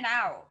get in and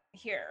out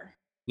here.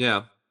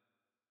 Yeah.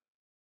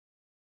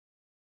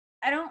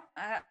 I don't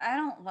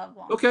love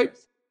long. Okay.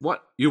 Choruses.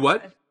 What? You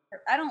what?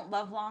 I don't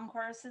love long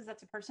choruses.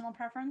 That's a personal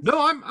preference. No,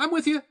 I'm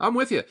with you. I'm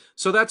with you.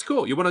 So that's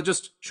cool. You want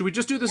to should we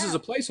just do this as a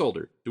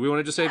placeholder? Do we want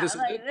to just say this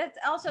is it? That's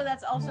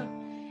also,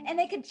 and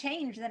they could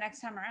change the next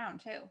time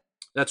around too.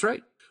 That's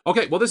right.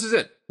 Okay, well, this is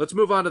it. Let's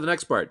move on to the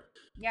next part.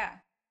 Yeah.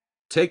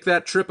 Take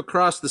that trip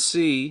across the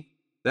sea.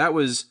 That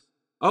was,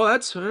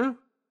 that's doing,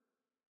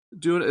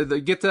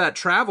 get to that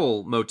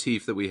travel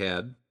motif that we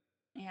had.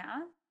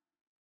 Yeah.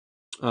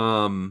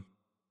 Do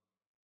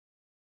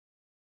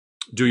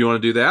you want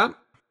to do that?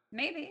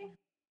 Maybe.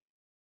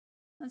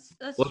 Let's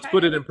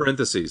put it in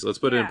parentheses. Let's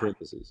put it in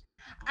parentheses.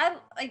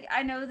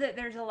 I know that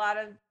there's a lot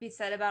of be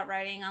said about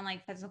writing on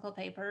like physical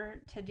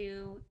paper to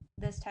do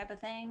this type of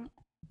thing,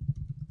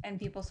 and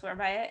people swear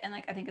by it, and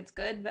like I think it's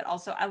good, but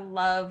also I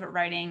love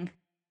writing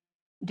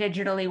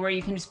digitally where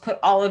you can just put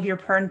all of your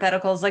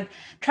parentheticals, like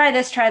try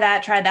this, try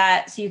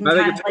that, so you can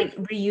kind of like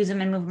reuse them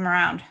and move them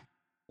around.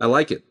 I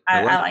like it.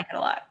 I like it a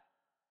lot.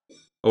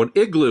 Oh, an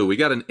igloo. We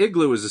got an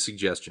igloo as a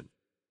suggestion.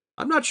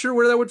 I'm not sure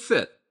where that would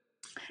fit.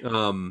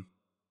 But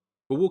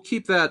we'll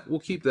keep that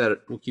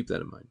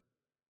in mind.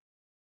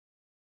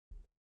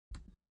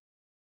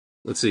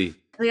 Let's see.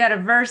 We got a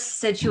verse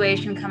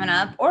situation coming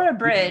up, or a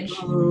bridge.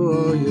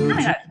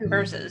 I got 2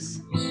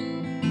 verses.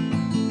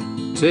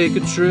 Take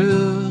a trip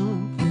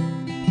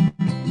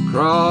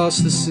across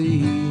the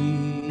sea.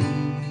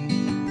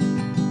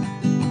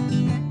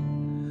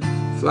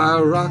 Fly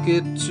a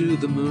rocket to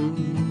the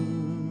moon.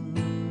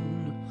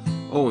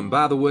 Oh, and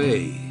by the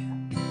way,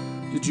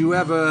 did you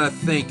ever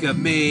think of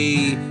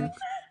me?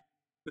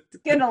 It's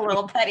getting a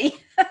little petty.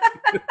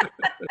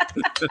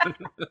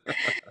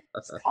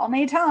 Just call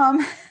me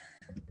Tom.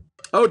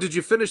 Oh, did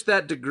you finish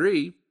that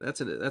degree?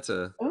 That's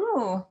a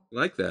Ooh. I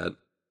like that.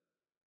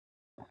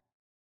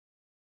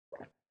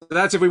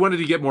 That's if we wanted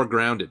to get more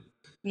grounded.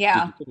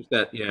 Yeah. Did you finish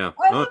that? Yeah.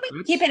 Well,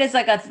 we keep it as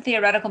like a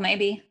theoretical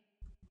maybe.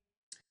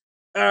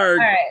 All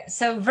right.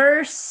 So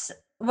verse,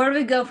 where do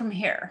we go from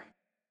here?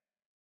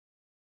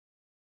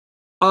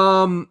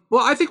 Well,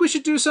 I think we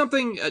should do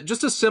something,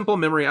 just a simple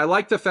memory. I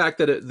like the fact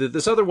that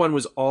this other one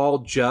was all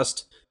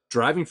just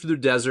driving through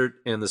the desert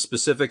and the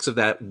specifics of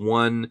that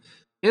one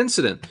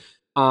incident.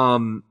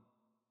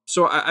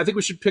 So I think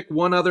we should pick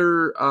one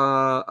other,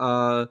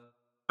 I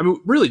mean,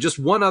 really just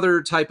one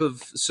other type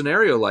of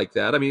scenario like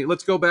that. I mean,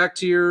 let's go back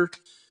to your,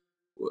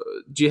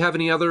 do you have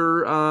any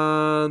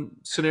other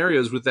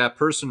scenarios with that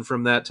person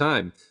from that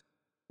time?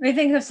 We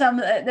think of some,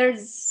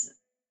 there's,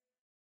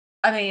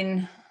 I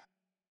mean,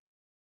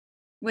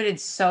 we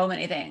did so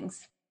many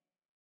things.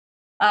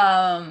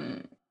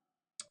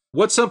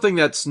 What's something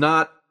that's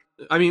not,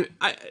 I mean,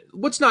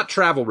 what's not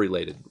travel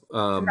related?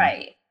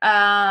 Right.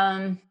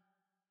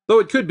 Though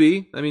it could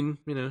be. I mean,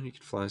 you know, you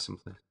could fly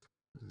someplace.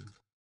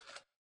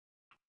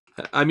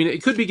 I mean,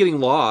 it could be getting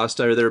lost.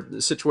 Are there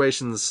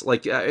situations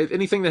like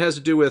anything that has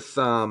to do with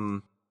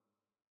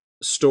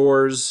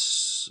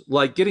stores,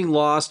 like getting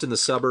lost in the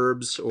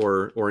suburbs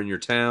or in your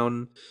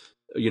town?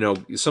 You know,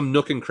 some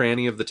nook and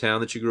cranny of the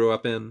town that you grew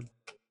up in.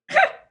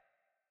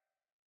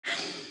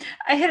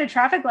 I hit a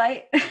traffic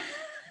light.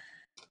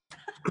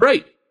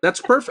 Great. That's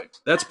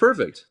perfect. That's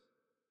perfect.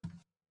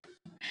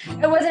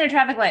 It wasn't a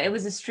traffic light. It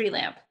was a street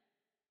lamp.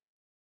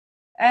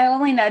 I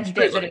only nudged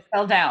it, but it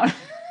fell down.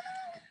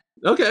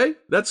 Okay.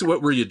 That's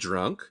what, were you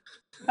drunk?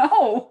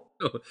 No.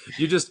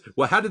 You just,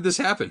 well, how did this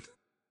happen?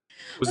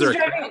 Was there a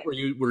cat? Were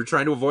you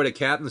trying to avoid a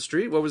cat in the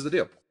street? What was the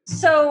deal?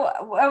 So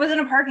I was in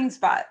a parking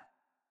spot.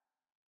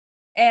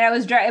 And I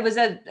was it was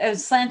a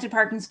slanted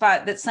parking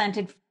spot that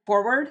slanted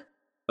forward.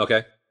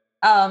 Okay.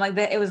 Like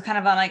it was kind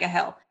of on like a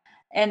hill.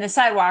 And the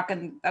sidewalk,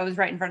 and I was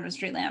right in front of a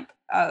street lamp.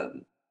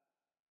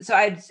 So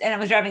I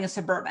was driving a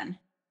Suburban.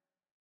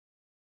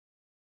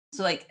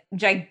 So like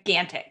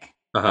gigantic.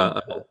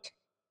 So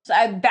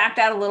I backed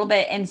out a little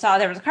bit and saw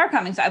there was a car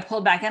coming. So I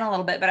pulled back in a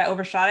little bit, but I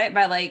overshot it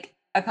by like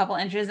a couple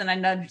inches and I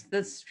nudged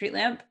the street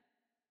lamp.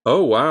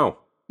 Oh, wow.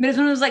 But it's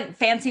one of those like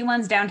fancy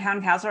ones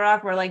downtown Castle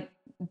Rock where like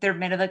they're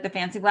made of like the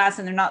fancy glass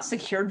and they're not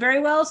secured very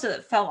well. So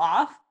it fell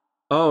off.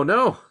 Oh,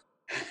 no.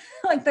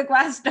 Like the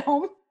glass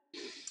dome.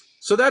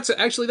 So that's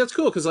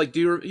cool. Cause like,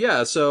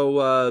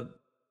 so,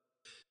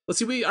 let's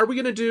see, are we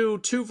going to do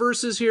 2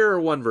 verses here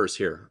or 1 verse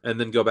here and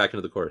then go back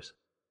into the chorus?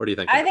 What do you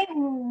think? I think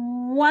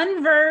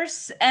 1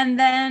 verse and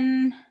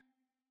then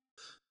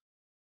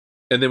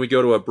we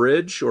go to a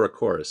bridge or a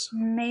chorus.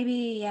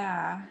 Maybe,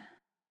 yeah.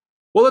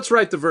 Well, let's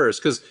write the verse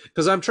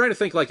because I'm trying to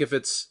think like if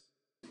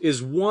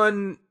is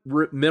one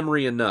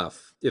memory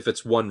enough if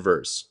it's 1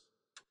 verse.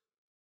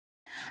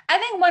 I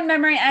think 1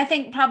 memory. I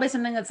think probably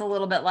something that's a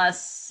little bit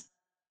less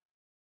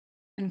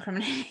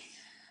incriminating.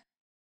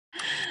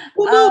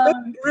 Well, no,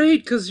 that's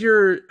great because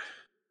you're.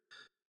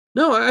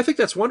 No, I think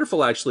that's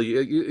wonderful.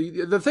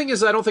 Actually, the thing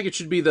is, I don't think it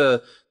should be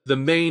the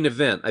main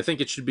event. I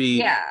think it should be.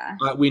 Yeah.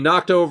 We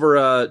knocked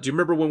over. Do you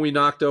remember when we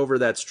knocked over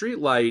that street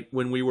light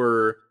when we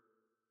were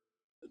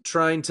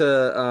trying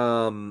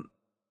to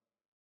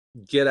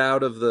get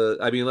out of the?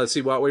 I mean, let's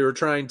see what we were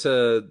trying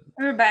to.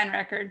 We were buying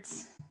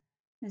records,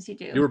 as you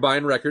do. You were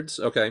buying records,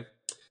 okay.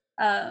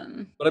 But I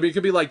mean, it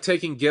could be like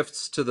taking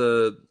gifts to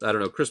the, I don't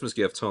know, Christmas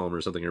gifts home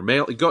or something, or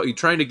you're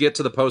trying to get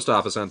to the post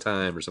office on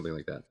time or something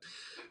like that.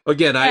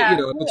 Again, yeah.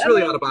 It's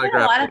really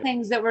autobiographical. A lot of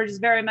things that were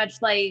just very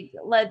much like,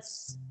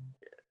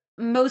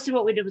 most of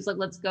what we did was like,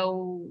 let's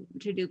go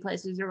to do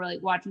places or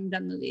like watching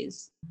dumb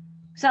movies.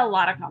 We saw a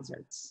lot of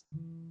concerts.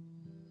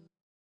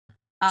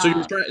 So you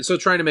were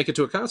trying to make it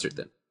to a concert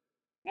then?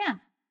 Yeah.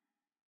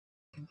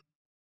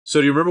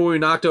 So do you remember when we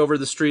knocked over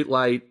the street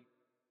light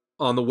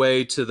on the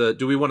way to the,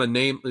 do you want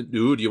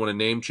to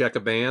name check a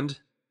band?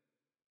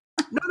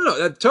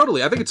 No,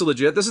 totally. I think it's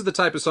legit. This is the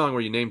type of song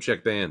where you name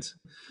check bands.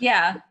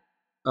 Yeah.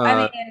 I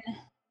mean,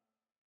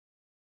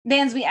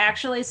 bands we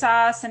actually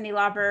saw: Cyndi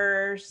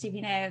Lauper,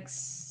 Stevie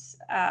Nicks,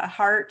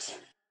 Heart.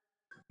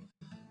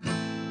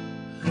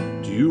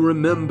 Do you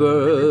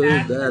remember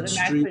that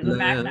street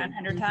lamp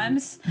 900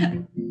 times?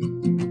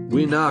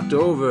 We knocked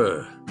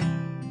over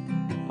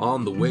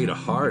on the way to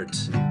Heart.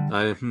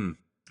 It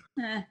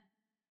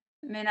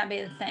may not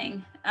be the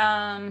thing.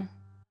 I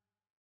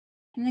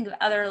think of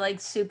other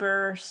like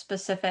super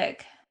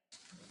specific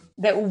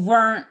that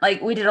weren't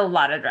like, we did a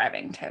lot of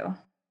driving too.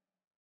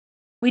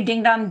 We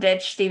ding dong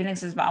ditched Stevie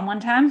Nicks' mom one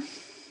time.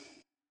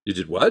 You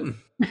did what?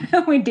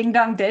 We ding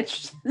dong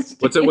ditched.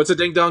 What's a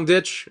ding dong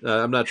ditch?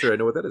 I'm not sure I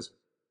know what that is.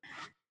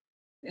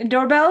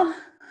 Doorbell?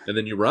 And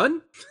then you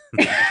run?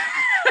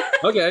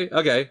 Okay.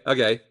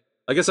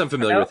 I guess I'm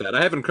familiar with that.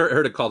 I haven't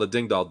heard it called a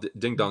ding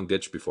dong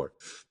ditch before.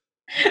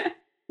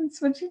 That's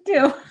what you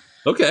do.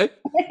 Okay.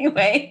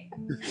 Anyway,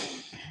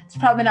 it's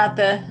probably not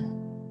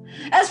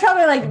that's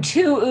probably like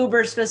too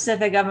uber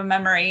specific of a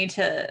memory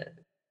to.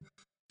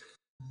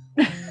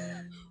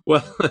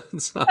 Well,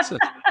 it's not.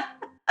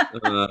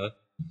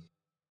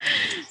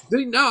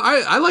 No,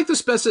 I like the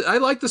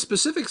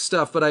specific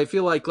stuff, but I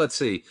feel like, let's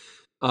see.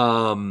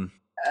 Well,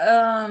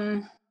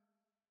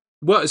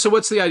 so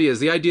what's the idea? Is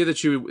the idea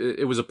that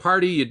it was a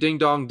party, you ding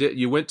dong,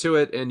 you went to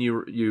it, and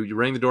you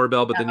rang the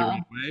doorbell, but then you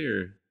went away,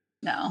 or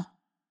no,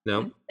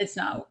 it's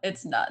not.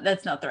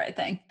 That's not the right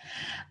thing.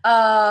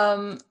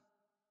 I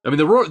mean,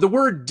 the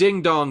word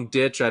ding dong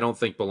ditch, I don't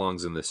think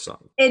belongs in this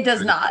song. It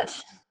does not.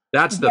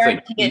 That's the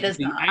thing. It does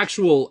not. The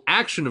actual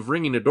action of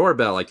ringing a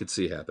doorbell, I could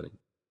see happening.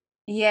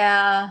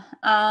 Yeah.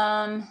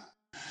 Man,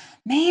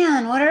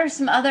 what are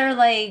some other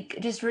like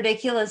just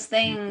ridiculous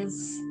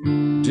things?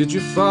 Did you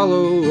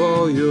follow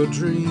all your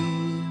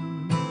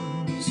dreams?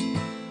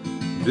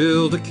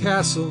 Build a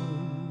castle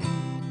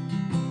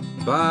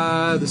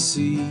by the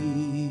sea.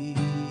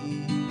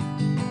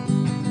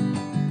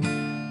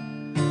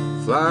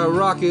 Fly a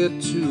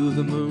rocket to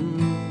the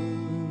moon.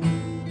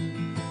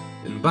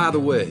 And by the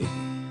way,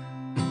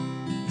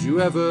 did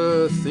you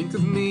ever think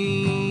of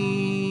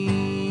me?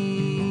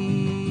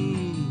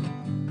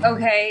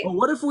 Okay.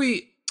 What if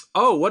we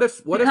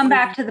come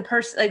back to the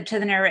person, like to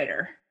the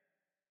narrator?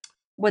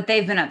 What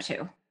they've been up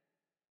to.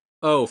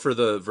 Oh, for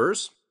the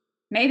verse?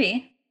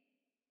 Maybe.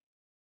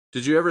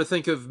 Did you ever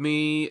think of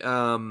me?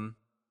 So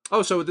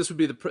this would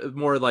be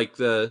more like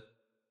the.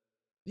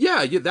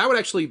 Yeah, that would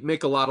actually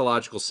make a lot of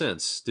logical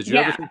sense. Did you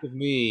ever think of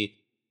me?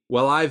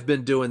 Well, I've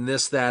been doing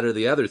this, that, or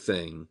the other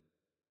thing.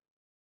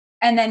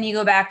 And then you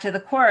go back to the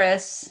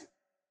chorus.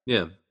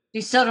 Yeah.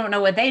 You still don't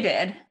know what they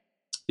did.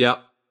 Yeah.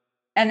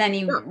 And then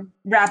you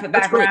wrap it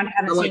back around.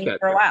 Haven't seen you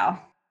for a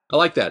while. I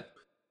like that.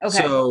 Okay.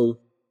 So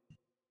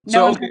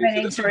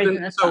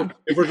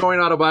if we're going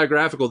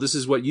autobiographical, this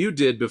is what you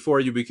did before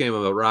you became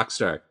a rock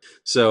star.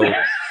 So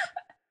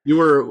you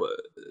were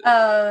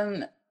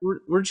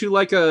weren't you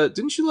like a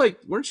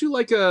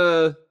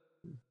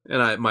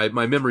and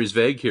my memory's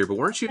vague here, but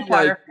weren't you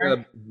like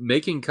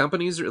making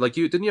companies, or like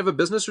didn't you have a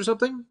business or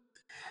something?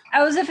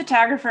 I was a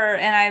photographer,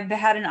 and I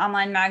had an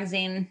online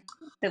magazine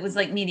that was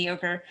like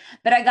mediocre,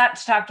 but I got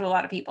to talk to a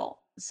lot of people.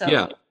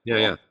 So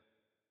yeah.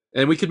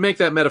 And we could make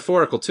that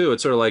metaphorical too.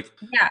 It's sort of like,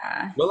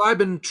 well, I've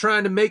been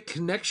trying to make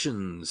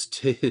connections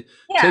to.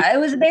 It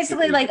was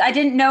basically like I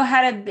didn't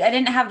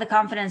have the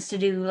confidence to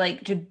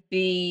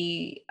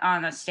be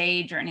on a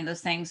stage or any of those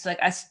things. So like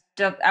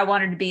I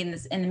wanted to be in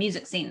the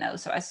music scene though,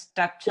 so I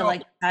stuck to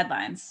like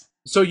sidelines.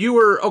 So you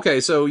were okay.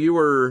 So you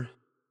were.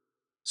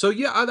 So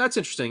yeah, that's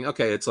interesting.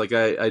 Okay, it's like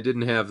I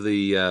didn't have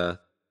the.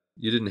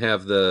 You didn't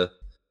have the.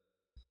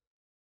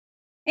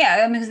 Yeah,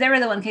 I mean, because they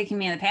were the one kicking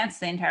me in the pants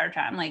the entire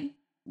time, like.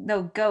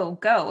 No, go.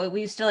 We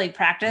used to like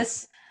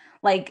practice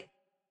like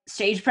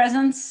stage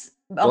presence.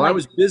 Well, I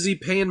was busy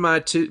paying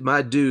my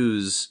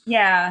dues.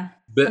 Yeah.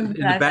 But in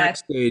the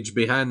backstage,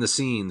 behind the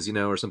scenes,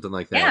 or something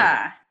like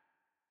that.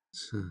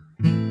 Yeah.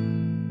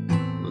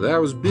 Well, I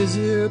was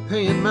busy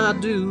paying my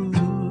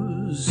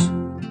dues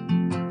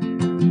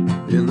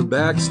in the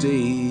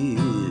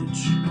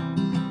backstage,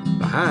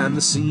 behind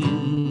the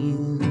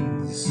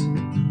scenes.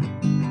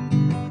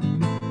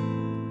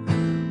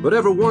 But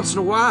every once in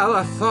a while,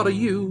 I thought of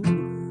you.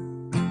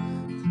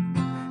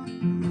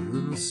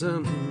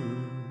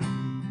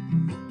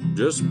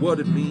 Just what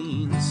it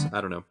means.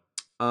 I don't know.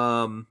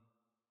 I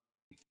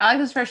like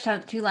those first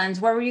two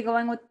lines. Where were you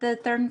going with the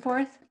third and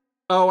fourth?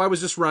 Oh, I was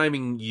just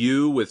rhyming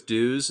you with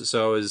dues.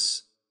 So I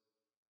was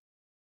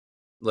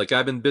like,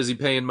 I've been busy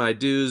paying my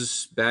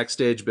dues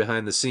backstage,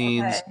 behind the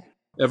scenes. Okay.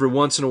 Every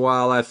once in a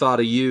while, I thought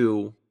of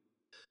you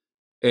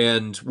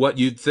and what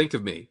you'd think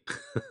of me.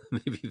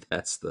 Maybe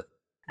that's the.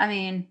 I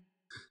mean,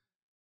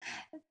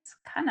 it's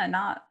kind of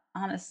not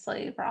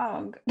honestly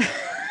wrong.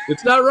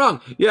 It's not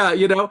wrong. Yeah,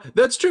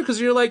 that's true, because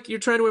you're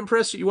trying to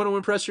impress. You want to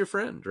impress your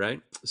friend,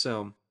 right?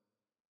 So.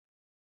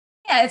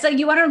 Yeah, it's like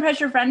you want to impress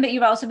your friend, but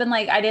you've also been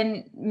like, I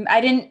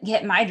didn't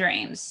get my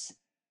dreams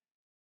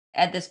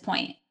at this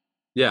point.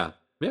 Yeah.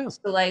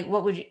 So like,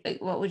 what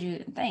would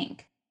you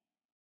think?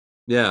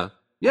 Yeah.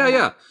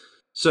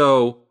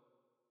 So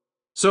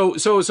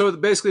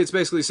basically, it's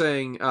basically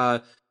saying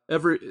I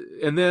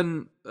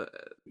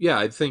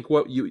think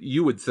what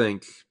you would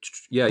think.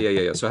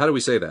 Yeah. So how do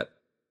we say that?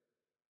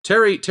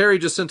 Terry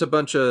just sent a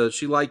bunch of.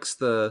 She likes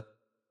the.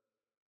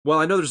 Well,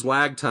 I know there's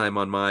lag time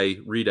on my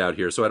readout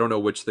here, so I don't know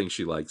which thing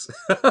she likes.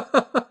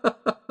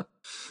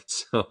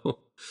 So.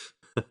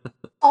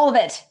 All of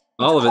it.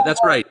 All of it. That's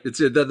right.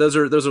 Those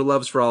are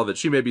loves for all of it.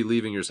 She may be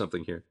leaving or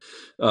something here.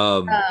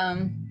 What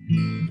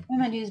am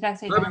I doing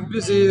backstage? I'm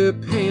busy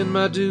paying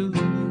my dues.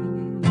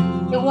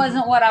 It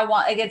wasn't what I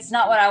want. Like, it's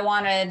not what I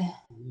wanted.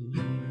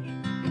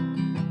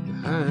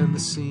 behind the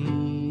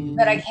scenes.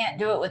 But I can't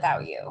do it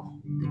without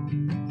you.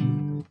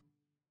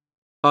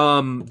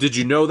 Did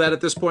you know that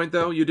at this point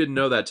though? You didn't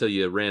know that till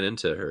you ran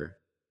into her.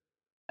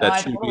 Oh, That I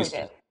she totally was,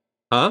 did.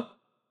 huh?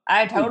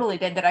 I totally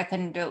did that I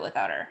couldn't do it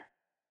without her.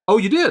 Oh,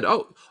 you did.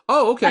 Oh,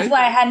 okay. That's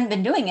why I hadn't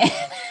been doing it.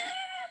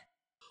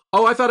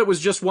 Oh, I thought it was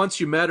just once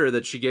you met her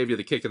that she gave you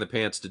the kick in the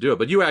pants to do it.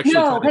 But you actually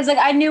No, because like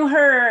I knew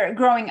her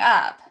growing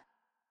up.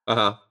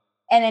 Uh-huh.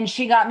 And then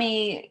she got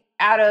me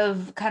out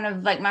of kind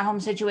of like my home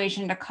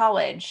situation to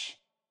college.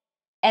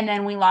 And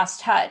then we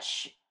lost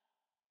touch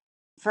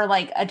for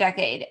like a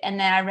decade. And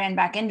then I ran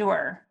back into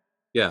her.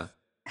 Yeah.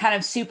 Kind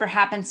of super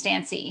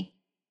happenstancy.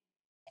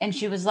 And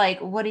she was like,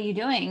 "What are you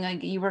doing?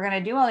 Like, you were going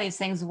to do all these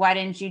things. Why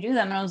didn't you do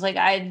them?" And I was like,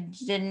 I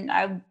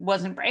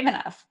wasn't brave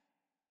enough.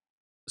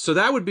 So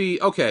that would be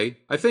okay.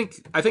 I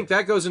think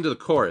that goes into the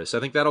chorus.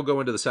 I think that'll go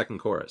into the second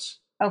chorus.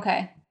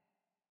 Okay.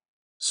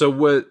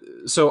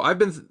 So I've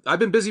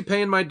been busy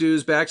paying my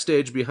dues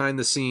backstage behind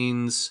the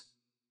scenes,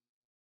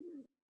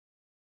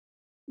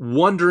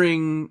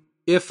 wondering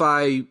if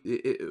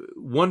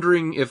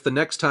the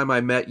next time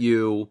I met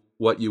you,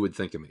 what you would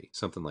think of me.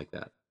 Something like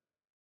that.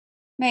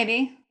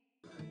 Maybe.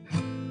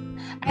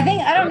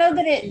 I don't know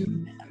that it.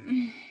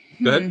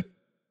 Go ahead.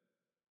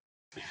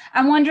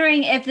 I'm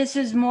wondering if this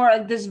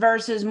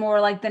verse is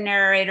more like the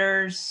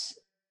narrator's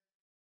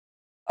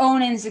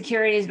own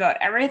insecurities about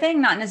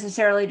everything, not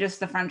necessarily just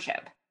the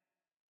friendship.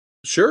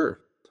 Sure.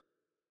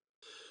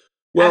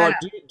 Well,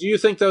 do you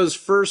think those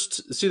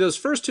first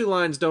two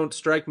lines don't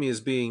strike me as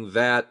being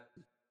that,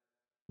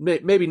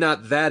 maybe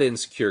not that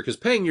insecure, because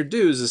paying your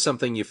dues is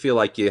something you feel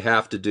like you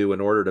have to do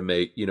in order to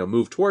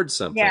move towards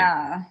something.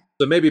 Yeah.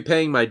 So maybe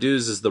paying my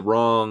dues is the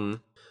wrong.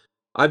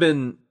 I've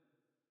been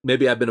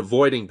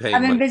avoiding paying.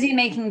 I've been busy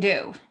making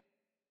do.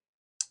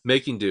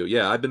 Making do,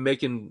 yeah. I've been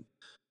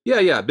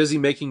busy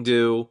making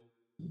do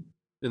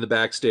in the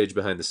backstage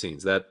behind the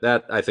scenes.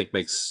 That I think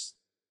makes.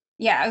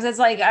 Yeah, because it's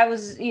like I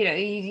was,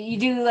 you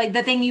do like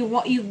the thing you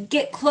want, you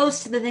get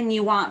close to the thing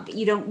you want, but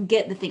you don't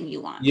get the thing you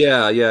want.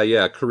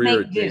 Yeah. Career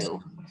make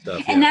do.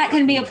 Stuff, and that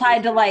can be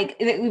applied to like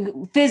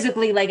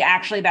physically, like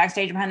actually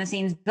backstage behind the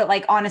scenes, but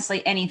like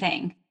honestly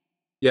anything.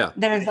 Yeah.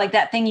 There's like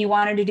that thing you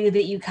wanted to do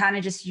that you kind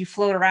of just, you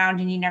float around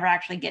and you never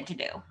actually get to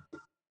do.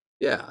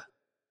 Yeah.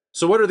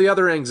 So what are the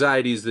other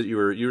anxieties that you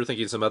were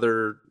thinking, some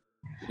other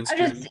I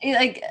just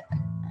like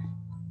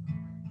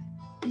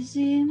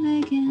busy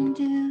making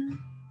do.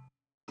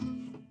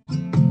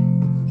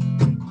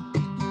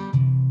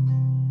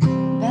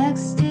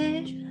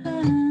 Backstage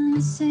behind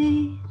the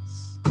scenes.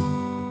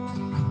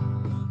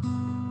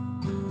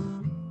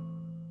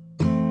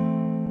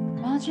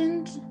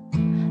 Watching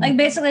like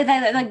basically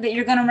like that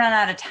you're gonna run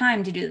out of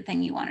time to do the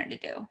thing you wanted to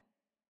do.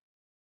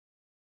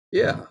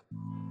 Yeah.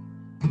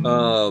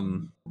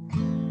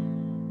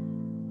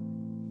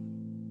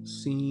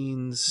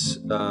 Scenes.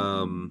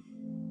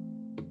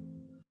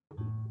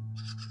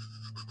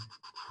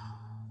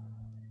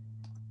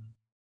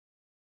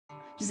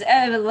 Just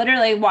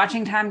literally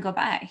watching time go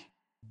by.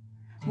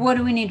 What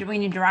do we need? We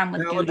need to rhyme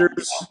with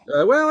calendars.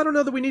 Well, I don't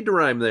know that we need to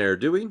rhyme there,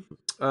 do we?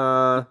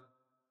 Are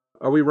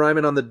we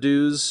rhyming on the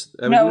dues?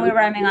 No, we're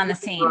rhyming on the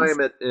scenes.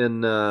 Rhyme it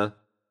in.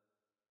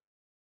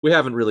 We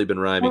haven't really been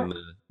rhyming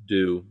the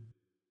do.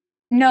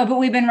 No, but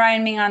we've been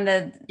rhyming on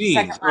the scenes.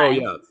 Second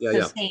line. Oh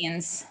yeah.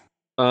 Scenes.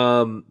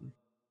 Well,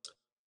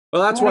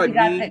 that's why me,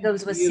 that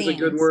goes with is a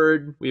good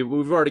word.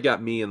 We've already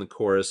got me in the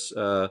chorus.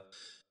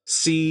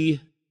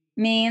 See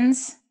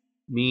means.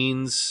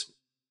 Beans.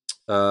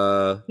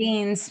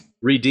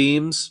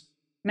 Redeems.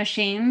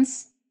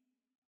 Machines.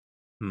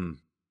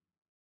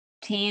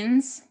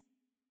 Teens.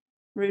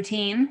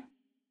 Routine.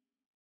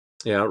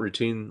 Yeah,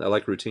 routine. I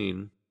like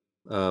routine.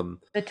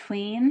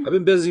 Between. I've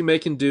been busy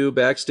making do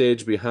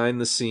backstage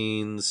behind the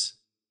scenes.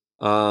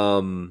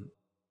 But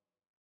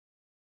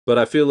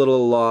I feel a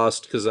little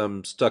lost because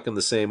I'm stuck in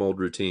the same old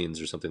routines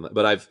or something like.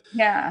 But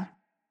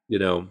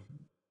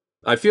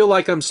I feel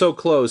like I'm so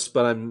close,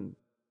 but I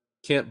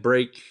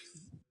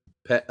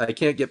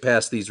can't get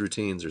past these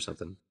routines or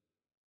something.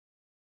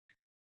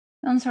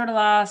 I'm sort of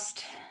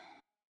lost.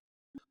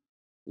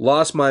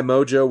 Lost my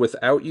mojo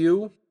without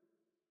you.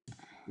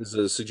 This is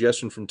a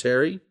suggestion from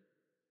Terry.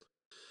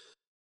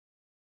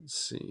 Let's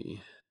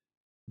see.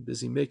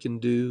 Busy making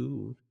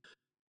do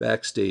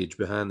backstage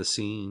behind the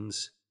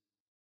scenes.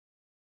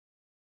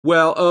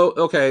 Well,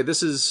 okay.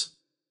 This is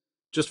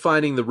just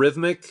finding the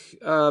rhythmic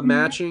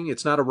matching.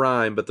 It's not a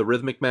rhyme, but the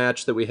rhythmic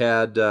match that we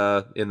had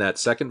in that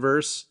second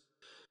verse.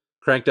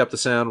 Cranked up the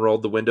sound,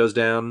 rolled the windows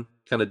down,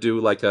 kind of do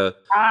like a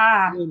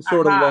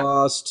sort of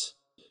lost.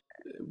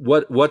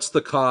 What's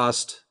the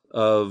cost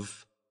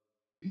of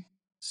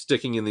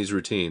sticking in these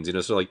routines?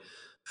 So like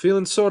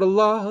feeling sort of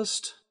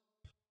lost.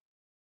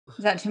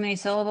 Is that too many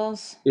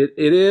syllables? It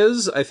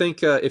is. I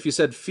think if you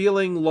said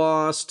feeling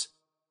lost,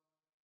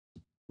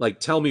 like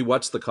tell me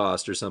what's the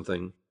cost or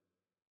something.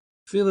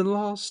 Feeling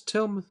lost,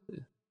 tell me.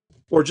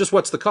 Or just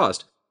what's the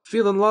cost?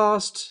 Feeling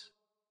lost.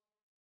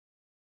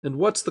 And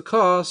what's the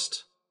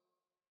cost?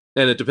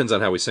 And it depends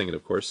on how we sing it,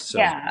 of course. So,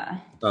 yeah.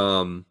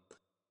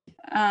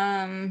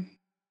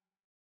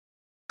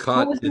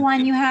 caught. What was the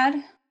line you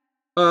had?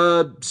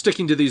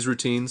 Sticking to these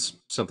routines,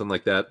 something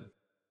like that.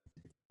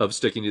 Of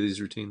sticking to these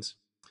routines.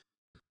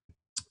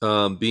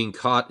 Being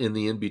caught in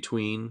the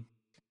in-between.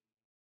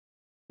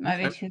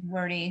 Might be too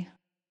wordy.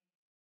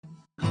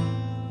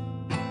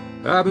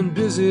 I've been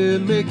busy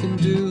making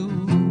do.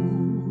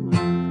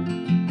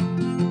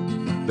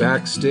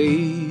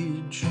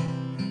 Backstage,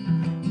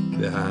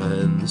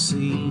 behind the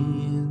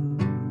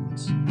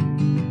scenes.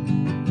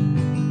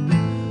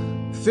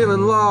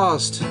 Feeling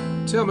lost,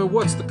 tell me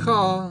what's the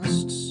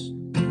cost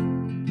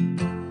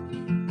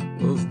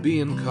of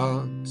being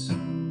caught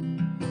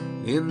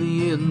in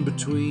the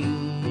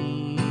in-between.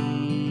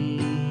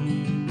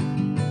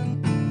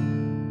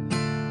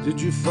 Did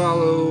you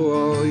follow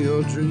all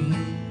your dreams?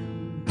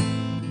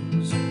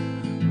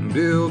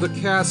 Build a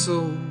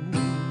castle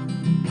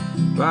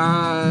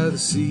by the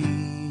sea.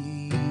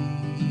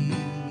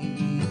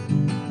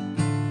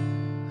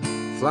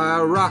 Fly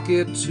a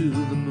rocket to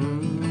the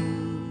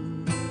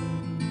moon.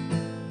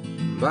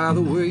 By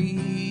the way,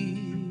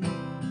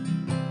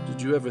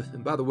 did you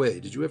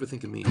ever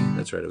think of me?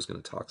 That's right, I was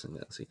going to talk sing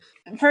that. See,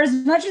 For as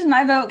much as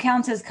my vote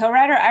counts as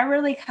co-writer, I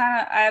really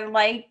I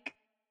like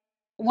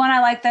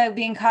the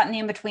being caught in the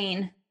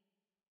in-between.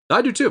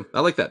 I do too.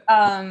 I like that.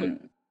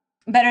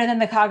 Better than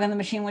the cog in the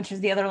machine, which is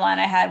the other line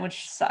I had,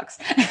 which sucks.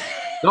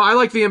 No, I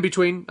like the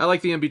in-between. I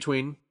like the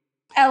in-between.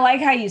 I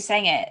like how you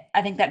sang it.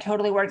 I think that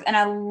totally works. And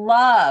I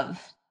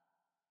love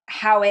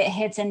how it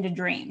hits into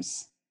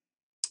dreams.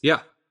 Yeah.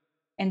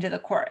 Into the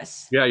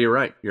chorus. Yeah, you're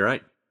right. You're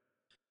right.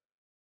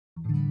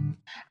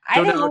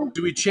 I think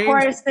do we change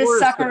chorus this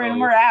sucker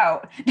and we're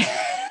out.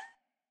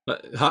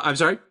 I'm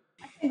sorry?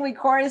 I think we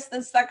chorus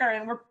this sucker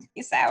and we're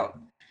peace out.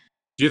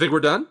 Do you think we're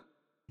done?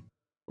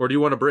 Or do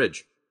you want a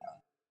bridge?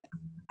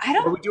 I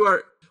don't.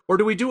 Or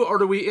do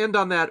we end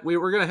on that?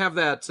 We're gonna have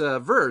that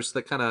verse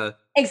that kind of.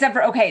 Except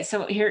for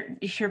so hear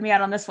me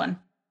out on this one.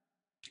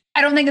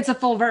 I don't think it's a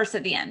full verse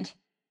at the end.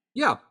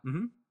 Yeah.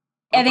 Mm-hmm.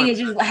 I think it's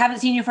just haven't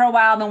seen you for a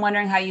while. Been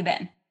wondering how you've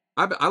been.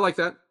 I like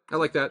that. I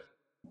like that.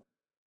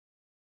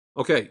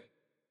 Okay.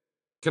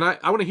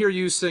 I want to hear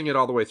you sing it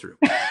all the way through,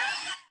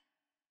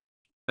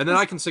 and then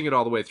I can sing it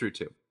all the way through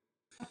too.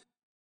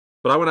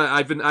 But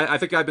I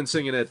think I've been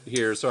singing it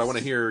here, so I want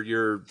to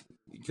hear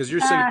because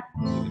you're singing.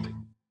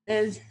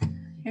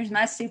 Here's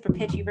my super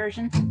pitchy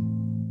version.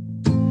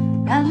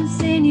 Haven't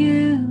seen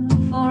you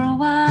for a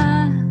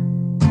while.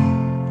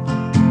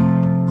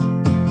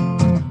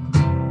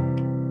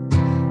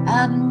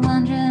 I've been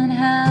wondering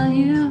how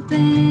you've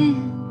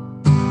been.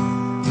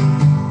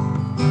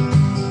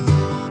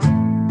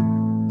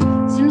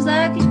 Seems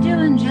like you're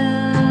doing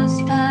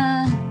just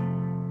fine.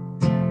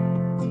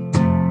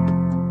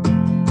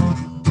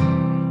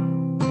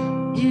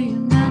 Do you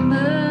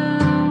remember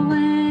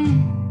when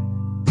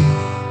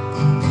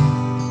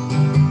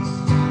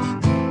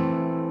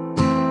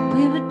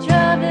we were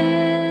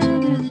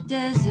driving through the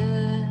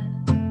desert,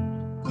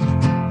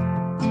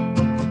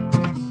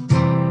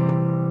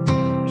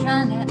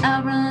 trying to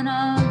outrun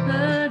our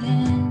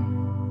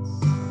burdens?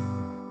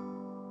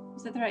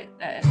 Is that the right?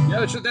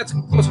 Yeah, that's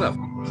close enough.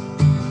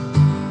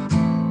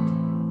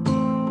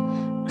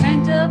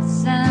 Cranked up the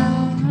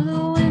sound,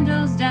 roll the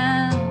windows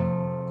down.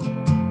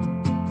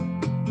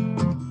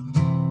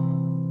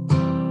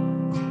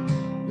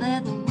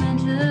 Let the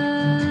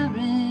winter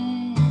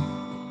in.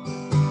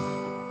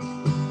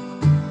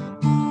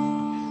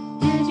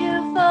 Did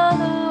you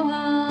follow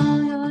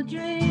all your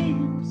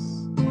dreams?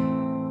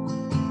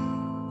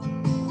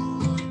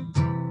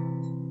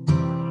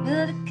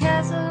 Build a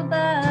castle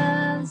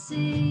by the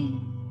sea.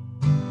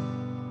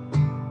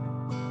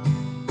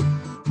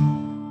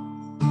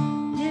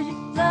 Did you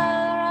fly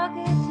a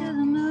rocket to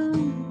the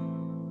moon?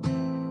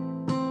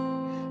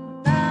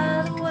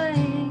 By the way,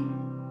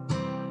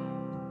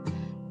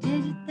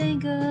 did you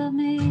think of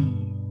me?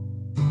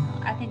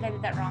 I think I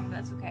did that wrong, but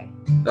that's okay.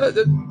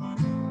 There's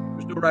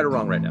no right or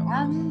wrong right now.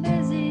 I'm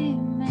busy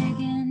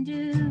making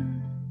do.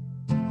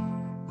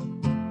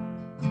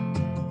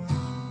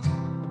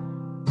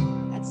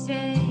 At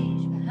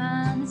stage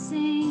behind the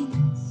scenes.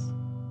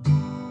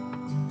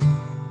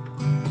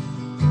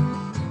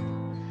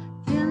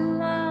 Feeling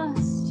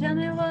lost, tell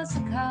me what's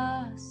the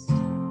cost.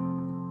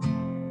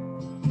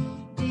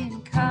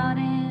 Being caught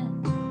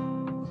in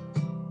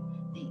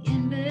the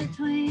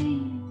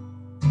in-between.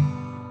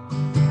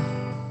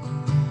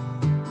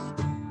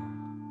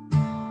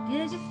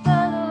 Did you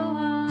follow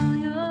all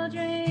your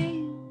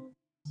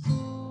dreams?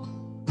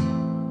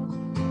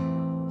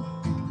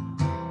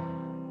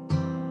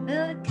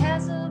 Build a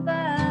castle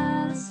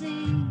by the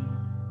sea.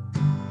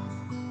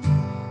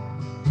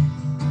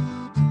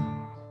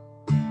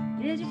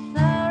 Did you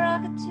fly a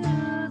rocket to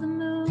the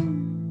moon?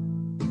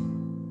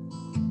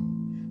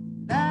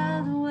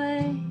 By the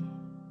way,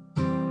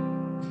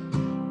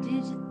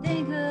 did you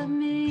think of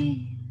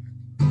me?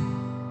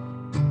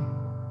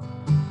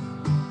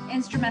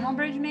 Instrumental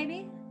bridge,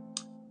 maybe?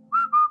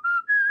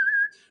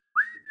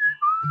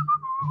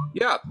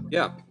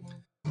 Yeah.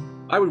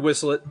 I would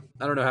whistle it.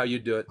 I don't know how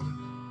you'd do it.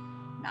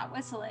 Not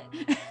whistle it.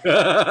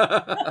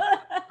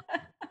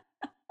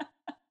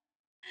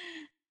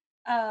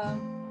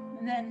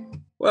 And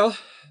then Well,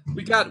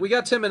 we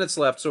got 10 minutes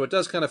left, so it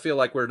does kind of feel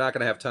like we're not going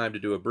to have time to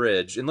do a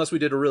bridge unless we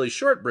did a really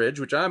short bridge,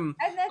 which I'm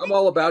think,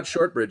 all about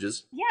short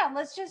bridges. Yeah,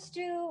 let's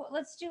do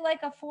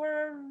like a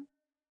 4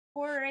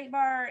 or 8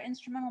 bar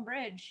instrumental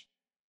bridge.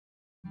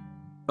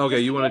 Okay,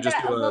 you want to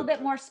just do a little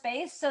bit more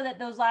space so that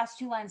those last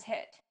 2 lines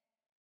hit.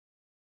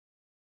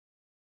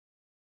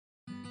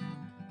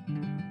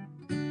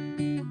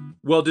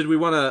 Well, did we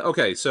want to?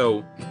 Okay,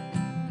 so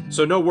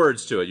no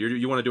words to it.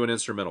 You want to do an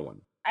instrumental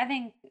one? I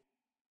think.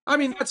 I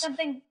mean, that's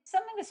something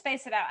to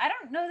space it out. I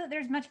don't know that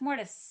there's much more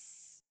to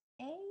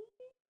say.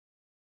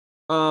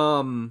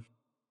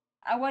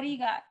 What do you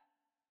got?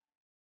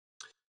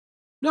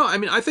 No, I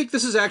mean, I think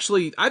this is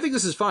fine. I think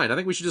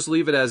we should just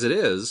leave it as it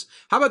is.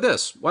 How about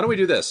this? Why don't we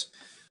do this?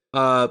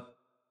 Because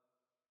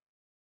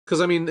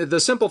I mean, the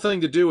simple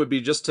thing to do would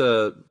be just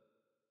to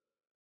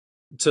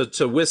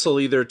whistle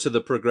either to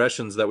the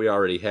progressions that we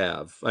already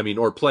have. I mean,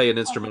 or play an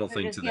instrumental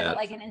thing to that.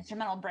 Like an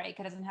instrumental break.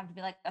 It doesn't have to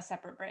be like a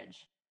separate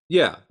bridge.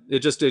 Yeah,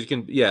 it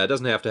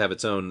doesn't have to have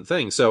its own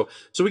thing. So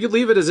we could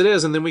leave it as it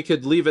is, and then we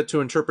could leave it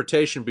to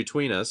interpretation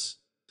between us.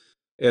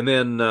 And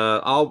then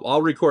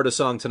I'll record a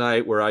song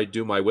tonight where I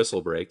do my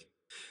whistle break,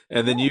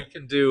 and then you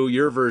can do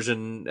your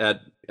version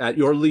at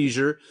your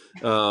leisure.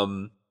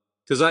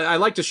 Because I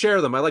like to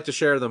share them. I like to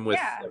share them with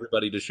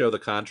everybody to show the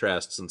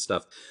contrasts and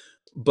stuff.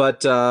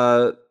 But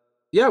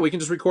yeah, we can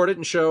just record it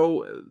and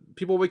show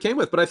people what we came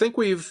with. But I think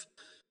we've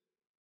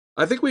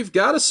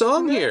got a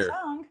song here.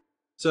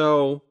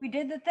 So we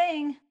did the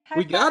thing.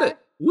 We got it.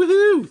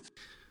 Woohoo!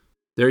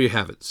 There you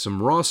have it.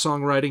 Some raw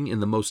songwriting in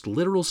the most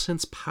literal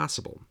sense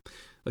possible.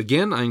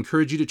 Again, I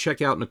encourage you to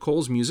check out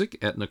Nicole's music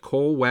at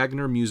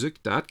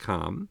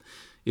NicoleWagnerMusic.com.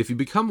 If you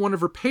become one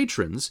of her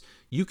patrons,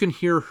 you can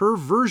hear her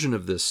version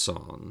of this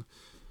song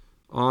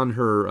on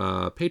her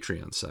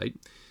Patreon site.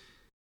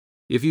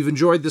 If you've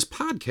enjoyed this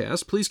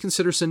podcast, please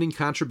consider sending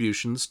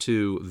contributions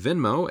to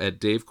Venmo at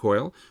Dave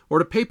Coyle or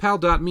to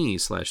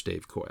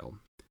paypal.me/Dave Coyle.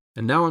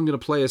 And now I'm going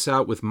to play us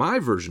out with my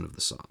version of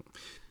the song.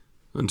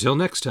 Until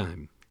next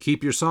time,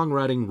 keep your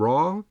songwriting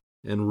raw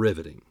and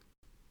riveting.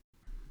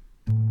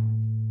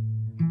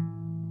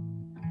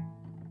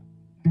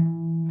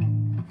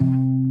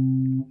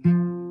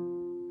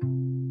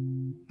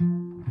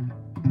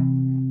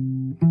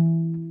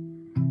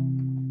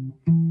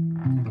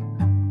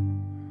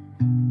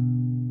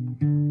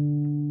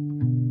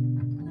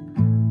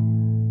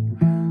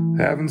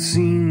 Haven't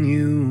seen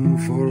you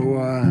for a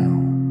while.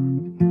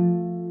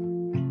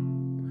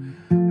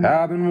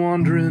 I've been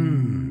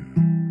wondering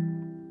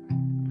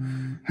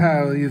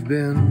how you've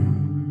been.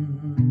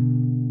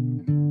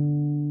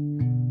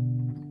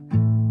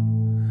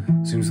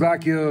 Seems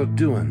like you're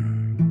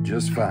doing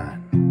just fine.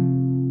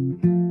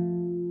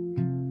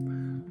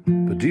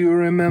 But do you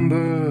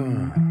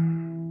remember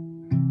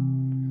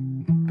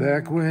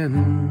back when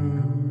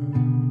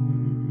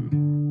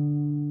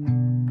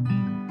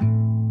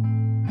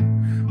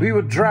we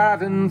were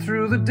driving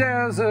through the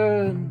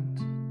desert,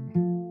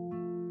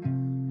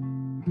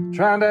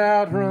 trying to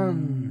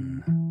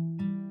outrun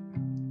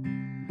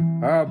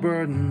our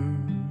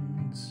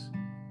burdens?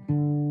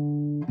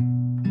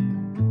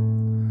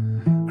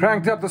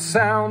 Cranked up the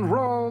sound,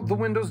 rolled the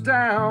windows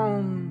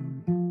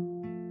down,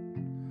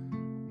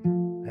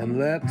 and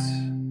let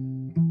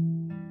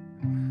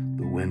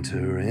the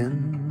winter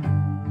in.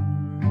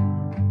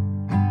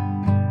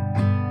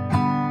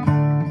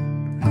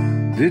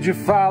 Did you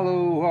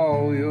follow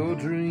all your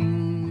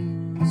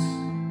dreams?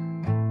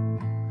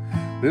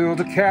 Build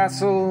a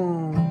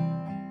castle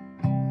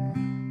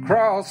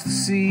across the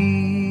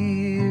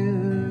sea,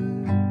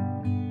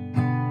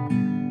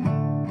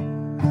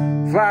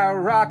 fly a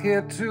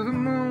rocket to the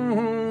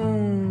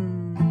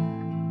moon.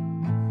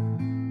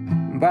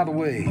 And by the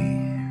way,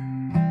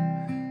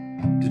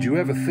 did you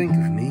ever think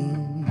of me?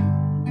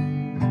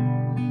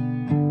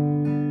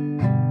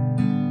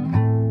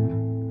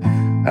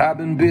 I've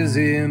been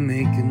busy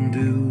making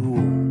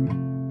do,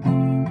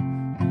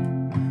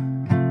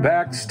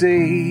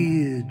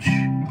 backstage,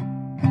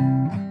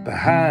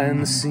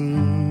 behind the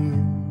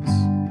scenes.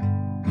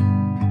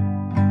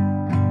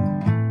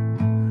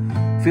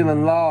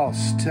 Feeling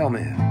lost, tell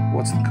me,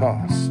 what's the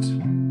cost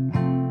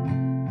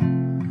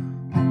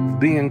of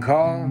being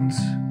caught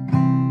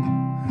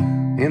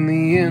in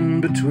the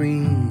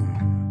in-between?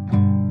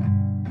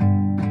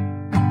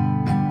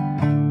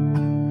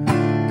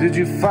 Did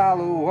you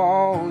follow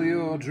all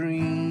your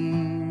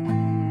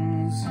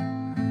dreams?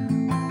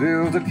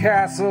 Build a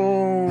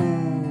castle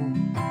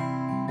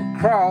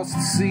across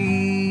the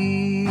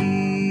sea,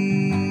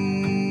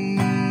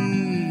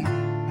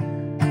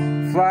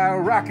 fly a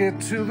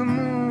rocket to the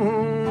moon.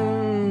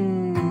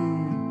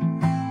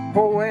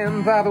 Oh,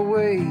 and by the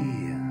way,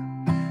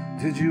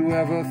 did you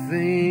ever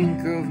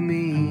think of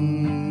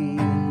me?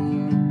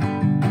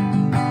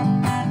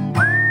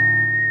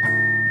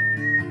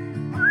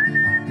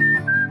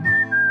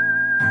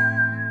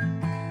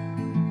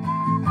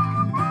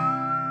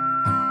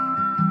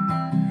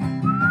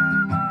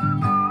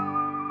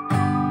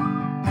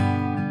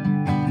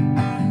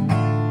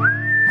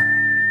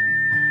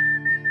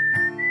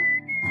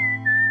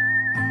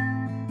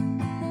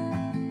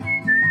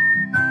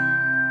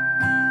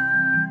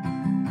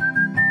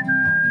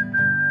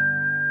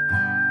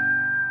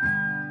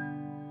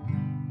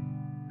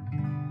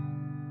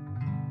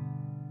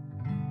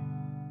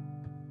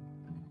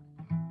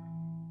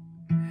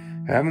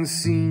 Haven't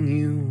seen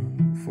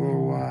you for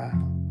a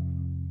while.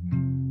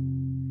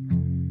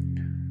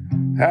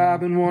 I've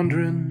been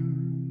wondering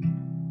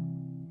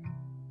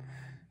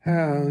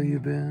how you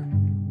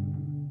been.